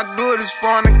 Soon as I do it, it's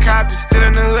foreign and copy. Still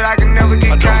in the hood, I can never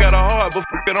get caught. I don't got a heart, but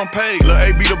it don't pay. Lil' A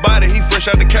be the body, he fresh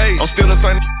out the cage. I'm still the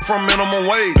same from minimum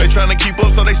wage. They tryna keep up,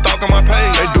 so they stalking my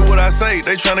page. They do what I say,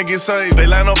 they tryna get saved. They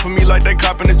line up for me like they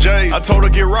copping the J. I told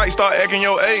her get right, start acting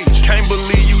your age. Can't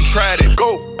believe you tried it.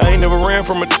 Go. I ain't never ran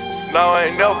from a no,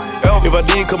 I ain't never, ever. If I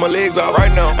did, cut my legs out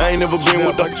right now. I ain't never been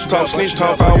with the talk, snitch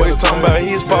talk, always talking about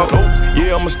his pop.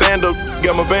 Yeah, I'ma stand up,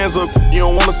 got my bands up. You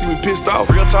don't wanna see me pissed off.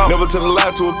 Real talk. Never tell a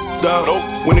lie to a dog.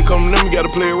 When it come to them, you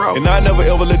gotta play it out. And I never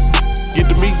ever let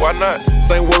get to me. Why not?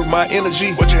 Ain't worth my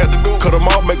energy. What you had to do? Cut them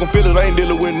off, make them feel it. I ain't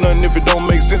dealing with nothing if it don't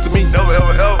make sense to me. Never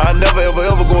ever ever. I never ever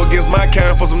ever go against my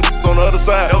kind for some on the other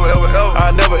side. Never ever ever.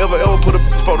 I never ever ever put a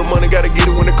for the money, gotta get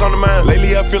it when it come to mine.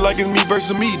 Lately I feel like it's me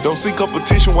versus me. Don't see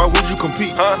competition, why would you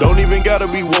compete? Don't even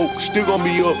gotta be woke, still gonna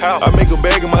be up. How? I make a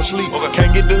bag in my sleep.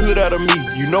 Can't get the hood out of me.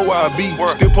 You know why I be.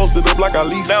 Still posted up like I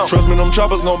lease. Trust me, them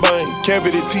choppers gon' bang.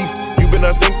 Cavity teeth. You been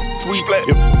I think sweet.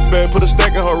 If bad, put a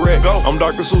stack in her rack. Go. I'm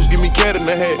Dr. Seuss, give me cat in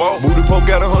the hat. Whoa. Booty poke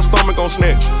out of her stomach on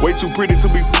snatch. Way too pretty to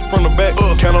be from the back.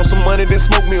 Count on some money, then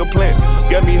smoke me a plant.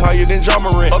 Got me higher than John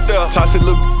Morant. Up there. Toss it,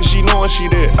 look, she knowin' she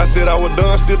there. I said I was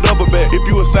done, still double back. If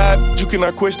you a side, you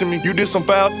cannot question me. You did some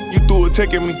foul, you threw a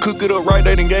tech at me. Cook it up right,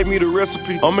 they done gave me the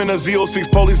recipe. I'm in a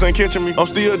Z06, police ain't catching me. I'm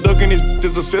still ducking this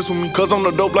that's obsessed with me. Cause I'm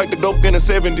the dope like the dope in the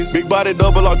 70s. Big body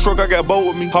double R truck, I got bow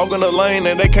with me. Hogging the lane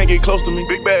and they can't get close to me.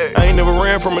 Big bag. I ain't never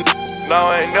ran from a no,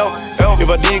 I ain't never, ever. If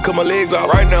I did, cut my legs out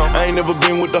right now. I ain't never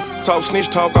been with the talk, snitch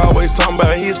talk, always talking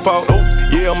about his fault.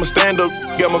 Yeah, I'ma stand up,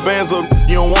 got my bands up.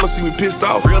 You don't wanna see me pissed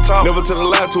off. Real talk. Never tell a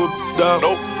lie to a dog.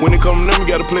 When it come to them, you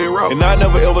gotta play it out. And I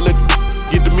never ever let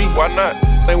get to me. Why not?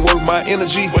 Ain't worth my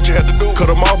energy. What you had to do?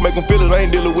 Cut them off, make them feel it. I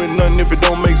ain't dealing with nothing if it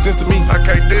don't make sense to me. I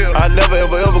can't deal. I never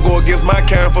ever ever go against my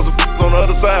kind for some on the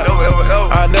other side. Never ever ever.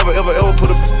 I never ever ever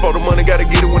put a for the money, gotta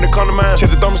get it when it come to mine.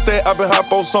 Check the thermostat, I been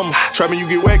hop on summer. Trapping, you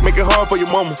get whack, make it hard for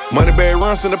your mama. Money bag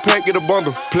runs in the pack, get a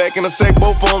bundle. Plaque in a sack,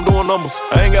 both of them doing numbers.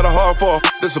 I ain't got a hard fall,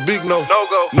 this a big no. No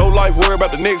go. No life, worry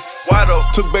about the next. Why though?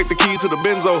 Took back the keys to the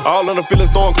Benzo. All in the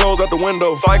feelings, throwing clothes out the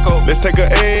window. Psycho. Let's take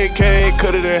a AK,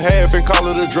 cut it in half and call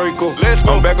it a Draco. Let's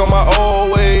go. I'm back on my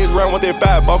old ways, round with that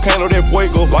 5 volcano, that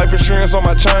fuego. Life insurance on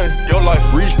my chain. Your life.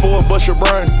 Reach for it, bust your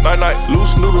brain. Night night.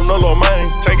 Loose noodle, no low main.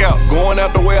 Take out. Going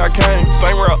out the way I came.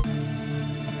 Same route.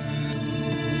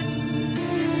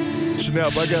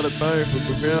 Snap, I got a thing for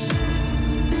the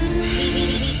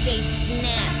DJ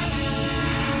Snap.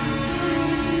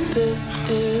 This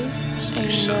is a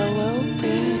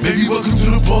melody. Baby, welcome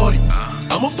to the party.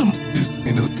 I'm off the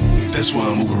that's why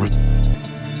I'm over it.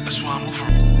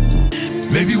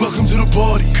 Baby, welcome to the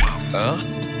party.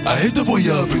 I hit the boy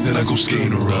up and then I go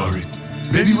skating a Rari.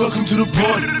 Baby, welcome to the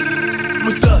party.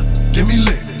 With that, get me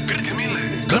lit.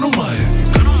 Gun on my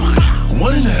head.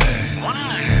 1 and a half.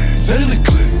 10 in the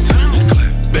clip.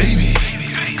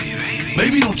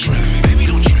 Baby, don't trip.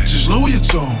 Just lower your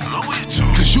tone.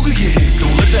 Cause you could get hit.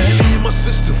 Don't let that Henny in my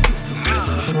system.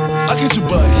 I get your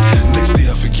body. Next day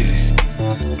I forget it.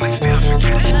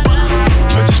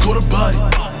 Try just go to body.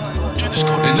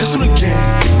 And that's on the game.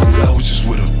 I was just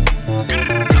with him.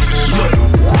 Look,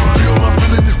 be on my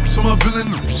villain, so my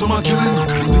villain, so my killing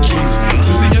with the kids.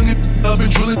 Since a youngin', I've been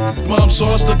drilling. Mom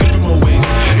saw stuck up in my ways.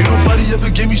 Ain't nobody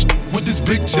ever gave me with this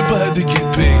big chip. I had to get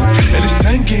paid. And it's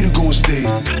 10K to go and stay.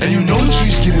 And you know the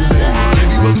trees getting laid.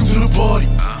 Baby, welcome to the party.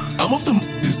 I'm off the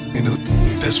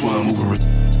that's why I'm over it.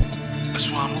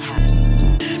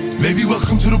 Baby,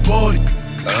 welcome to the party.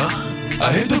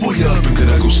 I hit the boy up and then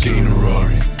I go skating a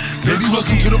Rari. Baby,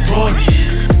 welcome to the party.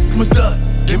 I'm a dot,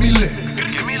 get me lit.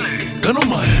 Gun on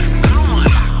my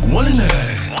head. 1 and a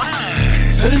half.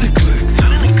 10 in the clip.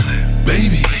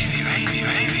 Baby,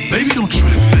 don't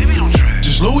trip.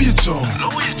 Just lower your tone.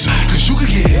 Cause you could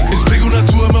get hit. It's big on that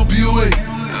 2 MLBOA.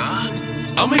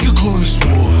 I'll make a call in this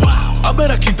war. I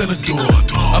bet I kick down the door.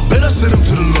 I bet I send him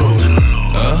to the Lord.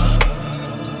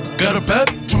 Got a bad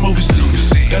from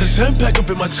overseas. Got a 10-pack up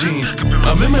in my jeans.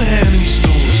 I'm in my hand in these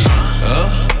stores.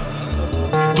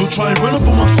 Don't try and run up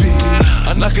on my feet.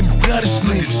 I knock a out his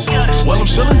sneaks while I'm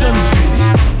shelling down his feet.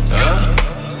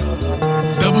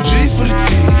 Double G for the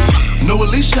team. No,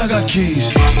 at least I got keys.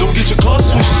 Don't get your car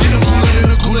switched. She the cooler in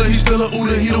the cooler. He still a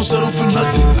Uda. He don't settle for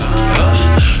nothing.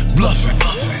 Bluffing.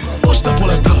 Or stop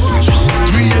all that bluffing.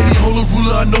 380, hold a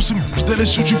ruler. I know some that'll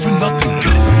shoot you for nothing.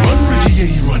 Run, Ricky, yeah,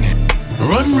 he running.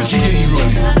 Run, Ricky, yeah, he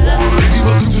running. Baby,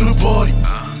 welcome to the party.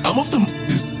 I'm off the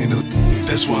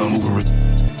that's why I'm over it.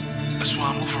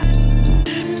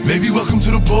 Baby, welcome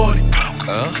to the party.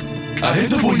 I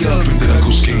hit the boy up and then I go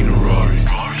skating a Rari.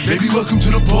 Baby, welcome to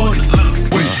the party.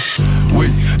 Wait.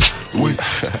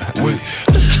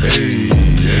 Hey.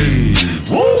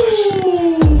 Woo!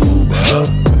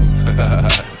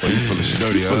 Oh, you feeling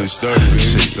sturdy, baby.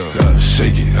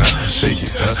 Shake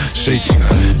it.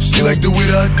 She like the way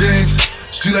that I dance.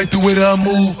 She like the way that I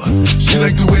move. She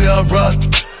like the way that I rock.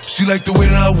 She like the way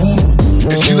that I woo.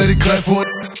 And she let it clap for it.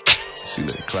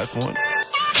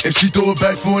 And she throw it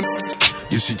back for it.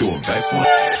 Yeah, she throw it back for it.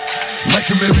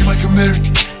 Micah Mary.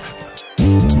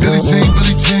 Billie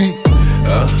Jean.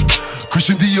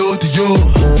 Christian Dior.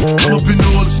 I'm up in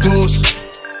all the stores.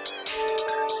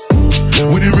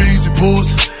 When it rains, it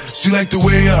pours. She like the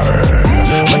way I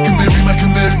Micah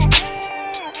Mary.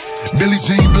 Billie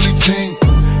Jean.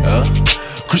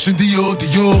 Christian Dior.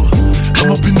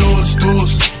 I'm up in all the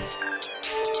stores.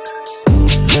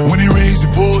 When it rains,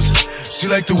 it pours. She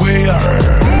like the way I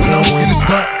when I walk in the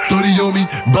spot, 30 on me,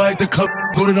 buy at the club,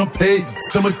 know that I'm paid.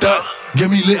 Summer thought, get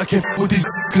me lit, I can't f with these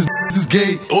cause this is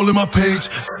gay. All in my page,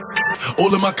 all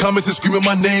in my comments and screaming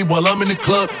my name while I'm in the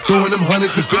club, throwing them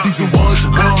hundreds and fifties and ones.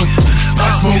 I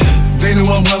smoke, they know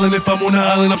I'm wildin'. If I'm on the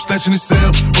island, I'm snatching his cell.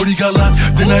 Brody got locked,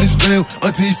 the night is bail.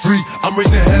 Until he free, I'm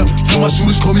raising hell. Tell my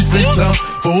shooters call me FaceTime.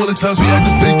 For all the times we had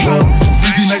to FaceTime.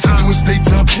 3D nights to doing state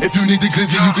time. If you need the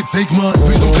glizzy, you can take mine.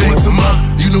 Please don't come up to mine.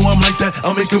 You know I'm like that,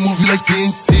 I'll make a movie like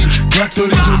TNT. Black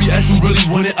 30 on me, ask who really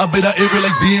want it. I bet I air it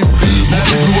like DMB. Now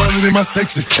the blue island in my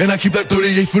section, and I keep that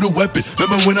 38 for the weapon.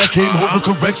 Remember when I came home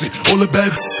for correction? All the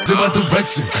bad in my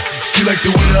direction. She like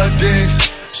the way that I dance.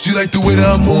 She like the way that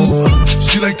I move.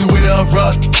 She like the way that I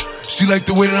rock. She like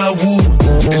the way that I woo.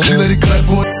 And she let it clap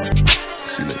for it.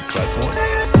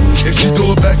 And she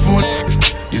throw it back for it.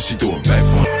 Yeah, she throw it back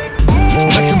for it.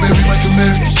 Micah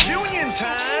Mary.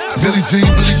 Billie Jean.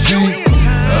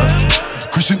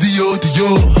 Christian Dior.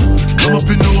 I'm up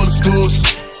in all the stores.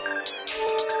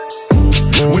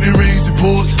 When it rains, it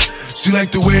pours. She like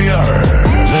the way I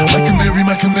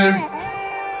Micah Mary.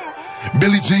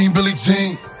 Billie Jean.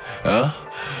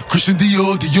 Christian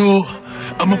Dior, Dior.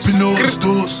 I'm up in all the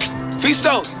stores.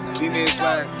 Fisto.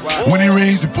 When it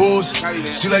rains, it pours.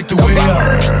 She like the way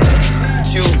I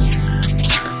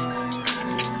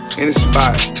in the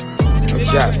spot.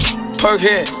 Okay. Perk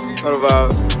head. What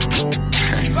about?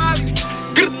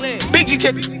 Big G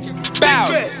kick. Bow.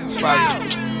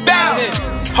 Bow.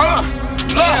 Hold on.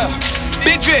 Look.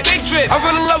 Big drip. I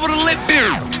fell in love with a lip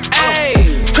beer.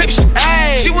 Ayy. Crips.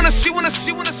 Ayy. She wanna. Ayy.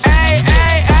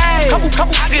 Couple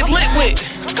get lit with.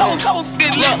 Couple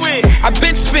get lit with. I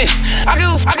been spit. I give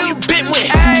you bit with.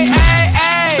 Ayy.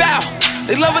 Bow.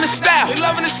 They loving the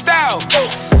style.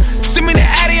 Send me the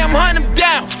Addy, I'm hunting them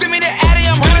down.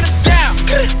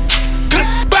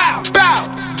 Bow. Bow.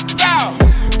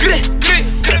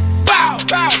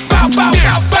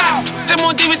 Just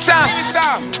more demon time.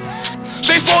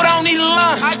 Straightforward, I don't need a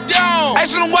line. I don't. I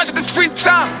just wanna watch it the free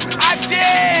time. I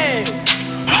did.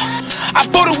 I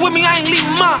bought it with me, I ain't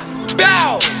leaving mine.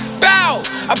 Bow.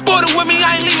 I bought it with me,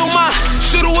 I ain't leaving mine.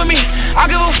 Shoot it with me, I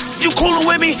give a f. You coolin'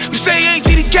 with me. You say you ain't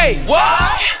GDK.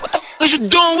 What the f is you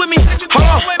doing with me? Hold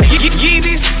on,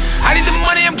 Yeezys. I need the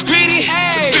money, I'm greedy.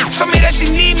 Tell me that she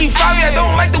need me. Fabi, I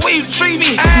don't like the way you treat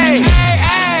me.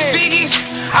 Figgies,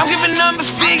 I'm giving number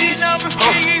figgies.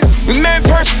 We met in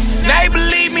person, now you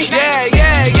believe me.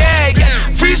 Yeah.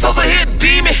 Free souls are here,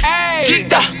 demon.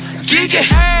 Geeked up, geeking.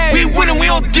 We winning, we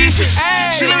on defense.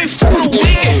 She let me f on the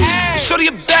weekend. Shorty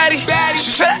a baddie, she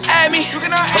try to add me. She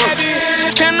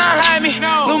cannot hide me.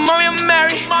 Little mommy, I'm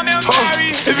married.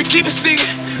 If you keep it secret,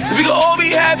 then we can all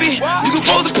be happy. You can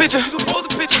pose a picture,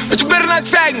 but you better not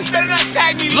tag me.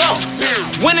 Look,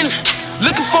 winning,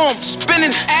 looking for him,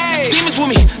 spinning. Demons with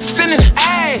me, sinning.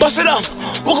 Bust it up,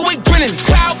 walk away grinning.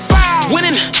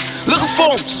 Winning, looking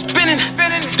for him, spinning.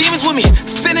 Demons with me,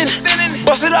 sinning.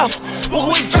 Bust it up, walk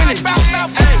away grinning.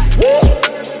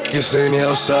 You seen the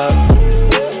outside.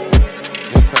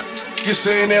 You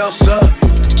seen the outside.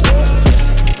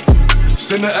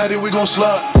 Send the Addy, we gon'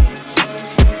 slide.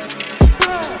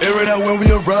 Air it out when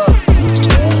we arrive.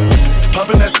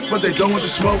 Poppin' that, but they done with the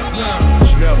smoke.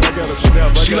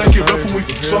 She like it rough when we,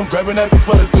 so I'm grabbing that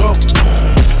for the dope.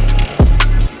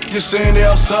 You saying they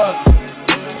outside.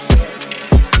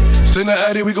 Send the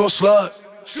Addy, we gon' slide.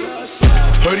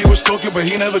 Heard he was talking, but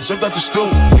he never jumped out the stool.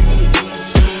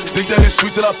 Think that it's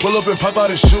sweet till I pull up and pop out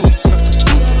and shoot.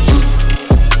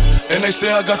 And they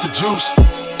say I got the juice.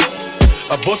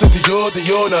 I bought the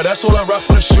Dior, now that's all I rock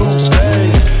for the shoes. Hey,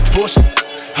 push.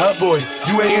 Hot boy,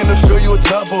 you ain't in the field, you a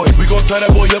top boy. We gon' tie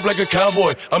that boy up like a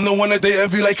cowboy. I'm the one that they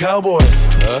envy like cowboy.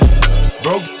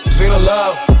 Broke, ain't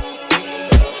allowed.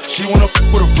 She wanna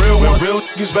with a real one, real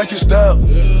niggas back in style.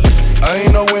 I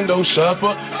ain't no window shopper,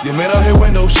 you man out here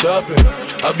window shopping.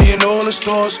 I be in all the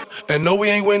stores, and no we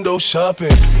ain't window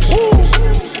shopping.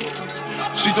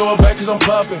 She throw it back cause I'm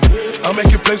popping. I'm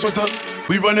making plays with her,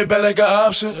 we run it back like an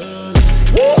option.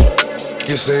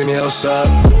 You saying the outside.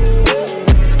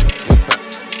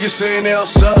 You saying they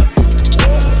outside.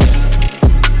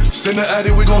 Send the Addy,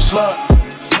 we gon' slide.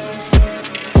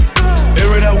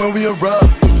 Air it out when we arrive.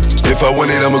 If I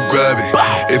want it, I'ma grab it.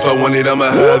 If I want it, I'ma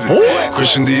have it.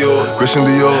 Christian Dior.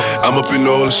 I'm up in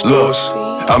all the stores.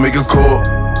 I make a call.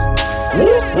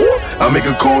 I make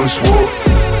a call and swore.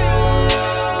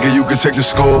 Yeah, you can check the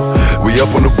score. We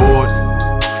up on the board.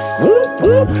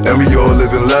 And we all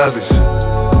living lavish.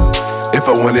 If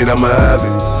I want it, I'ma have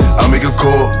it. I make a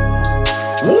call.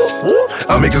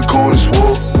 I make a call and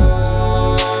swore.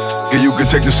 Yeah, you can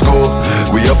check the score.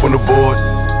 We up on the board.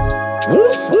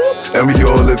 And we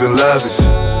all living lavish.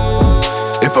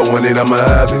 If I want it, I'ma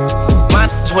have it.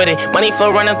 Mine's with it, money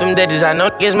flow running them digits. I know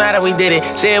niggas mad that we did it.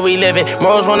 Say it, we live it.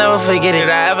 Morals won't never forget it.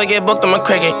 I ever get booked, I'm a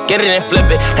cricket. Get it and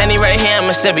flip it. Henny right here,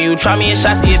 I'ma sip it. You try me and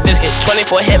shots, see a biscuit.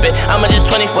 24 hip it. I'ma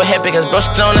just 24 hip it. Cause bro,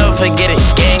 don't ever forget it.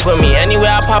 Gang with me.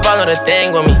 Anywhere I pop, I know the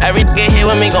thing with me. Every get here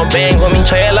with me, gon' bang with me.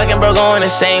 Trey looking, bro, going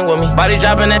insane with me. Body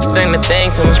dropping that thing, the thing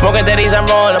to me. Smoking daddies, I'm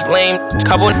rolling up lame.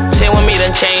 Couple here with me,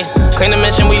 done changed. Clean the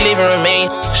mission, we leaving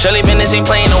remain. Surely business ain't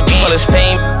playing no game. All this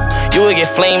fame, you would get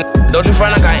flamed. Don't you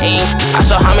front like I aim. I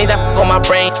saw homies that f on my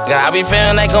brain. God, I be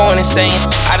feeling like going insane.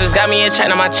 I just got me a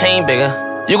chain on my chain bigger.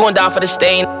 You gon' die for the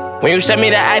stain. When you sent me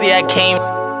the ID, I came.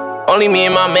 Only me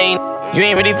and my main. You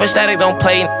ain't ready for static, don't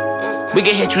play. We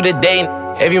can hit you today.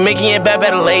 If you making it bad,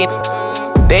 better late.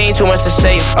 There ain't too much to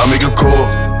say. I make a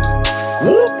call.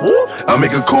 I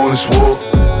make a call and swore.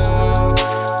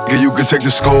 Yeah, you can check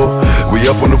the score. We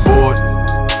up on the board.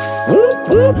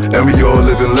 And we all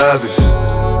living lavish.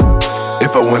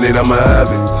 If I want it, I'ma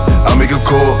have it. I make a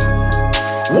call.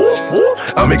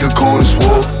 I make a call and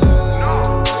swore.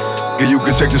 Yeah, you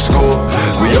can check the score.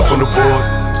 We up on the board.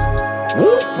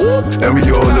 And we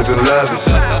all living lavish.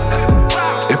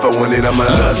 If If I want it, I'ma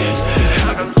have it.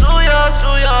 New York,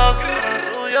 New York,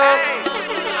 New York.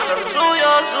 New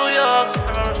York, New York,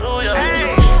 New York.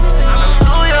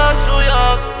 New York, New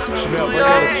York.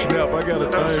 Snap, I got a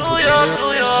thing. New York,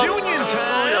 New York. Union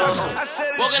Town.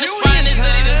 Walk in the spot in this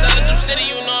litty, this other two city,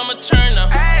 you know I'm a turner.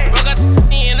 Broke out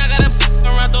and I got a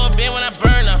around through a bin when I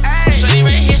burn her. Shorty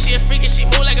right here, she a freak and she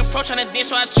move like a pro tryna dance,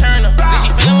 so I churn her. Then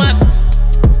she feelin' my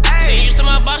she used to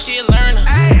my bop, she a learner.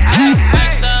 I got a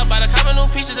flex up, by the couple new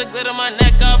pieces of glitter my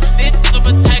neck up. They to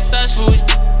protect us.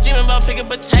 Dreaming about picking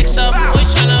protects up. Boys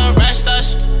tryna arrest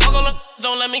us.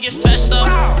 Don't let me get fessed up.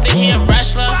 Think he a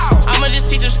wrestler. I'ma just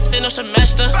teach him in no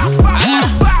semester. I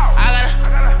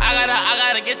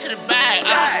gotta get to the bag.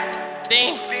 I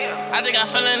think I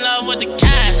fell in love with the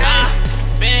cash.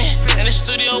 Been in the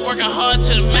studio working hard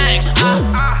to the max.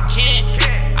 I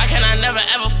cannot never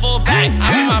ever fall back.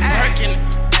 I'm in my Birkin.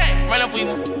 Run up, I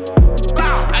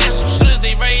got some shooters,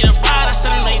 they ready to ride. I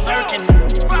said them, they lurking.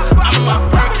 I'm in my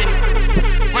Birkin.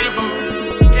 Run up,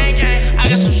 I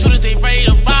got some shooters, they ready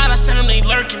to ride. I said them, they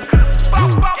lurking.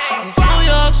 I'm New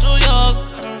York, New York,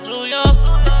 I'm New York.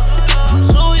 I'm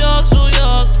New York, New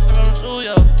York, I'm New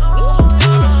York.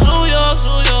 I'm New York,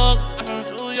 New York, I'm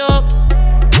New York.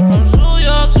 I'm New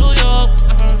York, New York,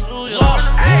 I'm New York.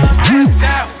 I'm in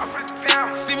town.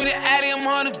 See me the Addy, I'm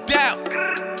on the doubt.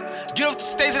 Get off the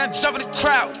stage and I jump in the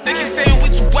crowd. They keep saying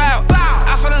we too wild.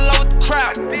 I fell in love with the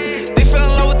crowd. They fell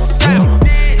in love with the sound.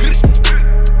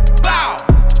 Bow,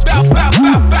 bow, bow,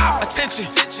 bow, bow.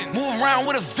 Attention, move around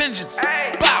with a vengeance.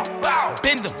 Bow,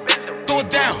 bend them, throw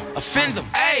it down, offend them.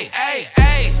 Ayy, ayy,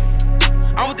 ayy.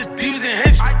 I'm with the demons and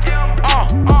henchmen.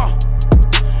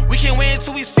 We can't wait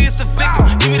until we see us a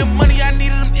victim. Give me the money, I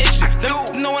needed them itching.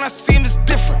 Let me know when I see him, it's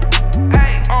different.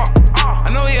 I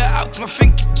know you're out, my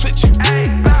finger keep twitching.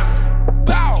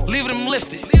 Bow, leave them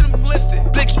lifted.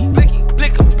 Blicky, blicky,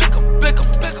 blick 'em, blick 'em, blick 'em,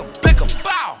 blick 'em, blick 'em.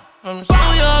 Bow. From New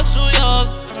York, New York,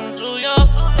 from New York.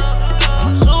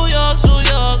 From New York, New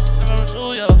York, from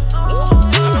New York.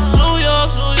 From New York,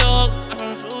 New York,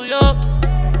 from New York.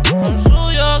 From New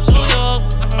York, New York,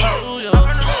 from New York.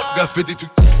 Got 52.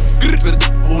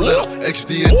 Whole letter,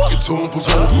 XD and tone,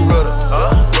 Pavona Beretta.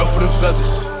 Rougher than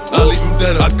feathers, I leave him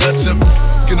dead. I got them,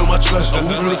 get on my treasure. I'm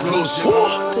moving the floors,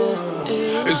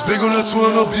 yeah. It's big on that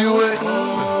 12, no BOA.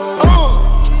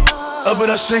 I bet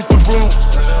I shake the room.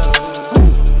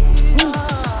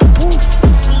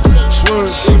 Swerve.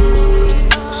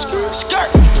 Skirt.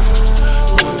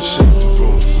 Go ahead, shake the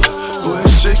room. Go ahead,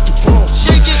 shake the room.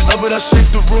 Shake it. I bet I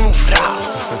shake the room.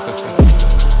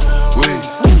 Wait.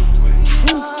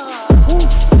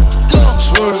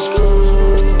 Swerve. Go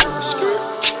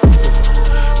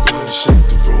ahead, shake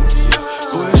the room.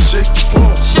 Go ahead, shake the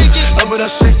room. Shake it. How about I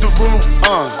shake the room?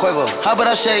 Quavo, how about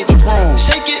I shake the room?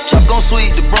 Shake it. Chop gon'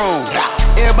 sweep the broom.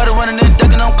 Everybody running and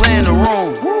ducking, I'm clearing the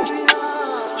room.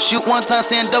 Shoot one time,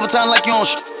 saying double time like you on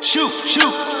shoot.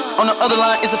 On the other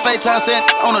line, it's a fake time, saying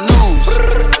on the news.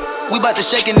 We bout to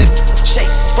shaking it, shake.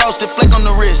 Frosted flake on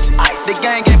the wrist. Ice. The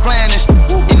gang ain't playing this.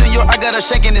 In New York, I got her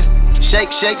shaking this.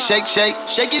 Shake, shake, shake, shake.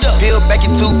 Shake it up. Peel back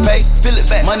your toothpaste. Peel it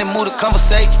back. Money move to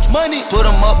conversate. Money. Put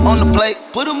them up on the plate.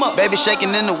 Put them up. Baby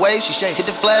shaking in the waist. She shake. Hit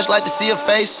the flashlight to see her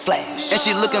face. Flash. And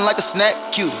she looking like a snack.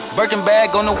 Cute. Birkin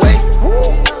bag on the way.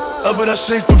 I bet I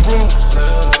shake the room.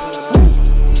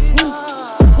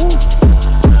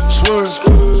 Swerve.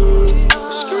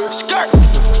 Skirt.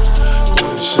 Go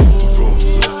ahead, shake the room.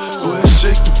 Go ahead,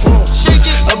 shake the room. Shake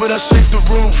it. I bet I shake the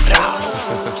room.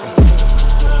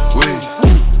 Wait.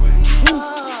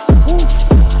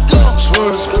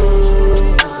 Swerve. Go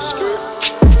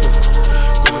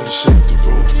ahead, shake the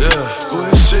room. Yeah. Go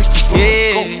ahead, shake the room. Yeah.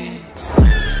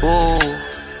 Oh.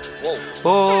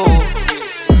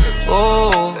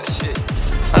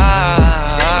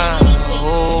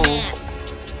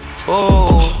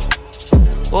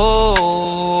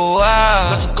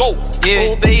 Let's go.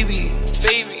 Yeah. Oh, baby.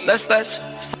 Let's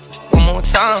one more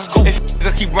time. If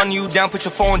nigga keep running you down, put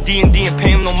your phone D&D and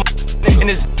pay him no money. And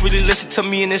this really listen to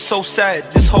me and it's so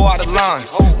sad. This whole out of line.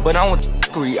 But I want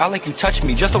I like you touch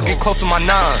me, just don't get close to my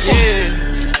nine. Yeah.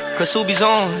 Cause Subi's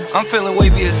on, I'm feeling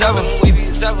wavy as ever.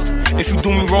 If you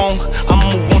do me wrong,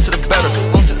 I'ma move on to the better.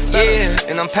 Yeah,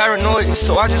 and I'm paranoid,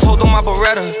 so I just hold on my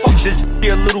Beretta. This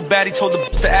here little baddie told the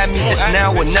to add me, it's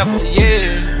now or never.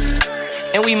 Yeah.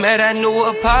 And we met at New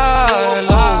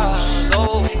Apollo's,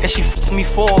 and she f***ed me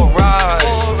for a ride.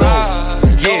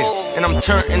 Yeah, and I'm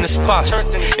turned in the spot.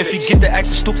 If you get to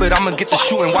acting stupid, I'ma get to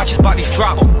shooting, watch his body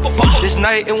drop. This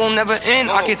night, it won't never end.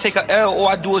 I can take a L, all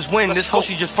I do is win. This hoe,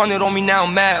 she just fronted on me, now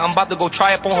I'm mad. I'm about to go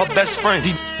try up on her best friend.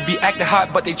 These be acting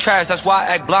hot, but they trash. That's why I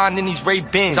act blind in these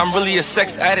Ray-Bans. I'm really a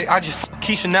sex addict, I just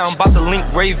Keisha, now I'm about to link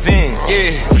Raven.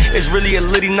 Yeah, it's really a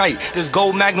litty night. This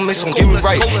gold magnum is gon' get me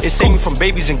right. It saved me from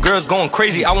babies and girls going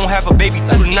crazy. I won't have a baby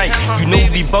through the night. You know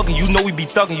we be bugging, you know we be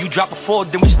thugging. You drop a 4,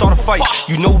 then we start a fight.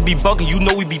 You know we be bugging, you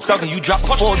know we be thugging. You drop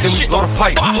a 4, then we start a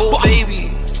fight. Oh baby,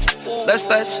 let's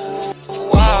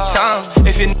one more time.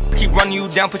 If your keep running you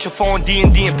down, put your phone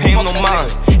D&D and pay him no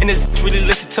mind. And this bitch really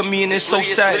listen to me and it's so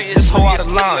sad. This whole out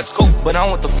of line. But I don't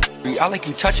want the I like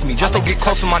you touch me, just don't get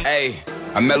close to my. Ayy,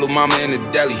 I met Lil' Mama in the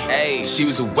deli. Ayy, she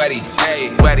was a wetty.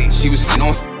 Ayy, she was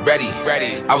ready.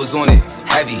 I was on it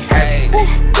heavy. Ayy,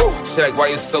 she like, why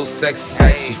you so sexy?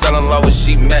 She fell in love when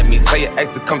she met me. Tell your ex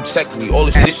to come check me. All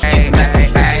this shit get messy.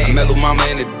 Ayy, I met Lil' Mama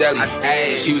in the deli.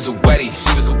 Ayy, she was a wetty.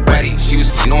 She was ready.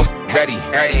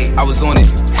 I was on it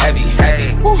heavy.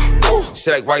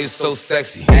 She like, why you so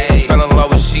sexy? Ayy, fell in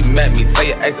love when she met me. Tell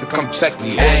your ex to come check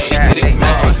me. All this shit get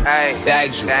messy.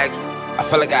 Dagged you. I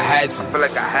felt like I had to.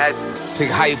 Take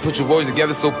how you put your words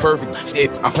together so perfect.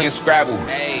 I'm playing Scrabble.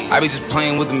 I be just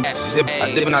playing with them.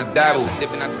 I dip and I dabble.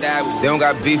 They don't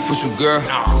got beef with you, girl.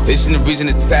 They just need a reason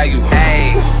to tag you.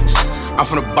 I'm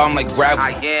from the bottom like gravel.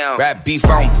 Rap beef,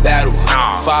 I don't battle.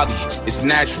 Fabi, it's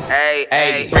natural.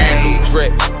 Ayy, brand new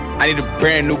drip. I need a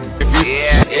brand new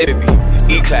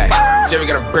E-Class, Jerry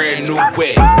got a brand new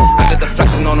whip. I got the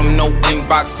flexing on him, no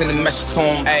inbox, sending messages to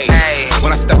him. Ayy,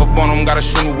 when I step up on him, got a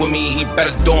shooter with me, he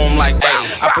better do him like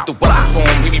ayy. I put the weapon to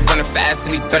him, he be running fast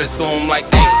and he better sue him like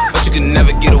ayy. But you can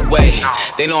never get away.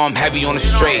 They know I'm heavy on the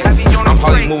straights. I'm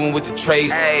probably moving with the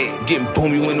trace, getting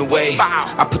boom you in the way.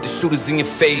 I put the shooters in your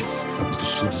face.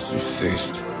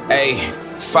 Ayy,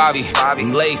 Fabi,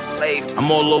 I'm lace. I'm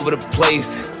all over the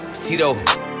place. Tito,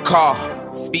 car,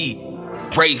 speed.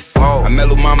 Race. I met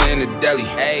Lil' Mama in the deli.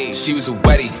 Ayy, she was a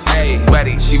wetty. Ayy,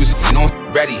 she was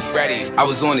ready. I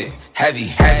was on it heavy.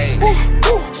 Ayy,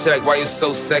 she like, why you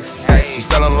so sexy? She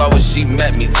fell in love when she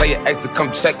met me. Tell your ex to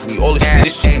come check me. All this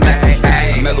shit messy.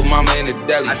 Ayy, I met Lil' Mama in the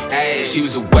deli. Ayy, she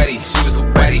was a wetty. She was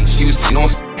ready.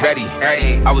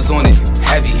 I was on it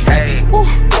heavy.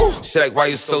 She like, why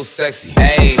you so sexy?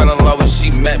 Ayy, fell in love when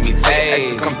she met me. Tell your ex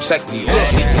to come check me.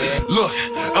 Look,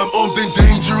 I'm armed and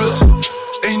dangerous.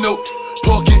 Ain't no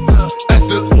pocket at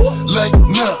the like,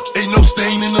 nah, ain't no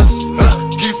stain in us.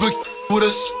 Keep it with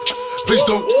us. Please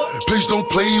don't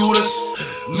play with us.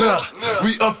 Nah,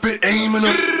 we up and aiming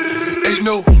up. Ain't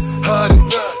no hiding.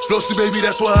 Flossy baby,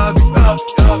 that's why I be.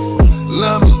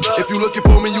 Love me. If you looking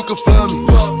for me, you can find me.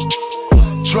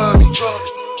 Try me.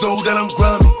 Know that I'm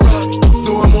grimy.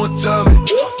 Though I'm on timing.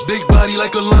 Big body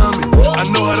like a lineman. I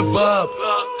know how to vibe,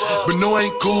 but no, I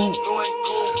ain't cool.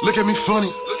 Look at me funny.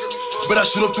 But I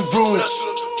shoot up the room,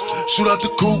 shoot out the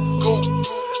coop,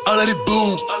 I let it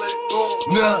boom.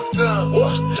 Nah,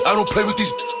 I don't play with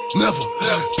these, never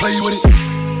play with it.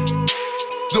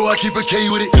 Though I keep a K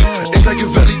with it, it's like a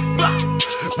valley,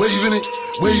 waving it.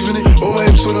 All my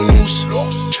hips on the loose,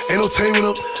 ain't no taming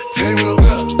up.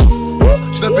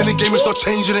 Step in the game and start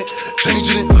changing it. Spin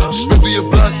through your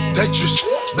block, Tetris,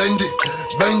 bend it.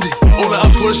 All the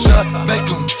ops call a shot, back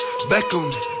 'em.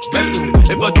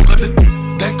 If I do got the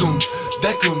deck 'em.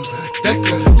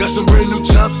 Got some brand new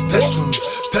chops, test 'em.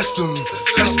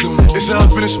 It's a up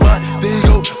in the spot, there you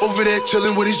go. Over there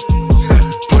chillin' with his.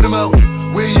 Put him out,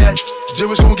 where he at?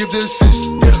 Jerry's gon' give the assist.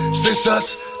 6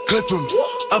 shots, clip him.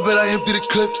 I bet I empty the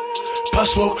clip.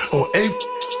 Password on A,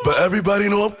 but everybody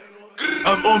know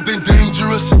I'm armed and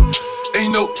dangerous.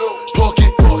 Ain't no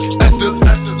pocket at the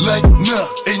like, nah,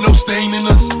 ain't no stain in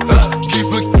us. Keep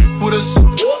it with us.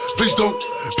 Please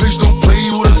don't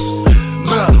play with us.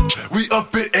 Nah, we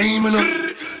up and aiming up.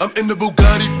 I'm in the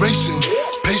Bugatti racing.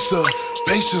 Pacer,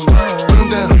 put him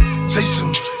down, chase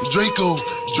him. Draco,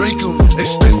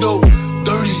 extendo,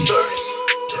 30.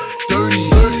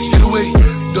 Get away,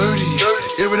 dirty.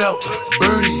 Air it out,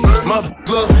 birdie. My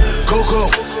glove, Coco.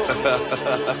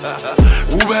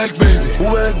 Woo back, baby.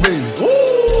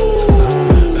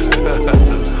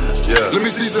 Yeah. Let me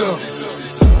see some.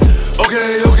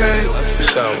 Okay.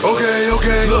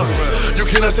 Look, you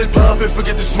cannot say pop and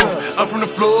forget the smoke. I'm from the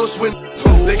floors when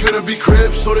they couldn't be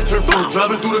cribs, so they turn folk.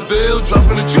 Driving through the veil,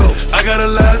 dropping the choke. I gotta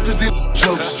laugh cause these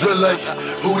jokes drill like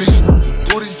who these?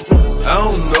 I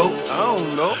don't know.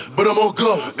 But I'm on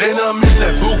go, and I'm in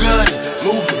that Bugatti,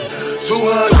 moving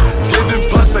 200, giving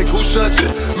pops like who shot you?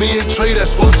 Me and Trey,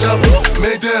 that's 4 choppers.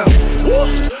 Man down.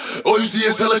 All you see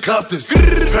is helicopters.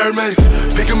 Paramedics,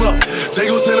 pick him up. They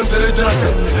gon' send him to the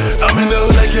doctor. I'm in the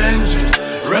hood like an engine.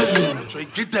 Revving.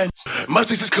 Get that. My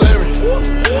chicks is clearing.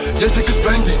 Your chicks is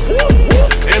spending.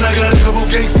 And I got a couple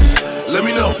gangsters. Let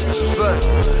me know.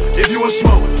 If you want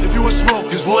smoke,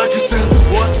 cause boy I can send them.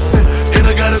 And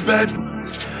I got a bad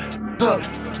up.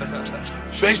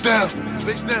 Face down.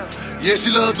 Yeah,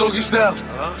 she love doggy style.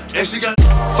 And she got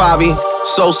Favi,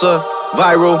 Sosa,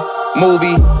 viral,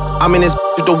 movie. I'm in this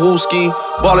with the wooski.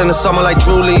 Ball in the summer like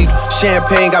Drew League.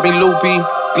 Champagne got me loopy.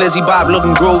 Glizzy Bob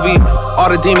looking groovy. All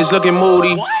the demons looking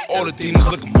moody. all the demons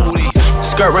looking moody.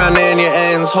 Skirt round there in your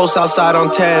ends, host outside on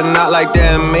 10, not like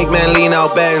them. Make man lean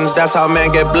out bends, that's how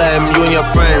man get blem. You and your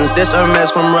friends, this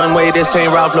Hermes from Runway, this ain't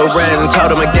Ralph Lauren.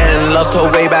 Tell them again, love her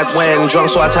way back when.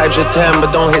 Drunk so I type shit 10, but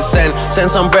don't hit send.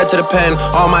 Send some bread to the pen,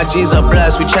 all my G's are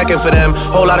blessed, we checking for them.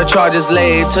 Whole lot of charges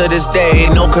laid to this day,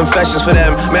 no confessions for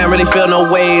them. Man really feel no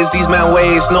ways, these man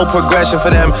ways, no progression for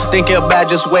them. Think you're bad,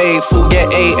 just wait, food get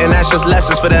 8, and that's just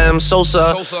lessons for them.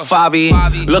 Sosa, Favi,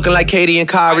 looking like Katie and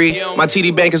Kyrie. My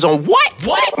TD bank is on what?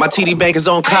 My TD bank is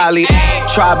on Kylie.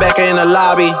 Tribeca in the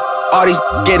lobby. All these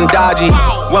getting dodgy.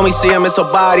 When we see him, it's a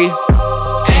body.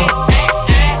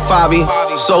 Favi,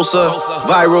 Sosa,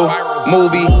 viral,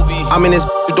 movie. I'm in this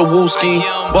with the wooski.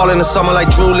 Ball in the summer like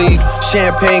Drew League.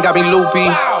 Champagne got me loopy.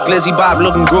 Glizzy Bob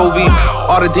looking groovy.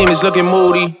 All the demons looking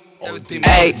moody.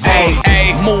 Hey, hey,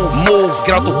 hey, move, move,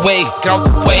 get out the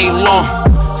way, long.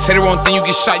 Say the wrong thing, you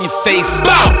get shot in your face.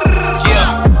 Bow,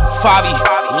 yeah, Favi,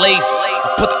 lace.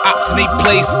 Put the ops in their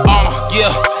place,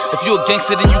 yeah. If you a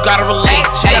gangster, then you gotta relate.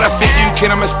 She got a face, so you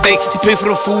can't mistake. She paid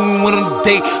for the food when we went on the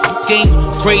date. Game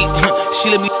great, she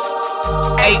let me.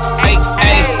 Ay, ay,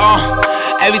 ay,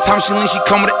 every time she lean, she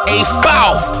come with an A.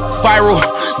 Foul, viral.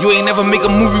 You ain't never make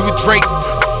a movie with Drake.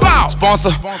 Bow,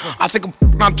 sponsor. I take a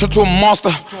now turn to a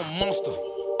monster.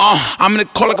 I'm in the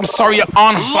call like I'm sorry, your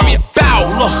honor. Bow,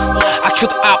 look, I killed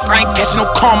the op, I ain't catching no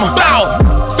karma. Bow,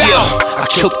 yeah, I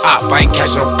killed the op, I ain't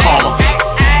catching no karma.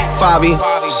 Favi,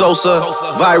 Sosa,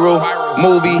 viral,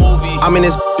 movie. I'm in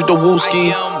this with the wooski.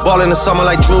 Ball in the summer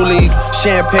like Drew League.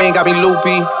 Champagne got me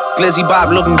loopy. Glizzy Bob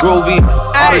looking groovy.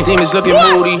 All the demons looking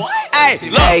moody. Hey,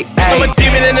 look, I'm a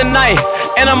demon in the night,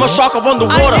 and I'm a shark up on the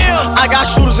water. I got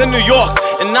shooters in New York,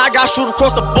 and I got shooters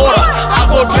across the border. I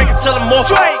go drink and tell them more.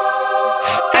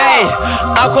 Hey,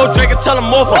 I go drink and tell them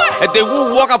over. If they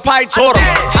woo walk, I probably taught them.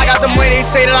 I got them way they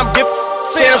say that I'm gifted.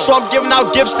 Say that so I'm giving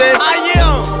out gifts then. I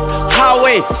am.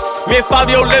 Highway, me and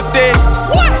Fabio lifted.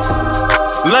 What?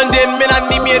 London, man, I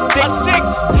need me a dick.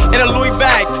 In a Louis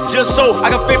bag, just so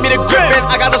I can fit me the grippin'.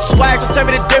 I got the swag, so tell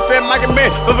me the difference. Mike and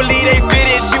Mary, but believe they fit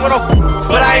it. She wanna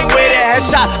but I ain't with it.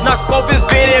 Headshot, knock off his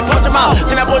fitted. Punch him out,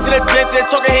 send that boy to the dentist.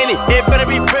 Talking Henny, it better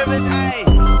be privileged.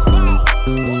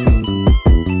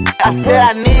 I said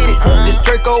I need it. This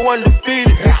Draco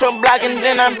undefeated. Bitch, I'm blocking,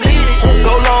 then I'm bleeding.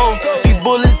 Go long, these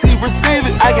bullets, he receive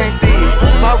it. I can't see it.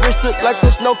 My wrist look like the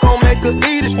snow cone, make her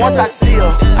eat it. Once I see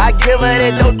her, I give her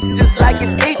that dope just like it's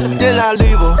eat. Then I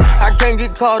leave her. I can't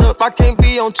get caught up, I can't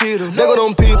be on cheaters. Look at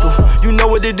them people, you know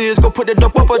what it is. Go put the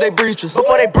dope up for they breaches.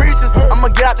 Before they breaches, I'ma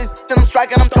get out this and I'm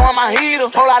striking, I'm throwing my heater.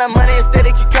 Whole lot of money instead,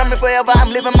 it keep coming forever. I'm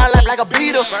living my life like a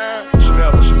beater.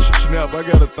 Snap, I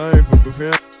got a thing for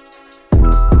him.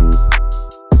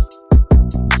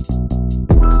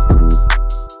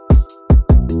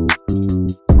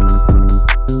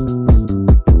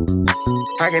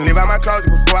 I can live out my closet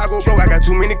before I go broke. I got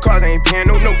too many cars, I ain't paying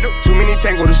no note. Too many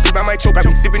tango to sleep, I might choke. I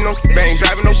be sipping no, I ain't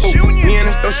driving no boat. Me and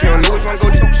the store, she don't know which one go.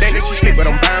 Just think that she slick, but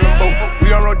I'm buying them both.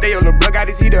 We on Rodeo, the plug got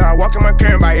his heater. I walk in my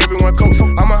car and buy everyone coats.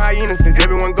 I'm a hyena since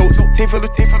everyone goes. Team full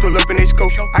up in they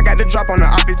scope. I got the drop on the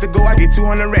office to go. I get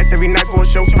 200 rats every night for a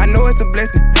show. I know it's a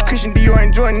blessing. Christian Dior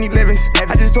and Jordan 11s.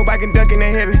 I just hope I can duck in the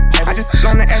heaven. I just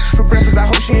on the ash for breakfast. I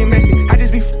hope she ain't messy. I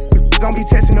just be don't be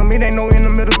testing him, it ain't no in the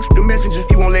middle, the messenger.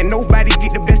 He won't let nobody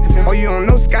get the best of him. Oh, you don't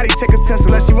know, Scotty, take a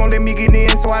Tesla. She won't let me get in,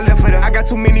 so I left for her. I got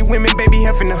too many women, baby,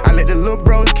 heffing her. I let the little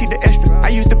bros keep the extra.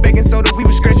 I used the baking soda, we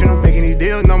was scratching them. Making these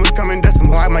deals, numbers coming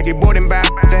decimal. I might get bored and buy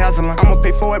the house alone. I'ma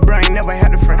pay for it, bro, I ain't never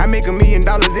had a friend. I make $1 million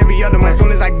every other month. As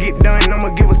soon as I get done,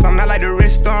 I'ma give her something. I like the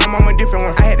rich storm, I'm a different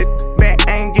one. I had to back,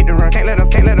 I ain't get the run. Can't let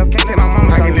up, can't take my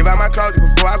mama. I can live out my closet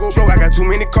before I go broke. I got too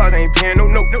many cars, I ain't paying no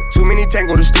note. Too many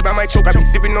tango to sleep, I might choke. I be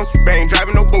sipping no, I ain't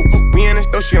driving no boat. Me in the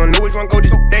store, she don't know which one go.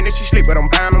 Just think that she sleep, but I'm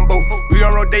buying them both. We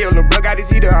on Rodeo, the plug got his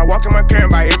heater. I walk in my car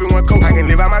and buy everyone coats. I can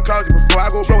live out my closet before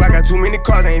I go broke. I got too many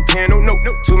cars, I ain't paying no note.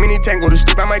 Too many tango to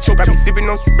sleep, I might choke. I be sipping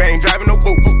no, I ain't driving no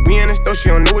boat. Me in the store,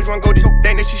 she don't know which one go. Just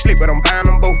think that she sleep, but I'm buying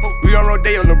them both. We on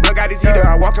Rodeo, the plug got his heater.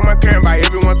 I walk in my car and buy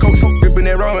everyone coats. Ripping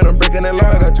that wrong and I'm breaking that law.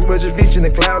 I got too much fish in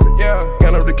the closet.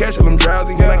 Count up the cash till I'm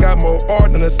drowsy. And I got more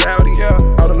art than a Saudi.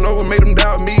 Out of nowhere made them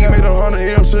doubt me. Made 100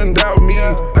 M, shouldn't doubt me.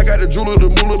 I got the jeweler, the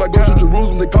moolah, like go to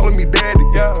Jerusalem, they calling me daddy.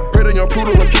 Pray to young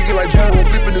Pluto, I'm kicking like Jewel, I'm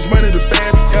flipping this money to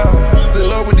fast. In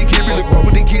love with the kid, really fuck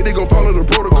with the kid, they gon' follow the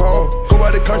protocol. Go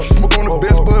out the country, smoke on the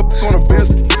best, but on the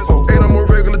best. Ain't no more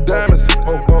regular diamonds.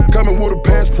 Coming with a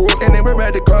passport, and they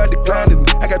right the card declined it.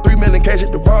 I got 3 million cash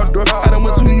at the bar door. I done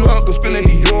went to New York, go spilling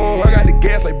the euro. I got the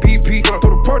gas like BP. Throw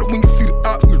the party when you see the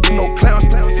ops. No clowns,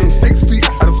 them 6 feet.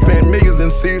 I done spent millions in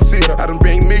CC. I done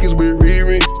bring millions with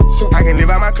Riri. I can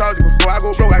live out my closet before I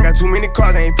go broke. I got too many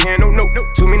cars, I ain't paying no note.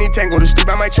 Too many tango to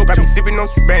sleep, I might choke. I be sipping no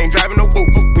soup, I ain't driving no boat.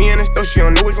 We in the store, she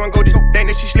don't know which one go. Just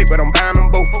think that she slick, but I'm buying them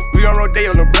both. We on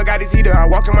Rodeo, the plug got his heater. I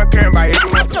walk in my car and buy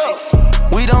everyone.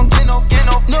 We don't get no,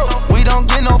 no. We don't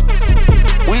get no,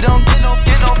 we don't get no,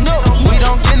 no. We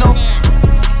don't get no.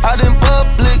 Out in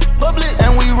public,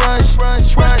 and we rush.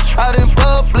 Out in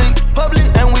public,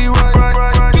 and we run.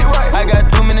 Get right. I got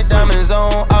too many diamonds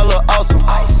on, I look awesome.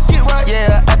 Get right.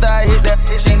 Yeah, after I hit that,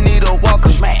 she need a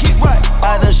walker. Get right.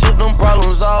 I done shoot them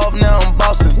problems off, now I'm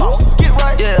bossing. Get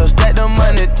right. Yeah, stack the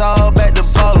money tall, back to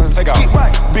ballin'. Get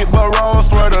right. Big boy roll,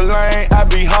 swear the lane, I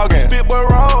be hogging. Big boy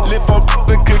roll, lip up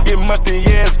the cookie musty,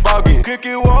 yeah, it's foggy.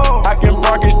 Cookie wall, I can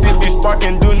park it, still be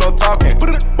sparking, do no talking.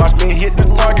 Watch me hit the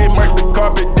target, mark the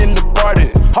carpet, then the party.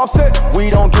 Offset,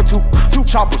 we don't get two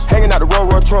choppers hanging out the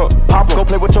road truck. Papa, go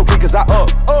play with your kid cause I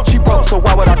up. She broke, so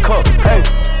why would I cuff? Hey,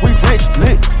 we rich,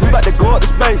 lit, we bout to go up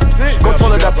the space. Go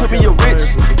tell her that tip me you're rich,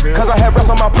 cause I have rest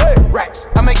on my plate. Racks.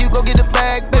 I make you go get the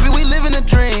bag, baby, we living a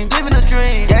dream.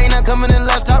 Gang not coming in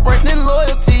last, top rank, then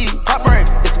loyalty. Top rank,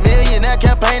 it's a millionaire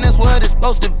campaign, that's what it's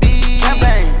supposed to be.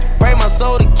 Campaign, break my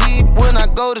soul to keep when I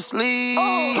go to sleep.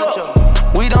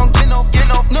 We don't get no,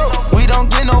 no, we don't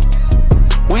get no.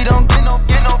 We don't get no,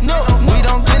 no, we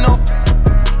don't get no.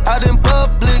 Out in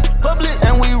public,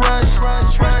 and we run.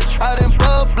 Out in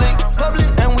public,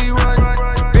 and we run.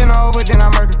 Been over, then I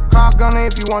murder. Call gunner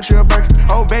if you want your burger.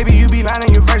 Oh, baby, you be lying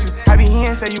in your verses. I be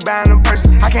hearing say you buying them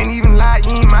purses. I can't even lie,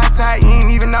 you ain't my type. You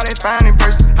ain't even know they fine in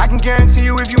person. I can guarantee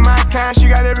you if you my kind, she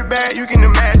got every bag you can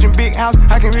imagine. Big house,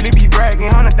 I can really be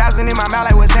bragging. 100,000 in my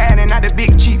mouth, like what's happening. Not the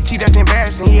big cheap tea, that's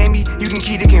embarrassing. He ain't me, you can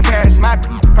keep the comparison. My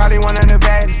probably one of the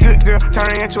baddest. Good girl,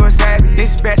 turning into a savage.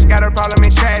 This bitch got a problem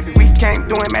in traffic. We can't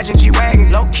do it, matching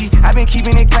G-Wagon. Low key, I been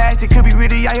keeping it classy. Could be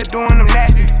really out here doing them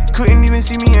nasty. Couldn't even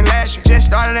see me in last year. Just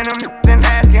started in them then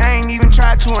asking. I ain't even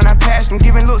tried to and I passed them.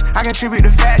 Giving looks, I contribute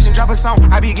to fashion. Drop a song,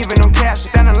 I be giving them caps.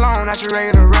 Stand alone, not your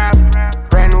regular rapper.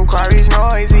 Brand new car is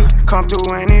noisy. Come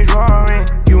through and it's roaring.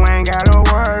 You ain't gotta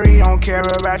worry, don't care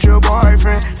about your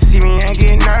boyfriend. See me and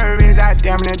get nervous, I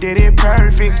damn near did it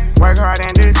perfect. Work hard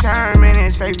and determined,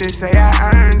 it's safe to say I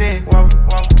earned it. Whoa,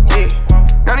 yeah.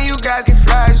 None of you guys can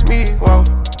flash me. Whoa.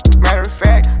 Matter of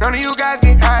fact, none of you guys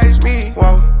can hide me.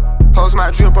 Whoa. Post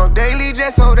my drip up daily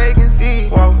just so they can see.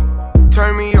 Whoa.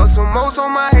 Turn me up some more so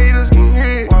my haters can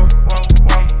hear. Whoa.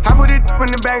 I put it in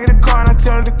the back of the car and I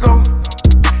tell her to go.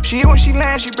 She hit when she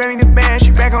lands, she bring me the band,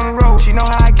 she back on the road. She know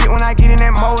how I get when I get in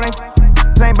that mode.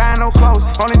 Ain't buying no clothes,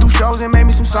 only do shows and make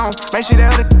me some songs. Make sure the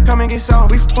other come and get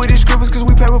sold. We with these scribbles cause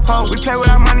we play with pole. We play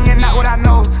with our money and not with our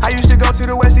nose. I used to go to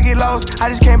the west to get lows. I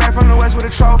just came back from the west with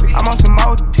a trophy. I'm on some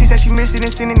mode. She said she missed it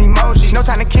and sending emojis. No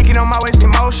time to kick it on my waist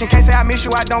in motion. Can't say I miss you,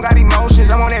 I don't got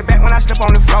emotions. I'm on that back when I slip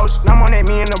on the floats. I'm on that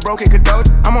me and the broken cadoge.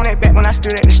 I'm on that back when I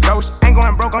stood at the strokes. Ain't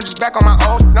going broke, I'm just back on my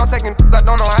old. No taking I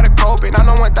don't know how to cope it. I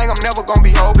know one thing I'm never gonna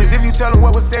be hopeless. If you tell them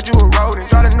what was said, you were rolling.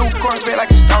 Draw the new Corvette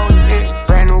like you stole it. Yeah.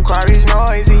 Brand new car is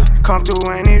noisy. Come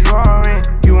through and it's roaring.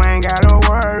 You ain't gotta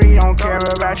worry, don't care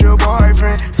about your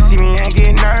boyfriend. See me and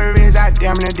get nervous, I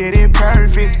damn near did it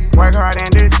perfect. Work hard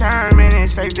and determined,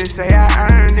 it's safe to say I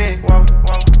earned it. Whoa,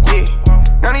 yeah.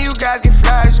 None of you guys can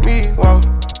flash me. Whoa.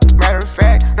 Matter of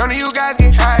fact, none of you guys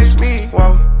can hide me.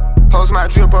 Whoa. Post my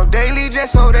drip up daily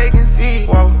just so they can see.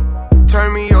 Whoa.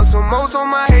 Turn me up some more so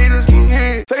my haters can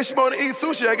hear. Say she wanna eat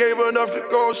sushi, I gave her enough to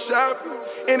go shopping.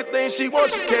 Anything she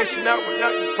wants, she cashing out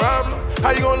without the problems.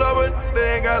 How you gon' love her?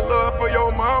 They ain't got love for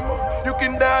your mama. You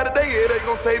can die today, it ain't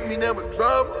gon' save me, never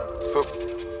drama.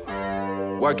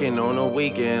 So working on a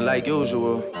weekend like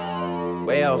usual.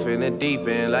 Way off in the deep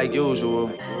end like usual.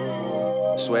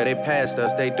 Swear they passed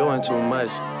us, they doing too much.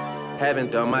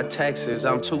 Haven't done my taxes,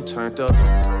 I'm too turned up.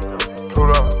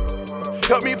 Hold up.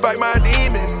 Help me fight my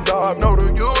demons, I know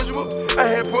the usual. I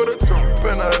had put a tooth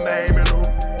in her name in the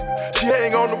she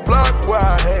hang on the block where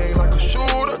I hang like a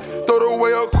shooter. Throw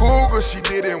away a cougar, she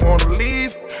didn't wanna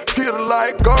leave. Feel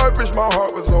like garbage, my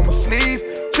heart was on my sleeve.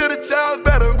 Till the child's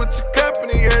better with your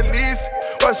company at least.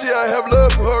 Why should I have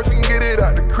love for her, she can get it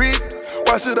out the creek?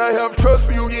 Why should I have trust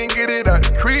for you, you ain't get it out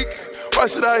the creek? Why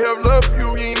should I have love for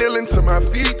you, you ain't kneeling to my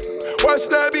feet? Why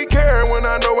should I be caring when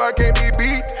I know I can't be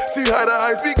beat? See how the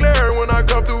ice be glaring when I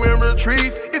come through and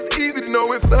retrieve. It's easy to know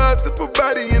it's us if a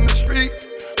body in the street.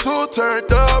 Two turned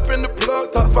up in the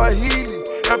plug, talk Swahili.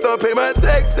 After I pay my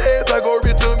taxes, I go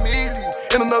rich immediately.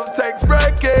 In another tax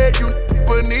bracket, you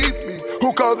beneath me. Who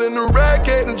causing the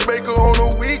racket in Jamaica on the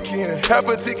weekend? Half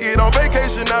a ticket on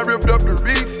vacation, I ripped up the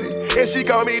receipt. And she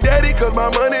called me daddy cause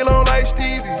my money long like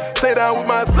Stevie. Stay down with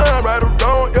my son, right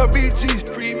around LBG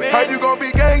Street. How you gon' be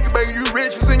gang, baby? You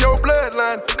rich, it's in your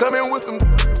bloodline. Come in with some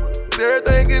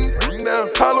everything in now.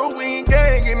 Halloween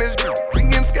gang in this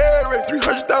getting scary.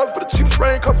 300,000 for the cheap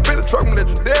spring, cause spin the truck from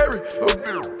legendary.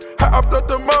 I upped up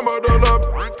the mama, the love.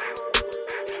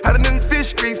 Had it in the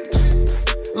fish streets.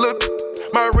 Look,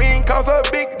 my ring costs a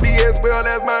big B as well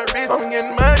as my wrist. I'm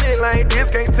getting money like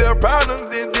this, can't tell problems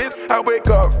exist. I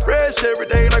wake up fresh every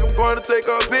day like I'm going to take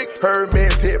a pic.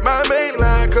 Hermes hit my main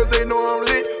line cause they know I'm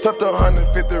lit. Tucked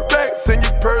 150 racks in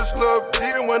your purse, love.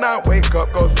 Even when I wake up,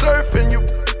 go surfing, you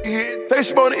hit. Say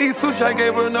she wanna eat sushi, I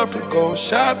gave her enough to go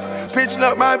shopping. Pitching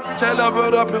up my bitch, I love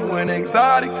it up and went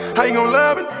exotic. How you gon'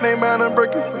 love it? Ain't mind I'm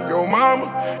breaking for your mama.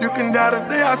 You can die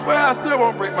today, I swear I still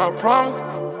won't break my promise.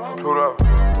 Hold up.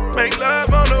 Make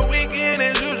love on the weekend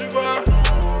as usual.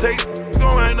 Take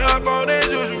going up on as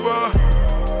usual.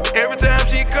 Every time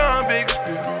she come, big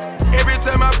spill. Every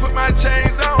time I put my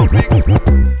chains on, big spill.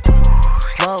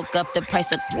 Woke up, the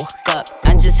price of up.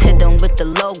 I just hit them with the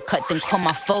low cut, then call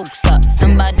my folks up.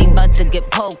 Somebody about to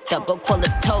get poked up, go call a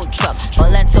tow truck.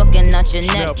 All that talking out your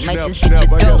neck might just get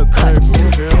your throat cut.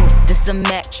 This a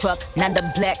Mack truck, not a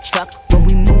black truck. When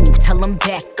we move, tell them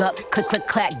back up. Click, click,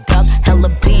 clack, duck. Hella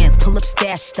bands, pull up,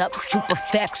 stashed up. Super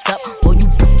facts up. Or you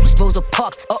Rosa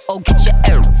Parks, get your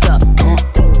errands up.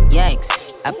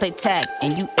 Yikes, I play tag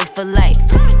and you it for life.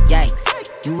 Yikes,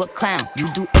 you a clown, you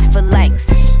do it for likes.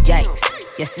 Yikes,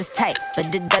 yes it's tight,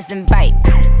 but it doesn't bite.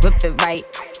 Rip it right,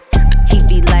 he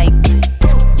be like,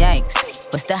 yikes,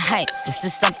 what's the hype? This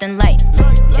is something light.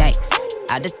 Yikes,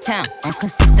 out of town on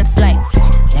consistent flights.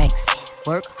 Yikes,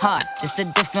 work hard, just a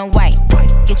different white.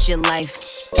 Get your life.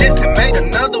 Just made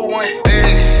another one.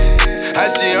 Hey, how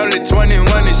she only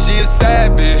 21 and she a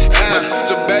savage.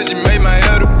 So bad she made my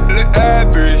other look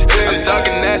average. I'm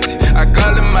talking nasty, I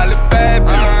call her my little bad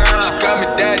bitch. She call me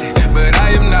daddy, but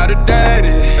I am not a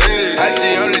daddy. How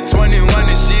she only 21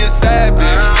 and she a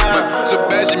savage. So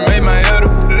bad she made my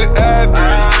other look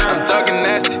average. I'm talking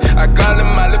nasty, I call her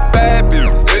my little bad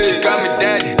bitch. She call me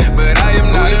daddy, but I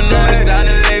am not a daddy. Sign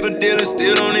a label dealer,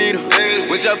 still don't need her.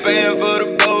 What y'all paying for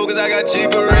the bowl, cause I got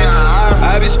cheaper rates.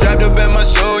 I be strapped up at my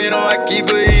show, you know I keep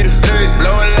a heater.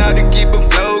 Blowing loud to keep a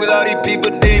flow, cause all these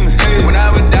people need me. When I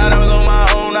was down, I was on my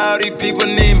own, all these people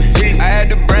need me. I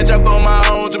had to branch up on my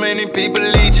own, too many people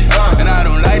leech. And I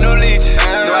don't like no leeches,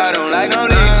 no I don't like no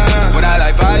leeches. When I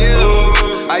like fire,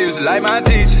 I used to like my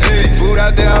teachers. Food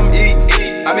out there, I'm eating.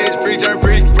 I mean it's free, turn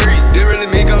free. Didn't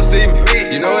really me, come see me.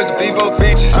 You know it's a FIFO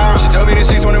feature. She told me that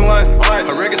she's 21.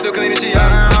 Her record still clean and she young.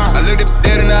 I looked at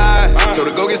dead in the eye. Told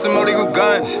her go get some more legal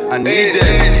guns. I need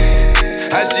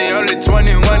that. How she only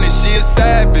 21 and she a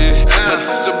savage.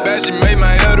 So bad she made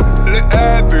my other look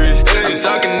average. I'm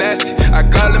talking nasty, I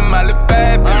call her my little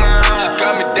bad bitch. She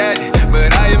call me daddy,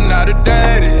 but I am not a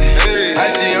daddy. How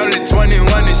she only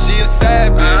 21 and she a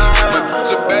savage.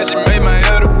 So bad she made my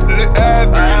other look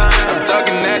average. I'm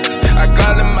talking nasty, I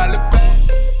call her my little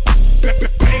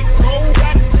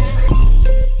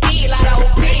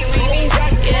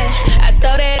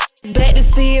back to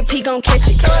see if he gon' catch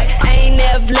it. I ain't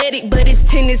athletic, but it's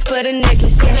tennis for the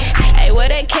necklace. Hey, where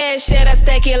that cash at? I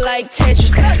stack it like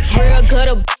Tetris. Real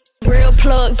good, real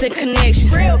plugs and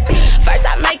connections. First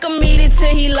I make him eat it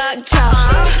till he locked jaw.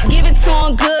 Give it to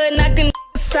him good, knock the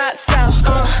socks out.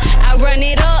 I run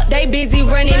it up, they busy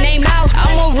running they mouth.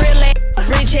 I'm a real ass,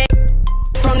 rich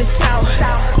ass from the south.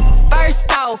 First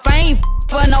off, I ain't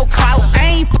for no clout. I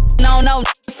ain't no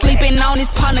sleeping on his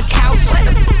partner couch.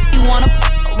 You wanna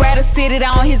rather sit it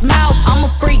on his mouth. I'm a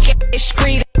freak ass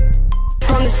street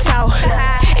from the south.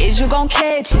 Is you gon'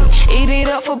 catch it? Eat it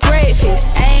up for breakfast.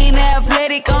 I ain't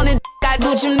athletic on it, I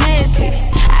do gymnastics.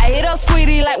 I hit up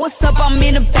sweetie like what's up, I'm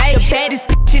in the bay. The baddest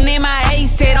bitch in my A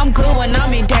said I'm good when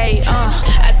I'm in day.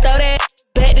 I throw that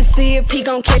back to see if he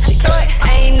gon' catch it.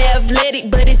 I ain't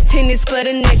athletic, but it's tennis for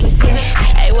the necklace.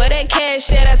 Hey, where that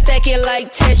cash at? I stack it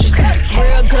like Tetris.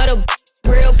 Real good,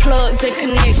 real plugs and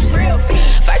connections.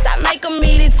 First I make him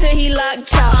eat it till he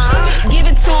locked jaw. Give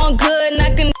it to him good,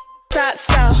 knock the socks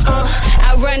out.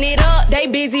 I run it up, they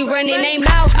busy running they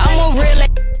mouth. I'm a real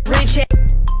rich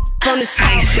from the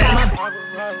south.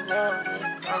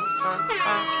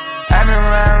 I've been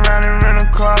riding around in rental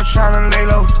cars tryna lay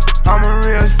low. I'm a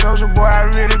real soldier boy,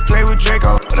 I really play with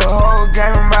Draco. The whole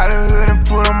gang from out the hood and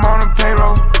put them on the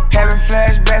payroll. Having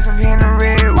flashbacks of hitting the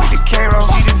red with the K-roll.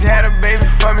 She just had a baby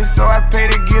for me, so I paid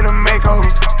to get a makeover.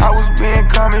 I was being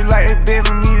comics like they bid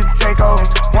for me to take over.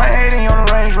 180 on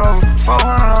the Range Rover,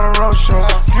 400 on the road show,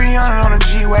 300 on the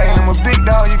G-Wagon. I'm a big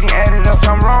dog, you can add it up.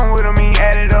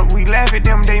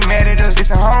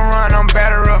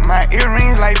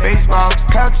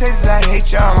 Texas, I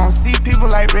hate y'all. I don't see people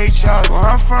like Ray Charles. Where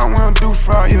I'm from, we don't do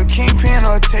fraud. You a kingpin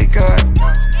or a taker.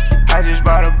 I just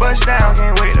bought a bus down,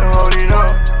 can't wait to hold it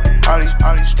up. All these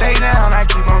stay down, I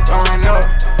keep on throwing up.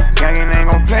 Youngin' ain't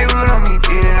gon' play with him, he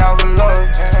did it out of love.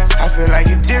 I feel like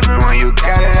it's different when you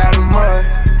got it out of mud.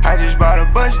 I just bought a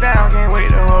bus down, can't wait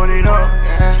to hold it up.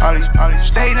 All these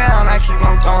stay down, I keep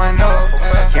on throwing up.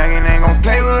 Youngin' ain't gon'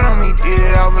 play with him, he did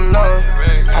it out of love.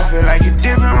 I feel like it's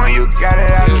different when you got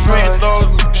it out of mud. $1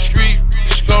 in the street,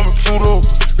 discover Pluto.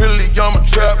 Really, I'm a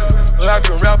trapper, like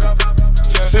a rapper.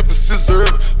 Sippin' scissor,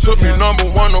 took me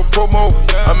 #1, no promo.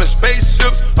 I'm in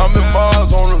spaceships, I'm in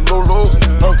Mars on the low.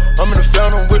 I'm in the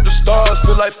fountain with the stars,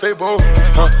 feel like Fable.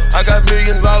 I got $1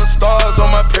 million stars on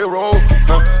my payroll.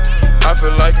 I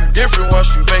feel like you different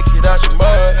once you make it out your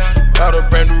mud. Got a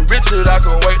brand new Richard, I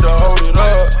can wait to hold it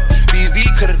up. BV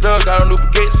cut it up, got a new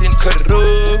baguettes and cut it up.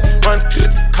 Run,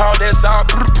 call that out,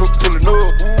 pull it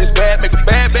up. It's bad, make a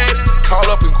bad, call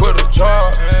up and quit a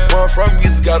job. One from you,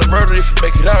 either gotta murder if you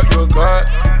make it out, you're a god.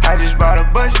 I just bought a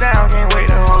bus down, can't wait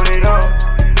to hold it up.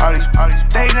 All these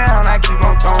stay down, I keep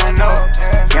on throwing up.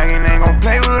 Youngin' ain't gon'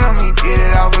 play with him, he did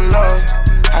it out of love.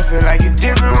 I feel like it's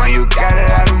different when you got it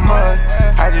out of mud.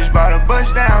 I just bought a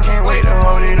bus down, can't wait to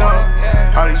hold it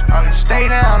up. All these stay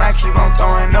down, I keep on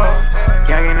throwing up.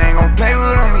 Youngin' ain't gon' play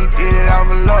with him, he did it out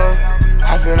of love.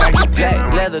 I feel like it's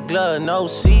black leather glove, no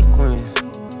sequins.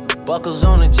 Buckles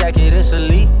on the jacket, it's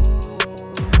elite.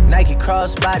 Nike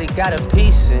crossbody got a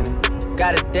piece in it.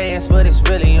 Gotta dance, but it's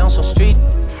really on some street.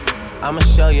 I'ma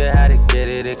show you how to get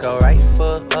it. It go right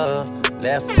foot up,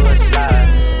 left foot slide,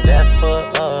 left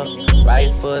foot up,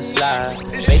 right foot slide.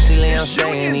 Basically, I'm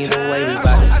saying either way we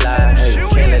bout to slide. Hey,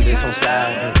 can't let this one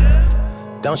slide. Hey.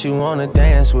 Don't you wanna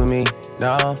dance with me?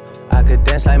 No, I could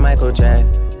dance like Michael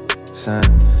Jackson.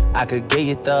 I could get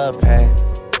you the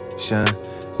passion.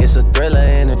 It's a thriller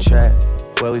in the trap.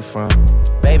 Where we from?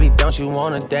 Baby, don't you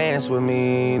wanna dance with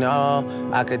me?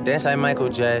 No, I could dance like Michael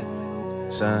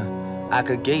Jackson. I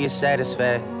could give you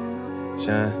satisfaction.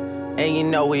 And you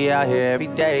know we out here every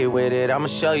day with it. I'ma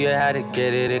show you how to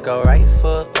get it. It go right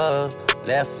foot up,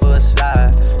 left foot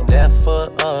slide, left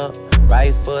foot up,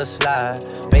 right foot slide.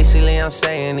 Basically, I'm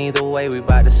saying either way we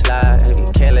bout to slide. Hey,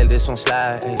 can't let this one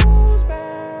slide. Hey.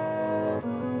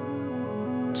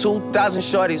 2,000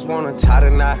 shorties wanna tie the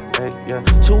knot. Hey, yeah.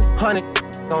 200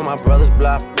 on my brother's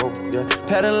block, oh yeah.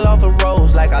 Pedal off the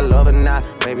roads like I love it, not,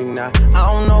 maybe not. I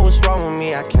don't know what's wrong with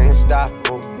me, I can't stop,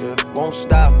 oh yeah. Won't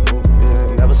stop, oh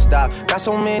yeah, never stop. Got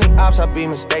so many ops, I be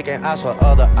mistaken ops for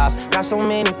other ops. Got so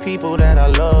many people that I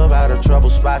love out of trouble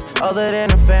spots. Other than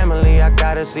the family, I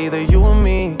got it's either you or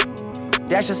me.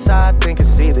 That's just how I think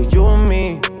it's either you or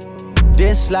me.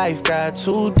 This life got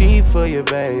too deep for you,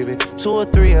 baby. 2 or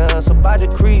 3 of us about to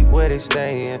creep where they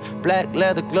stayin'. Black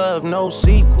leather glove, no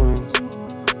sequins.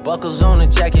 Buckles on the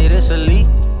jacket, it's elite.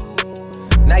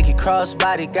 Nike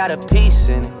crossbody got a piece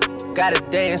in it. Gotta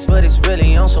dance, but it's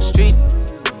really on some street.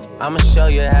 I'ma show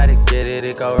you how to get it.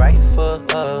 It go right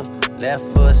foot up, left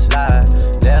foot slide,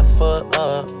 left foot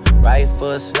up, right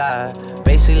foot slide.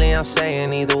 Basically, I'm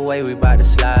saying either way we bout to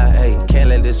slide. Hey, can't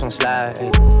let this one slide.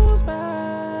 Hey.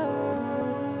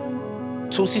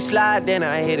 2C slide, then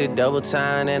I hit it double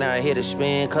time, then I hit a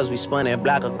spin, cause we spun that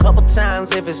block a couple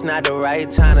times. If it's not the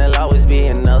right time, there'll always be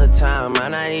another time.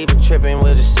 I'm not even tripping,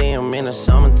 we'll just see him in the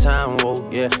summertime, whoa,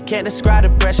 yeah. Can't describe the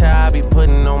pressure I be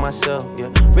putting on myself,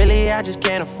 yeah. Really, I just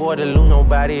can't afford to lose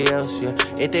nobody else, yeah.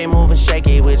 If they moving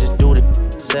shaky, we just do the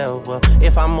self, well.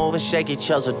 If I'm moving shaky,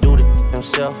 Chelsea do the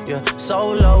himself, yeah.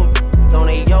 Solo, don't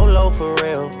they YOLO for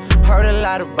real. Heard a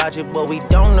lot about you, but we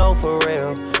don't know for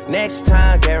real. Next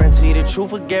time, guarantee the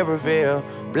truth will get revealed.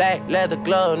 Black leather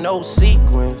glove, no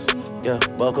sequins. Yeah,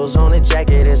 buckles on the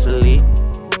jacket, it's elite.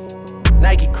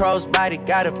 Nike crossbody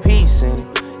got a piece in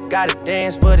it. Gotta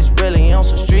dance, but it's really on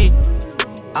some street.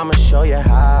 I'ma show you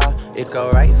how. It go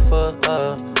right foot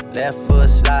up, left foot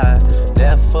slide,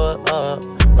 left foot up,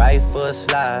 right foot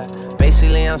slide.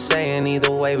 Basically, I'm saying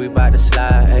either way we bout to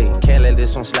slide. Hey, can't let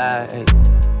this one slide. Hey.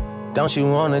 Don't you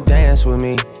wanna dance with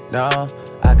me? No,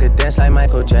 I could dance like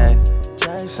Michael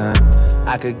Jackson.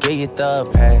 I could get you the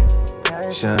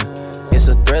passion. It's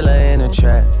a thriller in the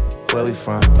trap. Where we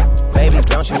from? Baby,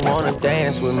 don't you wanna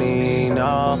dance with me?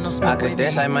 No, I could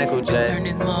dance like Michael Jackson.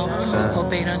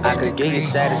 I could get you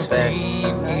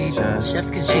satisfaction. And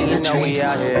you know we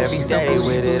out here every day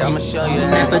with it. I'ma show you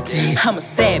never. I'm a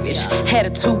savage,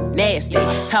 attitude nasty.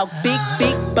 Talk big,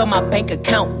 but my bank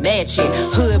account match it.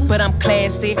 Hood, but I'm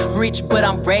classy. Rich, but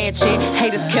I'm ratchet.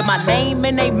 Haters kept my name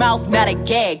in their mouth, now they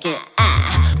gagging.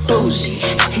 Bougie.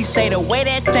 He say the way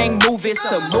that thing move, it's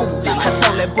a movie. I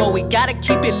told that boy we gotta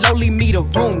keep it low, leave me the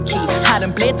room key. I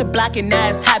done bled the block and now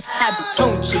it's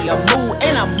Tunchi. I'm mood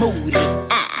and I'm moody.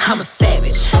 I'm a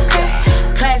savage.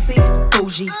 Classy,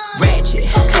 bougie, ratchet.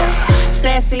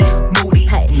 Sassy, moody,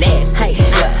 nasty.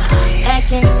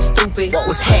 Acting stupid,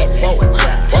 what's happening?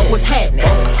 What's happening?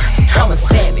 I'm a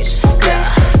savage.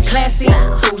 Classy,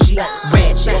 bougie,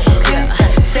 ratchet.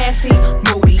 Sassy,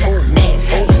 moody,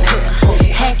 nasty.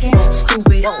 Hacking,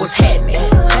 stupid, what's happening?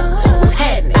 What's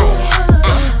happening?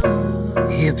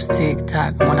 Hips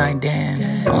tick-tock when I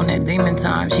dance. On that demon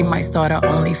time, she might start her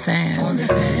OnlyFans.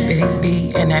 Big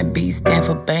B and that B stand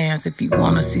for bands. If you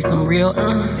wanna see some real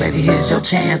baby, here's your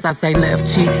chance. I say left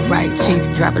cheek, right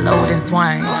cheek, drop it low and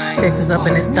swing. Texas up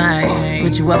in this thing,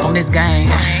 put you up on this gang.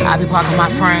 I be parking my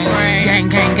frame, gang,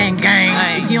 gang, gang,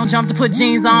 gang. If you don't jump to put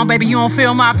jeans on, baby, you don't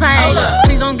feel my pain.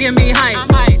 Please don't give me hype,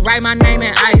 write my name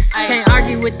in ice. Can't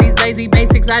argue with these lazy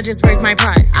basics, I just raise my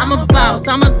price. I'm a boss,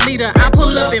 I'm a leader, I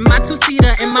pull up in my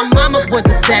two-seater, and my mama was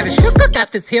a savage. Look,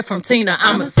 got this here from Tina,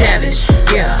 I'm a savage,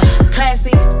 yeah.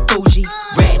 Classy, bougie,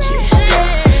 ratchet,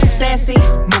 sassy,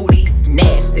 moody,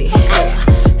 nasty,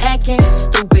 acting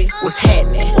stupid, what's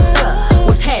happening?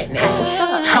 What's happening?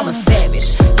 I'm a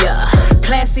savage, yeah.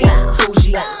 Classy,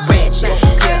 bougie, ratchet,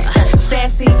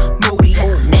 sassy, moody,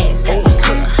 nasty,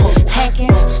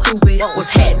 hacking, stupid, what's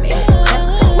happening?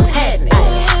 What's happening?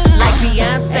 Like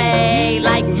Beyonce,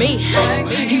 like me.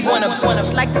 He wanna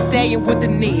like the stallion with the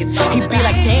knees. He be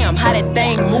like, damn, how that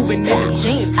thing moving in the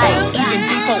jeans. Ay, even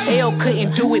D4L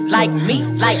couldn't do it like me,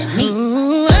 like me.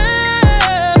 Ooh,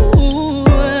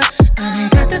 I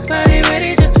got this body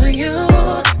ready just for you.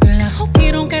 Girl, I hope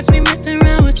you don't catch me messing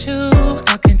around with you.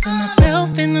 Talking to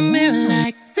myself in the mirror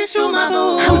like, sit through my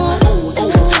boo.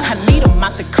 I need a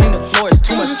mop to clean the floor, it's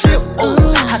too much drip.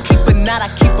 Ooh, I keep a knot, I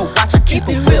keep a watch, I keep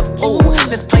a whip. Ooh,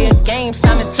 let's play a game.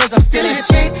 Simon says I'm still in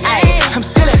check. I'm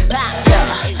still in black.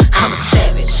 I'm a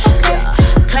savage.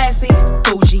 Classy,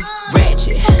 bougie,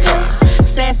 ratchet.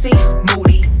 Sassy,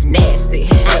 moody, nasty.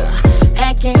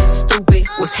 Acting stupid,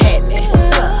 what's happening?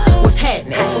 What's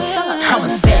happening? I'm a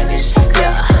savage.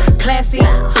 Classy,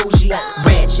 bougie,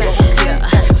 ratchet.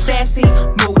 Sassy,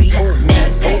 moody,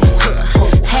 nasty.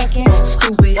 Hacking,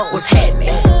 stupid, what's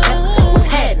happening? What's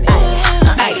happening?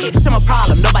 Hey, this is my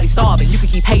problem, nobody solve it. You can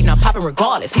keep hating, I'm popping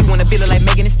regardless. He wanna build it like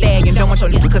Megan Thee Stallion. Don't want your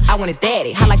nigga cause I want his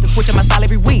daddy. I like to switch up my style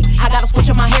every week. I gotta switch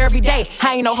up my hair every day.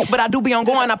 I ain't no hope, but I do be on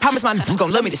going. I promise my niggas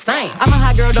gon' love me the same. I'm a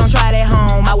hot girl, don't try it at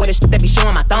home. I wear the shit that be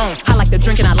showing my thong. I like to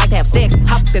drink and I like to have sex.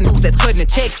 I fuck the niggas that's cutting the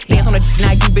check. Dance on the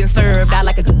now you been served. I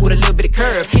like a with a little bit of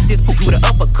curve. Hit this poop with an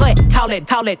uppercut. Call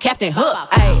it Captain Hook.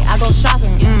 Ayy, I go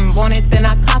shopping. Want it, then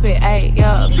I cop it. Ayy,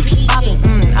 yeah, poppin'.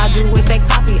 I do what they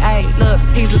copy. Ayy, look,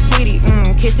 he's a sweetie.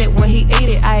 Kiss it when he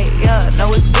eat it. Ayy, yeah, know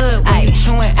it's good when you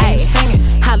chewing. Ayy, singing.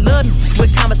 I love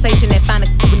with conversation that find a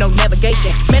with no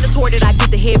navigation. Mandatory that I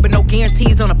get the head, but no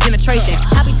guarantees on a penetration.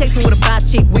 I be texting with a bi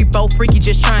chick, we both freaky,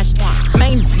 just trying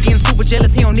main getting super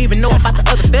jealous, he don't even know about the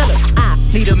other fellas. I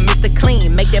need a Mr.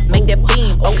 Clean, make that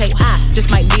beam. Okay, I just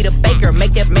might need a baker,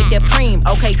 make that cream.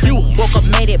 Okay, you woke up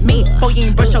mad at me, before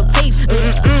you ain't brush your teeth.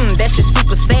 That shit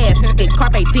super sad.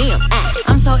 Carpe diem.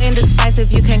 I'm so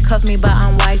indecisive, you can't cuff me, but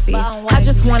I'm wifey. I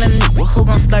just want a nigga who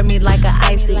gon' slurp me like a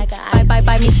icy.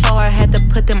 Bite me so hard, had to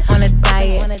put them on a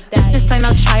diet. This ain't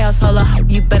no tryout, so look,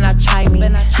 you better not try me.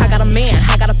 I got a man,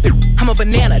 I got a I'm a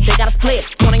banana, they got a split.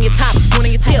 One on your top, one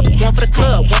on your tip. One for the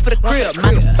club, one for the crib.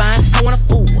 I'm fine, I want a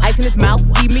fool. Ice in his mouth,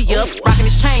 heat me up. Rocking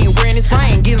his chain, wearing his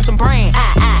ring, getting some brain.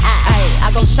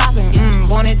 I go shopping,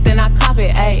 want it, then I cop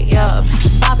it. Ay, yeah,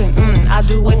 popping, I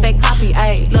do what they copy.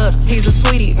 Ay, look, he's a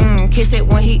sweetie, kiss it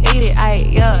when he eat it. Ay,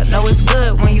 yeah, know it's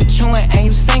good when you chewing and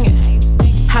you singing.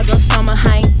 I go summer,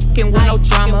 I ain't with no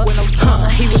drama.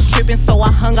 He was tripping, so I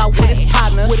hung out with his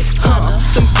partner.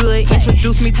 Them good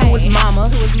introduced me to his mama.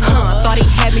 Thought he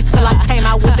had me till I came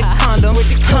out with the condom.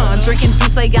 Drinking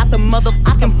Douce out the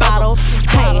motherfucking bottle.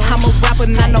 Hey, I'm a rapper,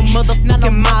 not no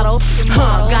motherfucking model.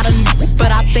 Got a but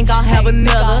I think I'll have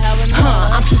another.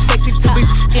 I'm too sexy to be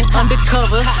in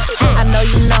undercover. I know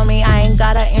you know me, I ain't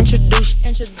gotta introduce.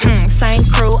 Same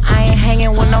crew, I ain't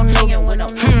hanging with no new.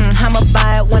 I'ma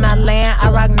buy it when I land, I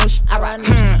rock new shit.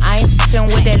 I ain't fucking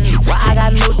with that I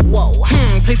got new.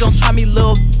 Please don't try me,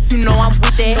 lil'. You know I'm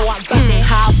with that.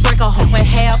 How I break a hoe in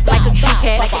half like a Kit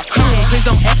Kat. Please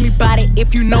don't ask me about it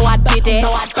if you know I did that.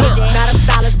 Not a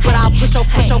stylist, but I'll push your.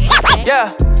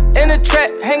 Yeah, in the trap,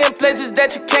 hanging places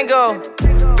that you can't go.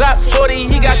 Glock 40,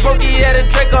 he got smoky at a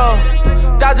Draco.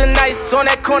 1,000 nights on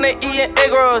that corner eating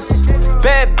egg rolls.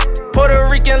 Bad Puerto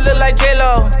Rican look like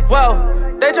J-Lo.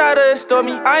 Whoa, they try to extort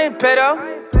me, I ain't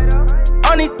pedo.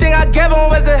 Only thing I gave him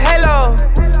was a halo.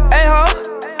 Hey ho,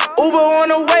 Uber on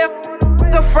the way up,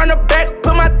 the front or back,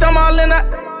 put my thumb all in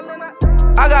the.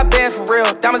 I got bands for real.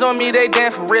 Diamonds on me, they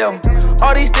dance for real.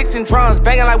 All these sticks and drums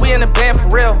banging like we in the band for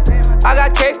real. I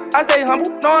got cake, I stay humble,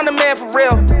 know I'm the man for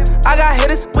real. I got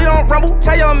hitters, we don't rumble,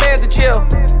 tell your mans to chill.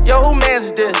 Yo, who mans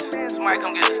is this? Somebody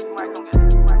come get this.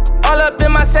 All up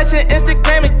in my session,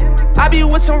 Instagramming. I be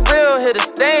with some real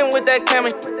hitters, they ain't with that camera.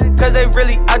 Cause they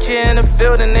really out here in the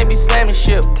field and they be slamming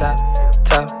shit. Top,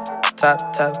 top,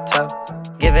 top, top, top.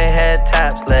 Giving head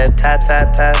taps, led tat,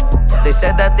 tat, tats. They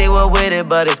said that they were with it,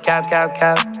 but it's cap, cap,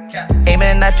 cap.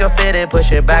 Aiming at your fitted,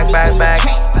 push it back, back, back.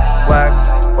 Whack,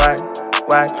 whack,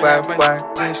 whack, whack, whack.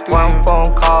 One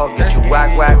phone call, get you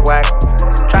whack, whack, whack.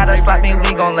 Try to slap me,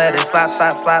 we gon' let it slap,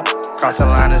 slap, slap. Cross the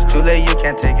line, it's too late, you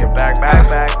can't take it back, back,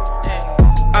 back.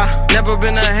 Never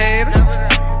been a hater,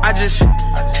 I just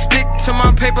stick to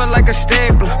my paper like a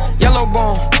stapler. Yellow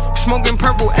bone, smoking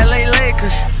purple, LA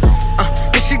Lakers.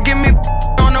 It should give me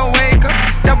on the wake up.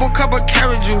 Double cup of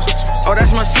carrot juice, oh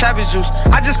that's my savage juice.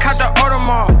 I just caught the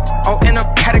Audemars, oh in a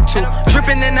paddock too.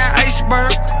 Dripping in that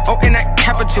iceberg, oh in that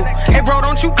capital. Hey bro,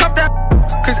 don't you cup that,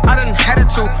 cause I done had it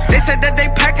too. They said that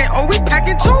they packing, oh we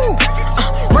packing too.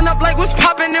 Run up like what's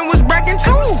poppin' and what's brackin'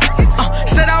 too.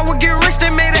 Said I would get rich,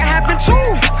 they made it happen too.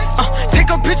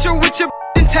 Take a picture with your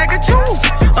and tag it too.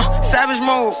 Savage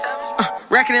mode,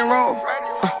 rackin' and roll,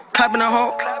 clapping the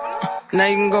hoe. Now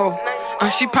you can go.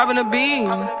 She poppin' a bean,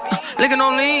 lickin'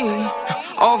 on lean.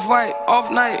 Off white, off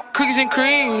night, cookies and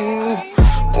cream.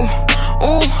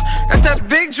 Ooh, that's that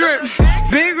big drip,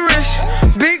 big wrist,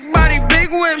 big body,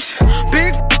 big whips,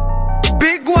 big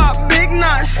guap, big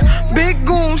knots, big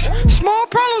goons, small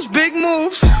problems, big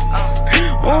moves.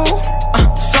 Ooh,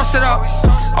 sauce it up.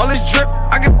 All this drip,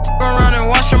 I can around and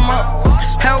wash them up.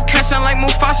 Hellcat sound like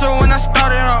Mufasa when I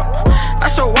started up.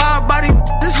 That's a wild body,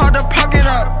 it's hard to pocket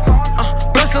up.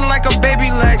 Bustin' like a baby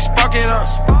leg, spark it up.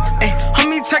 Ay,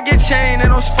 homie, take your chain, it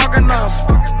don't spark enough.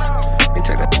 Let me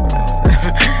take that.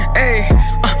 Ay,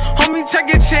 homie, take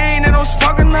your chain, it don't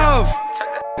spark enough.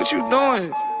 What you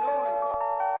doing?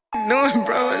 What you doing,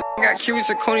 bro? Got cubic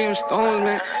zirconium stones,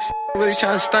 man. Really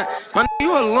trying to stunt. My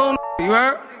you a little, you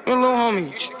heard? You a little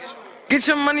homie. Get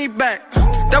your money back.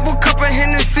 Double cup of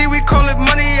Hennessy, we call it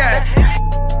money at.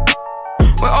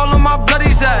 Where all of my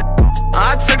bloodies at?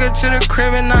 I took her to the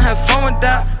crib and I had fun with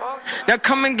that. Now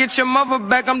come and get your mother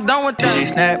back, I'm done with that. DJ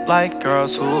snap like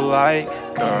girls who like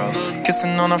girls.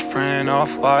 Kissing on a friend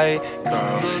off white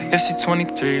girl. If she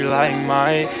 23 like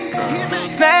my girl.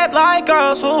 Snap like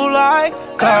girls who like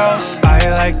girls. I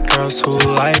like girls who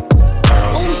like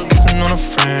girls. Kissing on a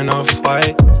friend off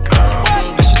white girl.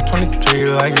 If she 23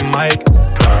 like my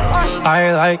girl.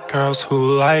 I like girls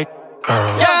who like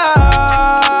girls. Yeah.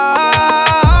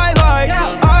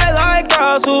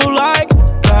 Who like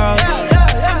girls?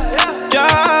 Yeah,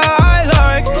 I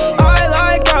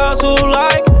like girls who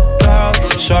like girls.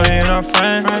 Shorty and her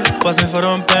friends, bustin' for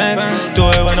them bands. Do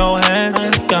it with no hands,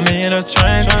 got me in a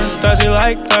trance. Thursday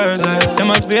like Thursday, it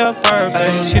must be a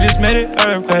birthday. She just made it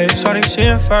earthquake, shorty she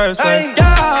in first place.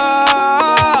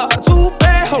 Yeah, too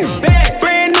bad,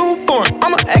 brand new foreign,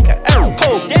 I'm a AKA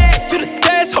cold. To the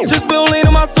dash, just will lean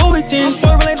in my Soviet team. I'm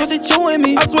swerving like she chewing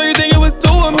me, I swear you think it was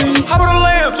two of me. Hop on the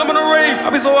lamp, jump on the rave, I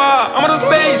be so high, I'm on the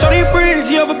space. Shorty bridge,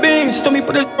 she ever been, she told me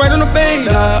put it right on the base.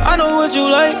 I know what you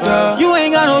like, you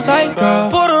ain't got no type.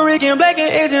 Puerto Rican, black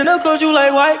and Asian, of course you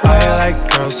like white. I like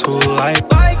girls who like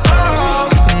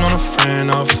girls. Kissing on a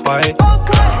friend off white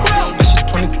girl. But she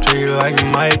 23 like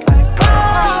Mike.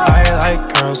 I like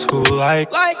girls who like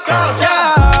girls.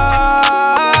 Yeah,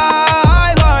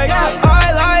 I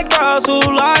like girls who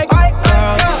like girls.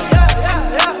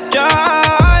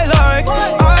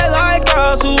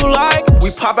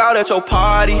 Pop out at your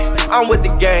party, I'm with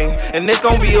the gang, and it's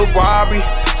gon' be a robbery.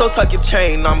 So tuck your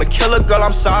chain, I'm a killer girl,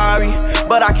 I'm sorry,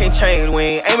 but I can't change. We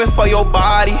ain't aiming for your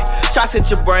body, shots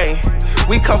hit your brain.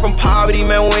 We come from poverty,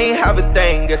 man, we ain't have a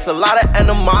thing. It's a lot of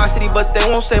animosity, but they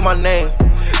won't say my name.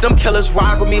 Them killers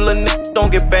rock with me, little niggas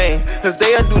don't get banged. Cause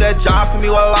they'll do that job for me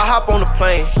while I hop on the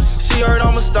plane. She heard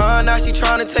I'm a star, now she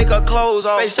tryna take her clothes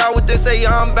off. Face out with this, say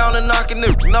I'm bound to knocking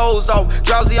the nose off.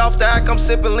 Drowsy off the act, I'm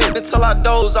sipping lit until I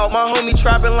doze off. My homie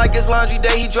trapping like it's laundry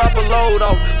day, he drop a load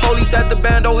off. Police at the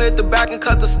bando, hit the back and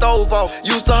cut the stove off.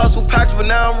 Used to hustle packs, but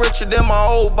now I'm richer than my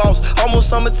old boss. Almost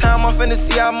summertime, I'm finna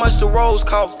see how much the rolls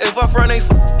cost. If I front, they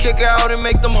kick her out and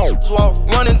make them hoes walk.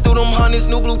 Running through them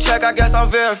honeys, new blue check, I guess I'm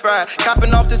verified.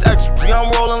 Capping off this extra,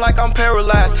 I'm rolling like I'm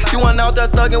paralyzed. You went out there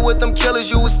thugging with them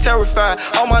killers, you was terrified.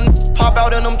 All my pop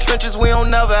out in them trenches, we don't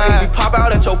never hide. We pop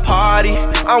out at at your party,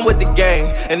 I'm with the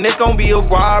gang, and it's gon' be a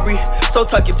robbery. So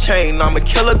tuck your chain, I'm a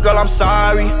killer, girl, I'm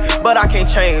sorry, but I can't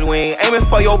change. We ain't aiming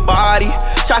for your body,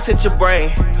 shots hit your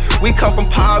brain. We come from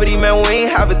poverty, man, we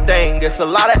ain't have a thing. It's a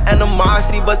lot of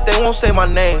animosity, but they won't say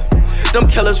my name. Them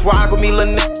killers rock with me,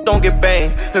 little niggas don't get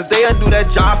banged, cause they'll do that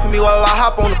job for me while I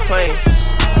hop on the plane.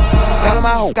 None of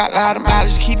my hoes got a lot of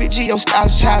mileage, keep it G.O.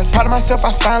 stylish childish. Proud of myself,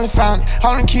 I finally found it.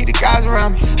 Hold and keep the guys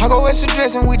around me. I go extra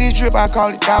dressing with this drip, I call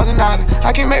it $1,000.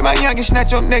 I can make my youngin'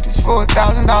 snatch your necklace for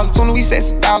 $1,000. Soon we say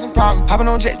 1,000 problems. Hoppin'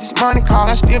 on jets, this money call.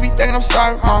 I still be thinking I'm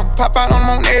sorry, mom. Pop out on them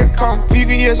on every corner. Few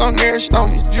years on every stone.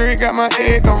 This jury got my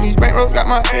head gone. These bankrolls got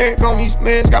my head gone. These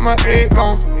meds got my head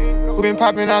gone. We been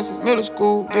poppin' out since middle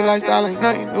school. This lifestyle ain't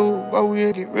nothing new, but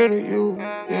we'll get rid of you,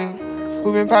 yeah.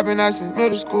 We been poppin' out since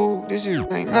middle school. This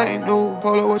shit ain't nothing new.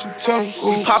 Polo, what you tellin',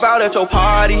 fool? We pop out at your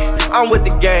party, I'm with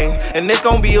the gang, and it's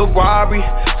gon' be a robbery.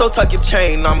 So tuck your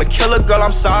chain, I'm a killer, girl, I'm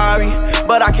sorry,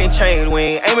 but I can't change. We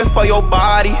ain't aiming for your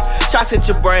body, shots hit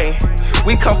your brain.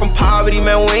 We come from poverty,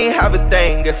 man, we ain't have a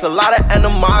thing. It's a lot of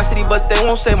animosity, but they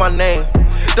won't say my name.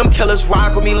 Them killers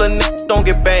rock with me, little niggas don't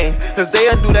get banged, cause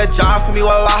they'll do that job for me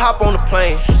while I hop on the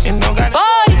plane.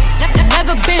 Boy,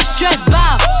 never been stressed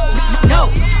by,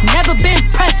 no, never been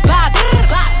pressed by.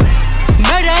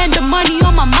 Murder and the money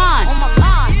on my mind.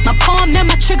 My palm and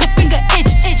my trigger finger itch.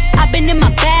 I've been in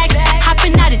my bag,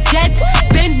 hopping out of jets,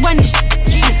 been running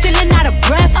I'm stealing out of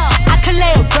breath. I can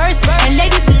lay a verse and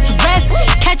ladies to rest.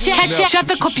 Catch it,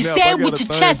 traffic, hope you say it with your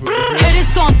chest. Hit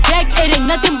this on deck, it ain't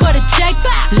nothing but a check.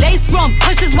 Lace run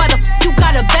pushes, why the you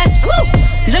got a vest? Woo!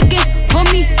 Looking for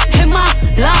me, hit my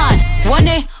line.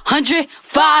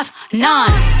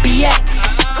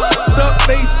 1-800-59-BX. What's up,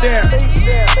 face there?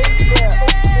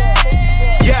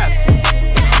 Yes.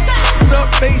 What's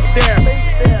up, face there?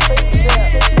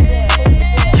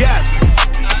 Yes.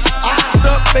 What's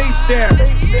up, face there?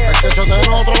 Es que yo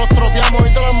tengo nosotros los tropeamos y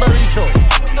te lo han bebicho.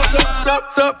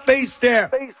 What's up, face there?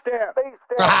 You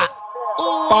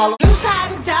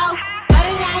tried to do, but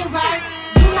it ain't work.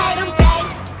 You made him pay,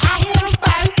 I hit him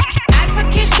first. I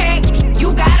took his check,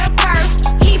 you got a purse.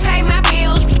 He paid my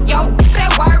bills, yo,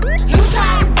 that work. You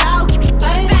tried to do,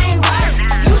 but it ain't work.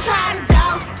 You tried to do,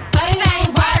 but it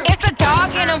ain't work. It's the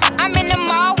dog in him, I'm in the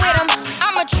mall with him.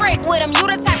 I'm a trick with him, you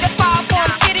the type to fall for him.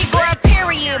 Shitty girl,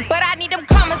 period. But I need them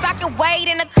commas, I can wait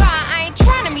in the car. I ain't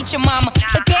trying to meet your mama,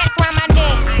 but gas round my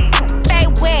neck. Stay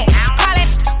wet, call it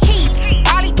key.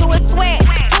 All he do is sweat.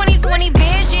 2020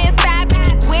 vision, stop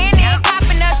winning,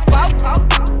 popping us both.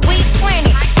 We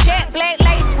 20, jet black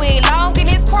lace wig, long and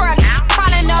it's curly.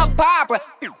 Calling up Barbara,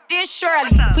 this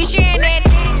Shirley. We sharing that,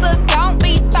 so don't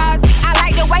be salty. I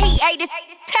like the way he ate this,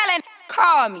 tellin',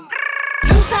 call me.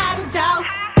 You tried to do,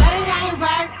 but it ain't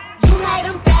work. You made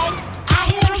him pay, I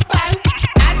hit him first.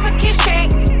 I took his check,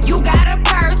 you got a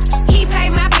purse. He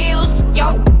paid my bills,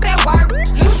 yo, that work.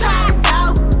 You tried to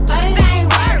do, but it ain't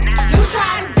work. You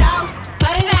tried to do,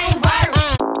 but it ain't work.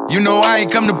 You know I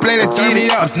ain't come to play, let's turn me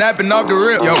up. I'm snapping off the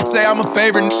rip, yo, say I'm a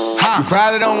favorite. You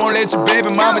probably don't wanna let your baby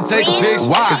mama take a picture.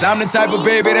 Why? Cause I'm the type of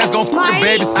baby that's gon' fuck the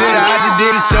babysitter. I just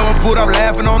did a show and put up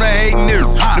laughing on the hating nigga.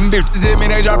 Them bitches hit me,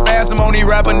 they drop fast, I'm on these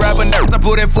rapping nerves. I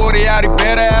put that 40 out, he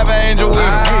better have an angel with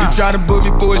him. You tryna book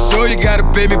me for a show, you gotta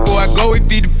pay me before I go. We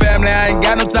feed the family, I ain't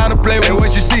got no time to play with. Hey,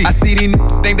 what you see? I see these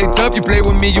think they tough, you play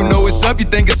with me, you know it's up. You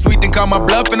think it's sweet, then call my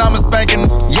bluff and I'm a spanking.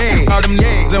 Yeah, all them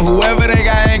niggas and whoever they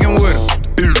got hanging with them.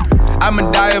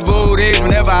 I'ma die of old age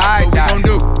whenever I die. What we gon'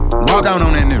 do? Walk down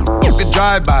on that nigga. The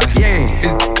drive-by. Yeah, his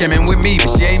came in with me, but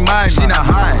she ain't mine. She not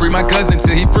high. Free my cousin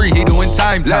till he free. He doing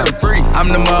time. Let him free. I'm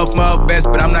the muff best,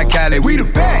 but I'm not Cali. We the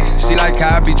best. She like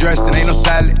how I be dressed and ain't no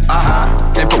salad.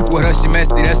 Can't fuck with her, she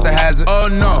messy. That's a hazard. Oh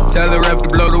no. Tell the ref to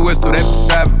blow the whistle. That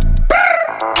driver.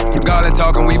 Fuck all that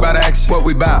talking, we bout action. What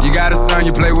we bout? You got a son, you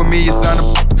play with me, your son.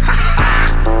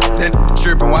 That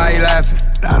trippin', why he laughing?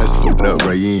 Nah, that's fucked up,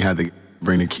 bro. You ain't have to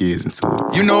bring the kids into it.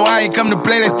 You know I ain't come to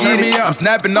play, let's get it. I'm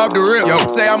snapping off the rip, yo,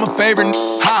 say I'm a favorite.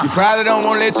 You probably don't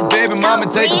wanna let your baby mama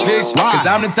take a picture. Cause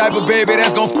I'm the type of baby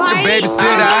that's gon' fuck the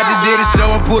babysitter. I just did a show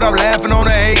and put up laughing on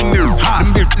the hating nigga.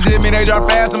 Them bitches hit me, they drop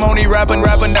fast, I'm on these rapping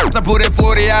nerves. I put that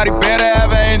 40 out, he better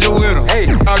have an angel with him. Hey,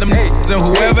 all them niggas and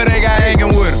whoever they got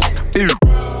hanging with him.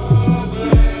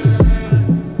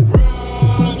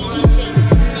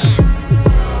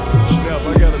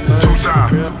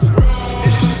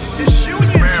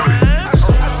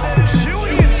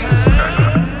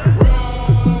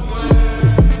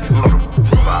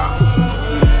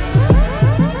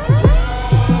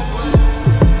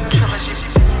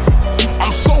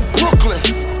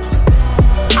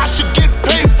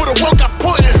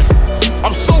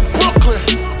 I'm so Brooklyn.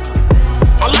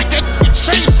 I like that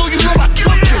chain, so you know I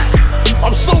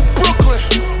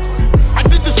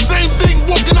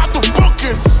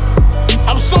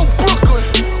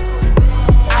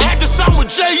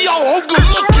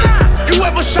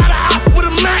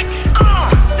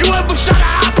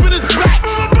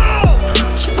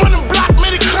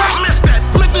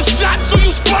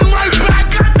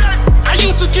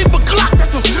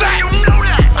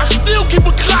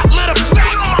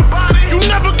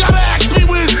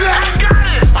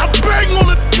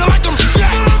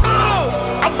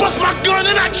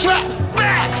trap.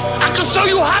 I can show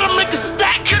you how to make it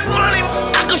stack.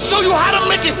 I can show you how to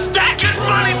make it stack.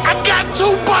 I got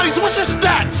 2 bodies, what's your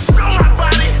stats?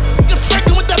 You're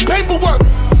faking with that paperwork.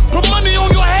 Put money on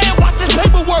your head, watch this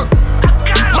paperwork.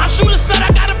 My shooter said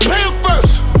I gotta pay him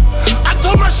first. I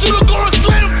told my shooter go and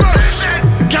slam him first.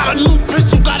 Got a new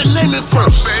pistol, gotta name it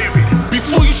first.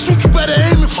 Before you shoot, you better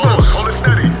aim it first.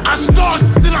 I start,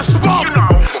 then I spark.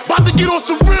 About to get on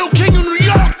some real King of New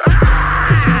York.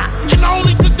 And I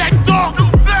only did that dog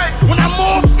when I'm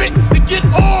off it, it get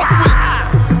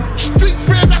awkward. Street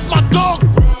friend, that's my dog.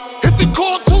 If we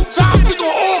call 2 times, we gon'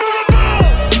 off.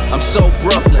 I'm so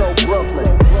Brooklyn.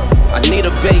 I need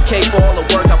a vacay for all the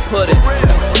work I put in.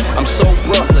 I'm so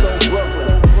Brooklyn.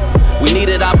 We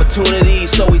needed opportunities,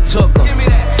 so we took them.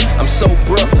 I'm so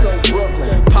Brooklyn.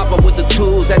 Pop up with the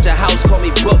tools at your house, call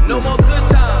me Brooklyn.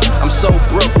 I'm so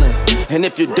Brooklyn. And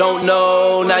if you don't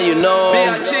know, now you know.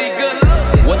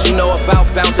 What you know about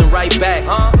bouncing right back?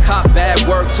 Cop bad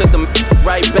work, took them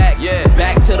right back.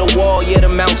 Back to the wall, yeah, the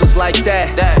mounts was like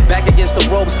that. Back against the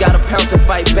ropes, gotta pounce and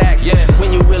fight back.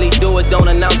 When you really do it, don't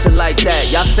announce it like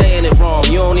that. Y'all saying it wrong,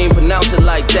 you don't even pronounce it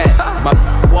like that. My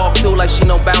walk through like she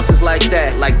know bounces like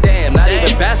that. Like damn, not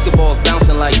even basketball's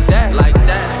bouncing like that.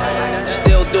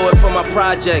 Still do it for my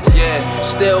projects.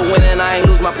 Still winning, I ain't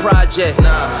lose my project.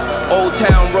 Old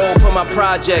Town Road for my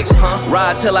projects.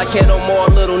 Ride till I can't no more,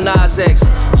 little Nas X.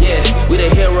 Yeah, we the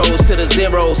heroes to the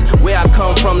zeros. Where I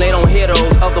come from, they don't hear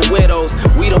those other widows.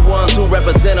 We the ones who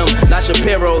represent them, not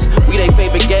Shapiro's. We they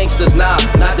favorite gangsters, nah,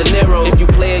 not De Niro. If you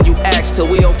play it, you ask till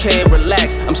we okay and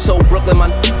relax. I'm so Brooklyn, my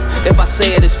if I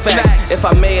say it, it's facts. If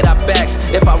I made, I backs.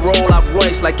 If I roll, I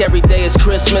Royce. Like every day is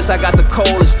Christmas, I got the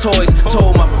coldest toys.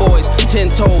 Told my boys,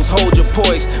 10 toes, hold your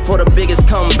poise. For the biggest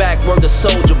comeback, work the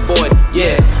soldier boy.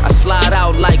 Yeah, I slide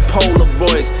out like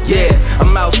Polaroids. Yeah,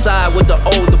 I'm outside with the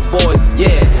older boys.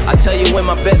 Yeah, I tell you when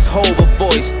my best hover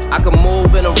voice. I can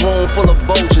move in a room full of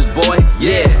vultures, boy.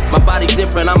 Yeah, my body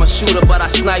different, I'm a shooter, but I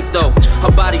snipe though. Her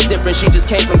body different, she just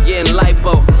came from getting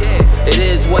lipo. It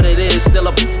is what it is, still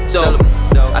a though.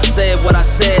 I said what I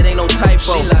said, ain't no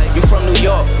typo. You from New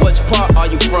York, which part are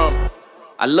you from?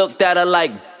 I looked at her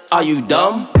like, are you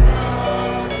dumb?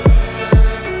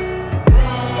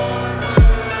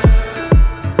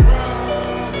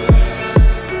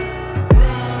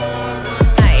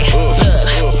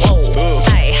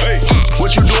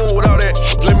 What you doing with all that?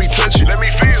 Let me touch it. Let me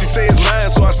feel. She say it's mine,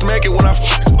 so I smack it when I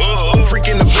freak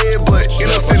in the bed, but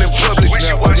innocent in public.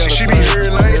 She be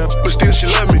hearing night, but still she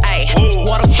love me.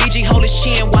 Water Fiji hold his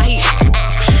chin while he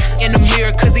in the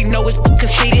mirror, cause he know it's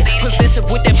conceited. Possessive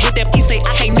with that, he say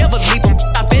I can't never leave him.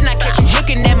 I bet I catch you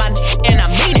looking at my and I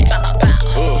mean it.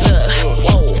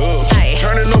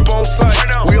 Turning up on sight,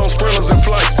 we on sprinters and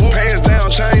flights. Pants down,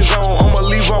 chains on, I'ma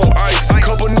leave on ice.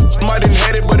 Couple might have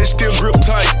had it, but it still grip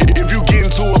tight. If you get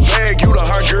into a bag, you the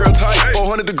hot girl type.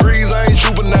 400 degrees, I ain't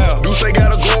juvenile. Do say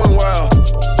got her going wild.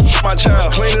 My child,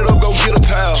 clean it up, go get a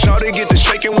towel. Shawty get the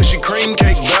shaking when she cream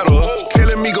cake batter.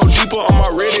 Telling me go deeper on my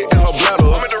Reddit and her bladder.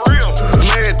 I'm at the rim.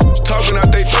 Mad, talking out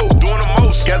they throat, doing the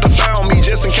most. Got the fire on me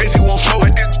just in case he won't smoke.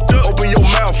 Open your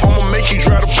mouth, I'ma make you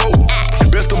dry the boat.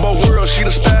 Best of both worlds, she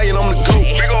the stallion, I'm the goat.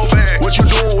 Big old bag. What you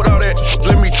doing with all that?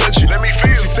 Let me touch it. Let me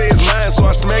feel. She say it's mine, so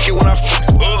I smack it when I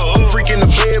freak in the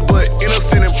bed, but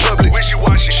innocent in public.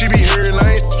 She be hearing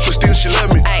night, but still she love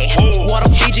me.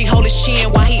 Water Fiji hold his chin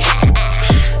while he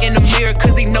in the mirror,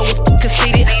 cause he know it's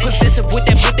conceited. Possessive with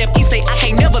that, he say I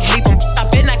can't never leave him. I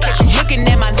bet I catch you looking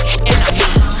at my and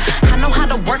I know how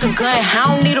to work a gun,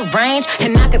 I don't need a range,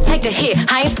 and I can take a hit.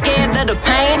 I ain't scared of the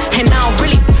pain, and I don't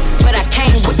really, but I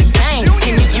came with the game.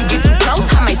 And if you get too close,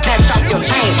 I might snatch off your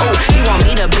chain. Oh, you want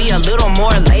me to be a little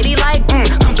more ladylike?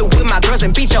 Come through with my girls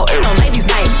and beat your ass on ladies'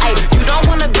 night. Ay, you don't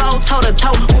wanna go toe to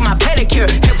toe with my pedicure.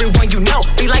 Everyone you know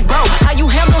be like, bro, how you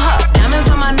handle her? Diamonds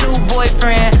on my new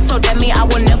boyfriend, so that mean I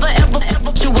will never ever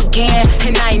you again.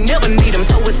 And I ain't never need him,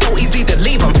 so it's so easy to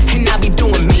leave him. And I be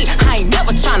doing me, I ain't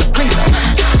never tryna please him.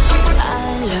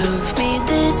 I love me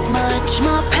this much,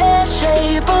 my pear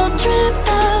shape all dripped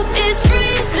up, it's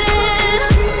freezing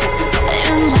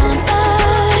in my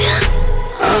body.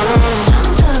 Turn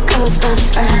into a girl's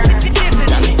best friend.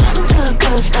 Turn into a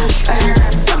girl's best friend.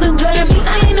 Something good at me,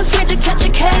 I ain't afraid to catch a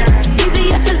case.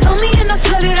 BBS is on me and I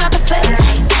flood it out the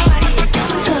face. Turn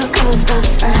into a girl's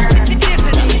best friend.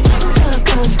 Turn into a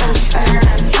girl's best friend.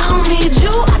 I don't need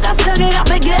you, I got to get out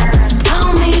baguettes. I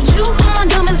don't need you, all my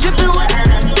diamonds dripping wet.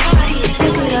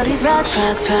 Look at all these rocks.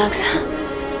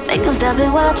 Make them stop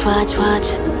and watch.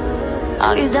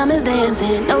 All these diamonds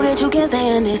dancing, know that you can't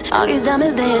stand this. All these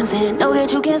diamonds dancing, know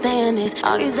that you can't stand this.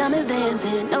 All these diamonds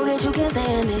dancing, know that you can't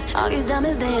stand this. All these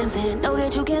diamonds dancing, know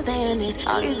that you can't stand this.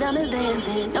 All these diamonds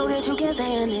dancing, know that you can't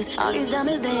stand this. All these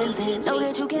diamonds dancing, know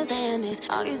that you can't stand this.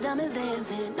 All these diamonds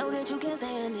dancing, know that you can't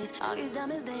stand this. All these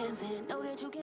diamonds dancing, know that you can't.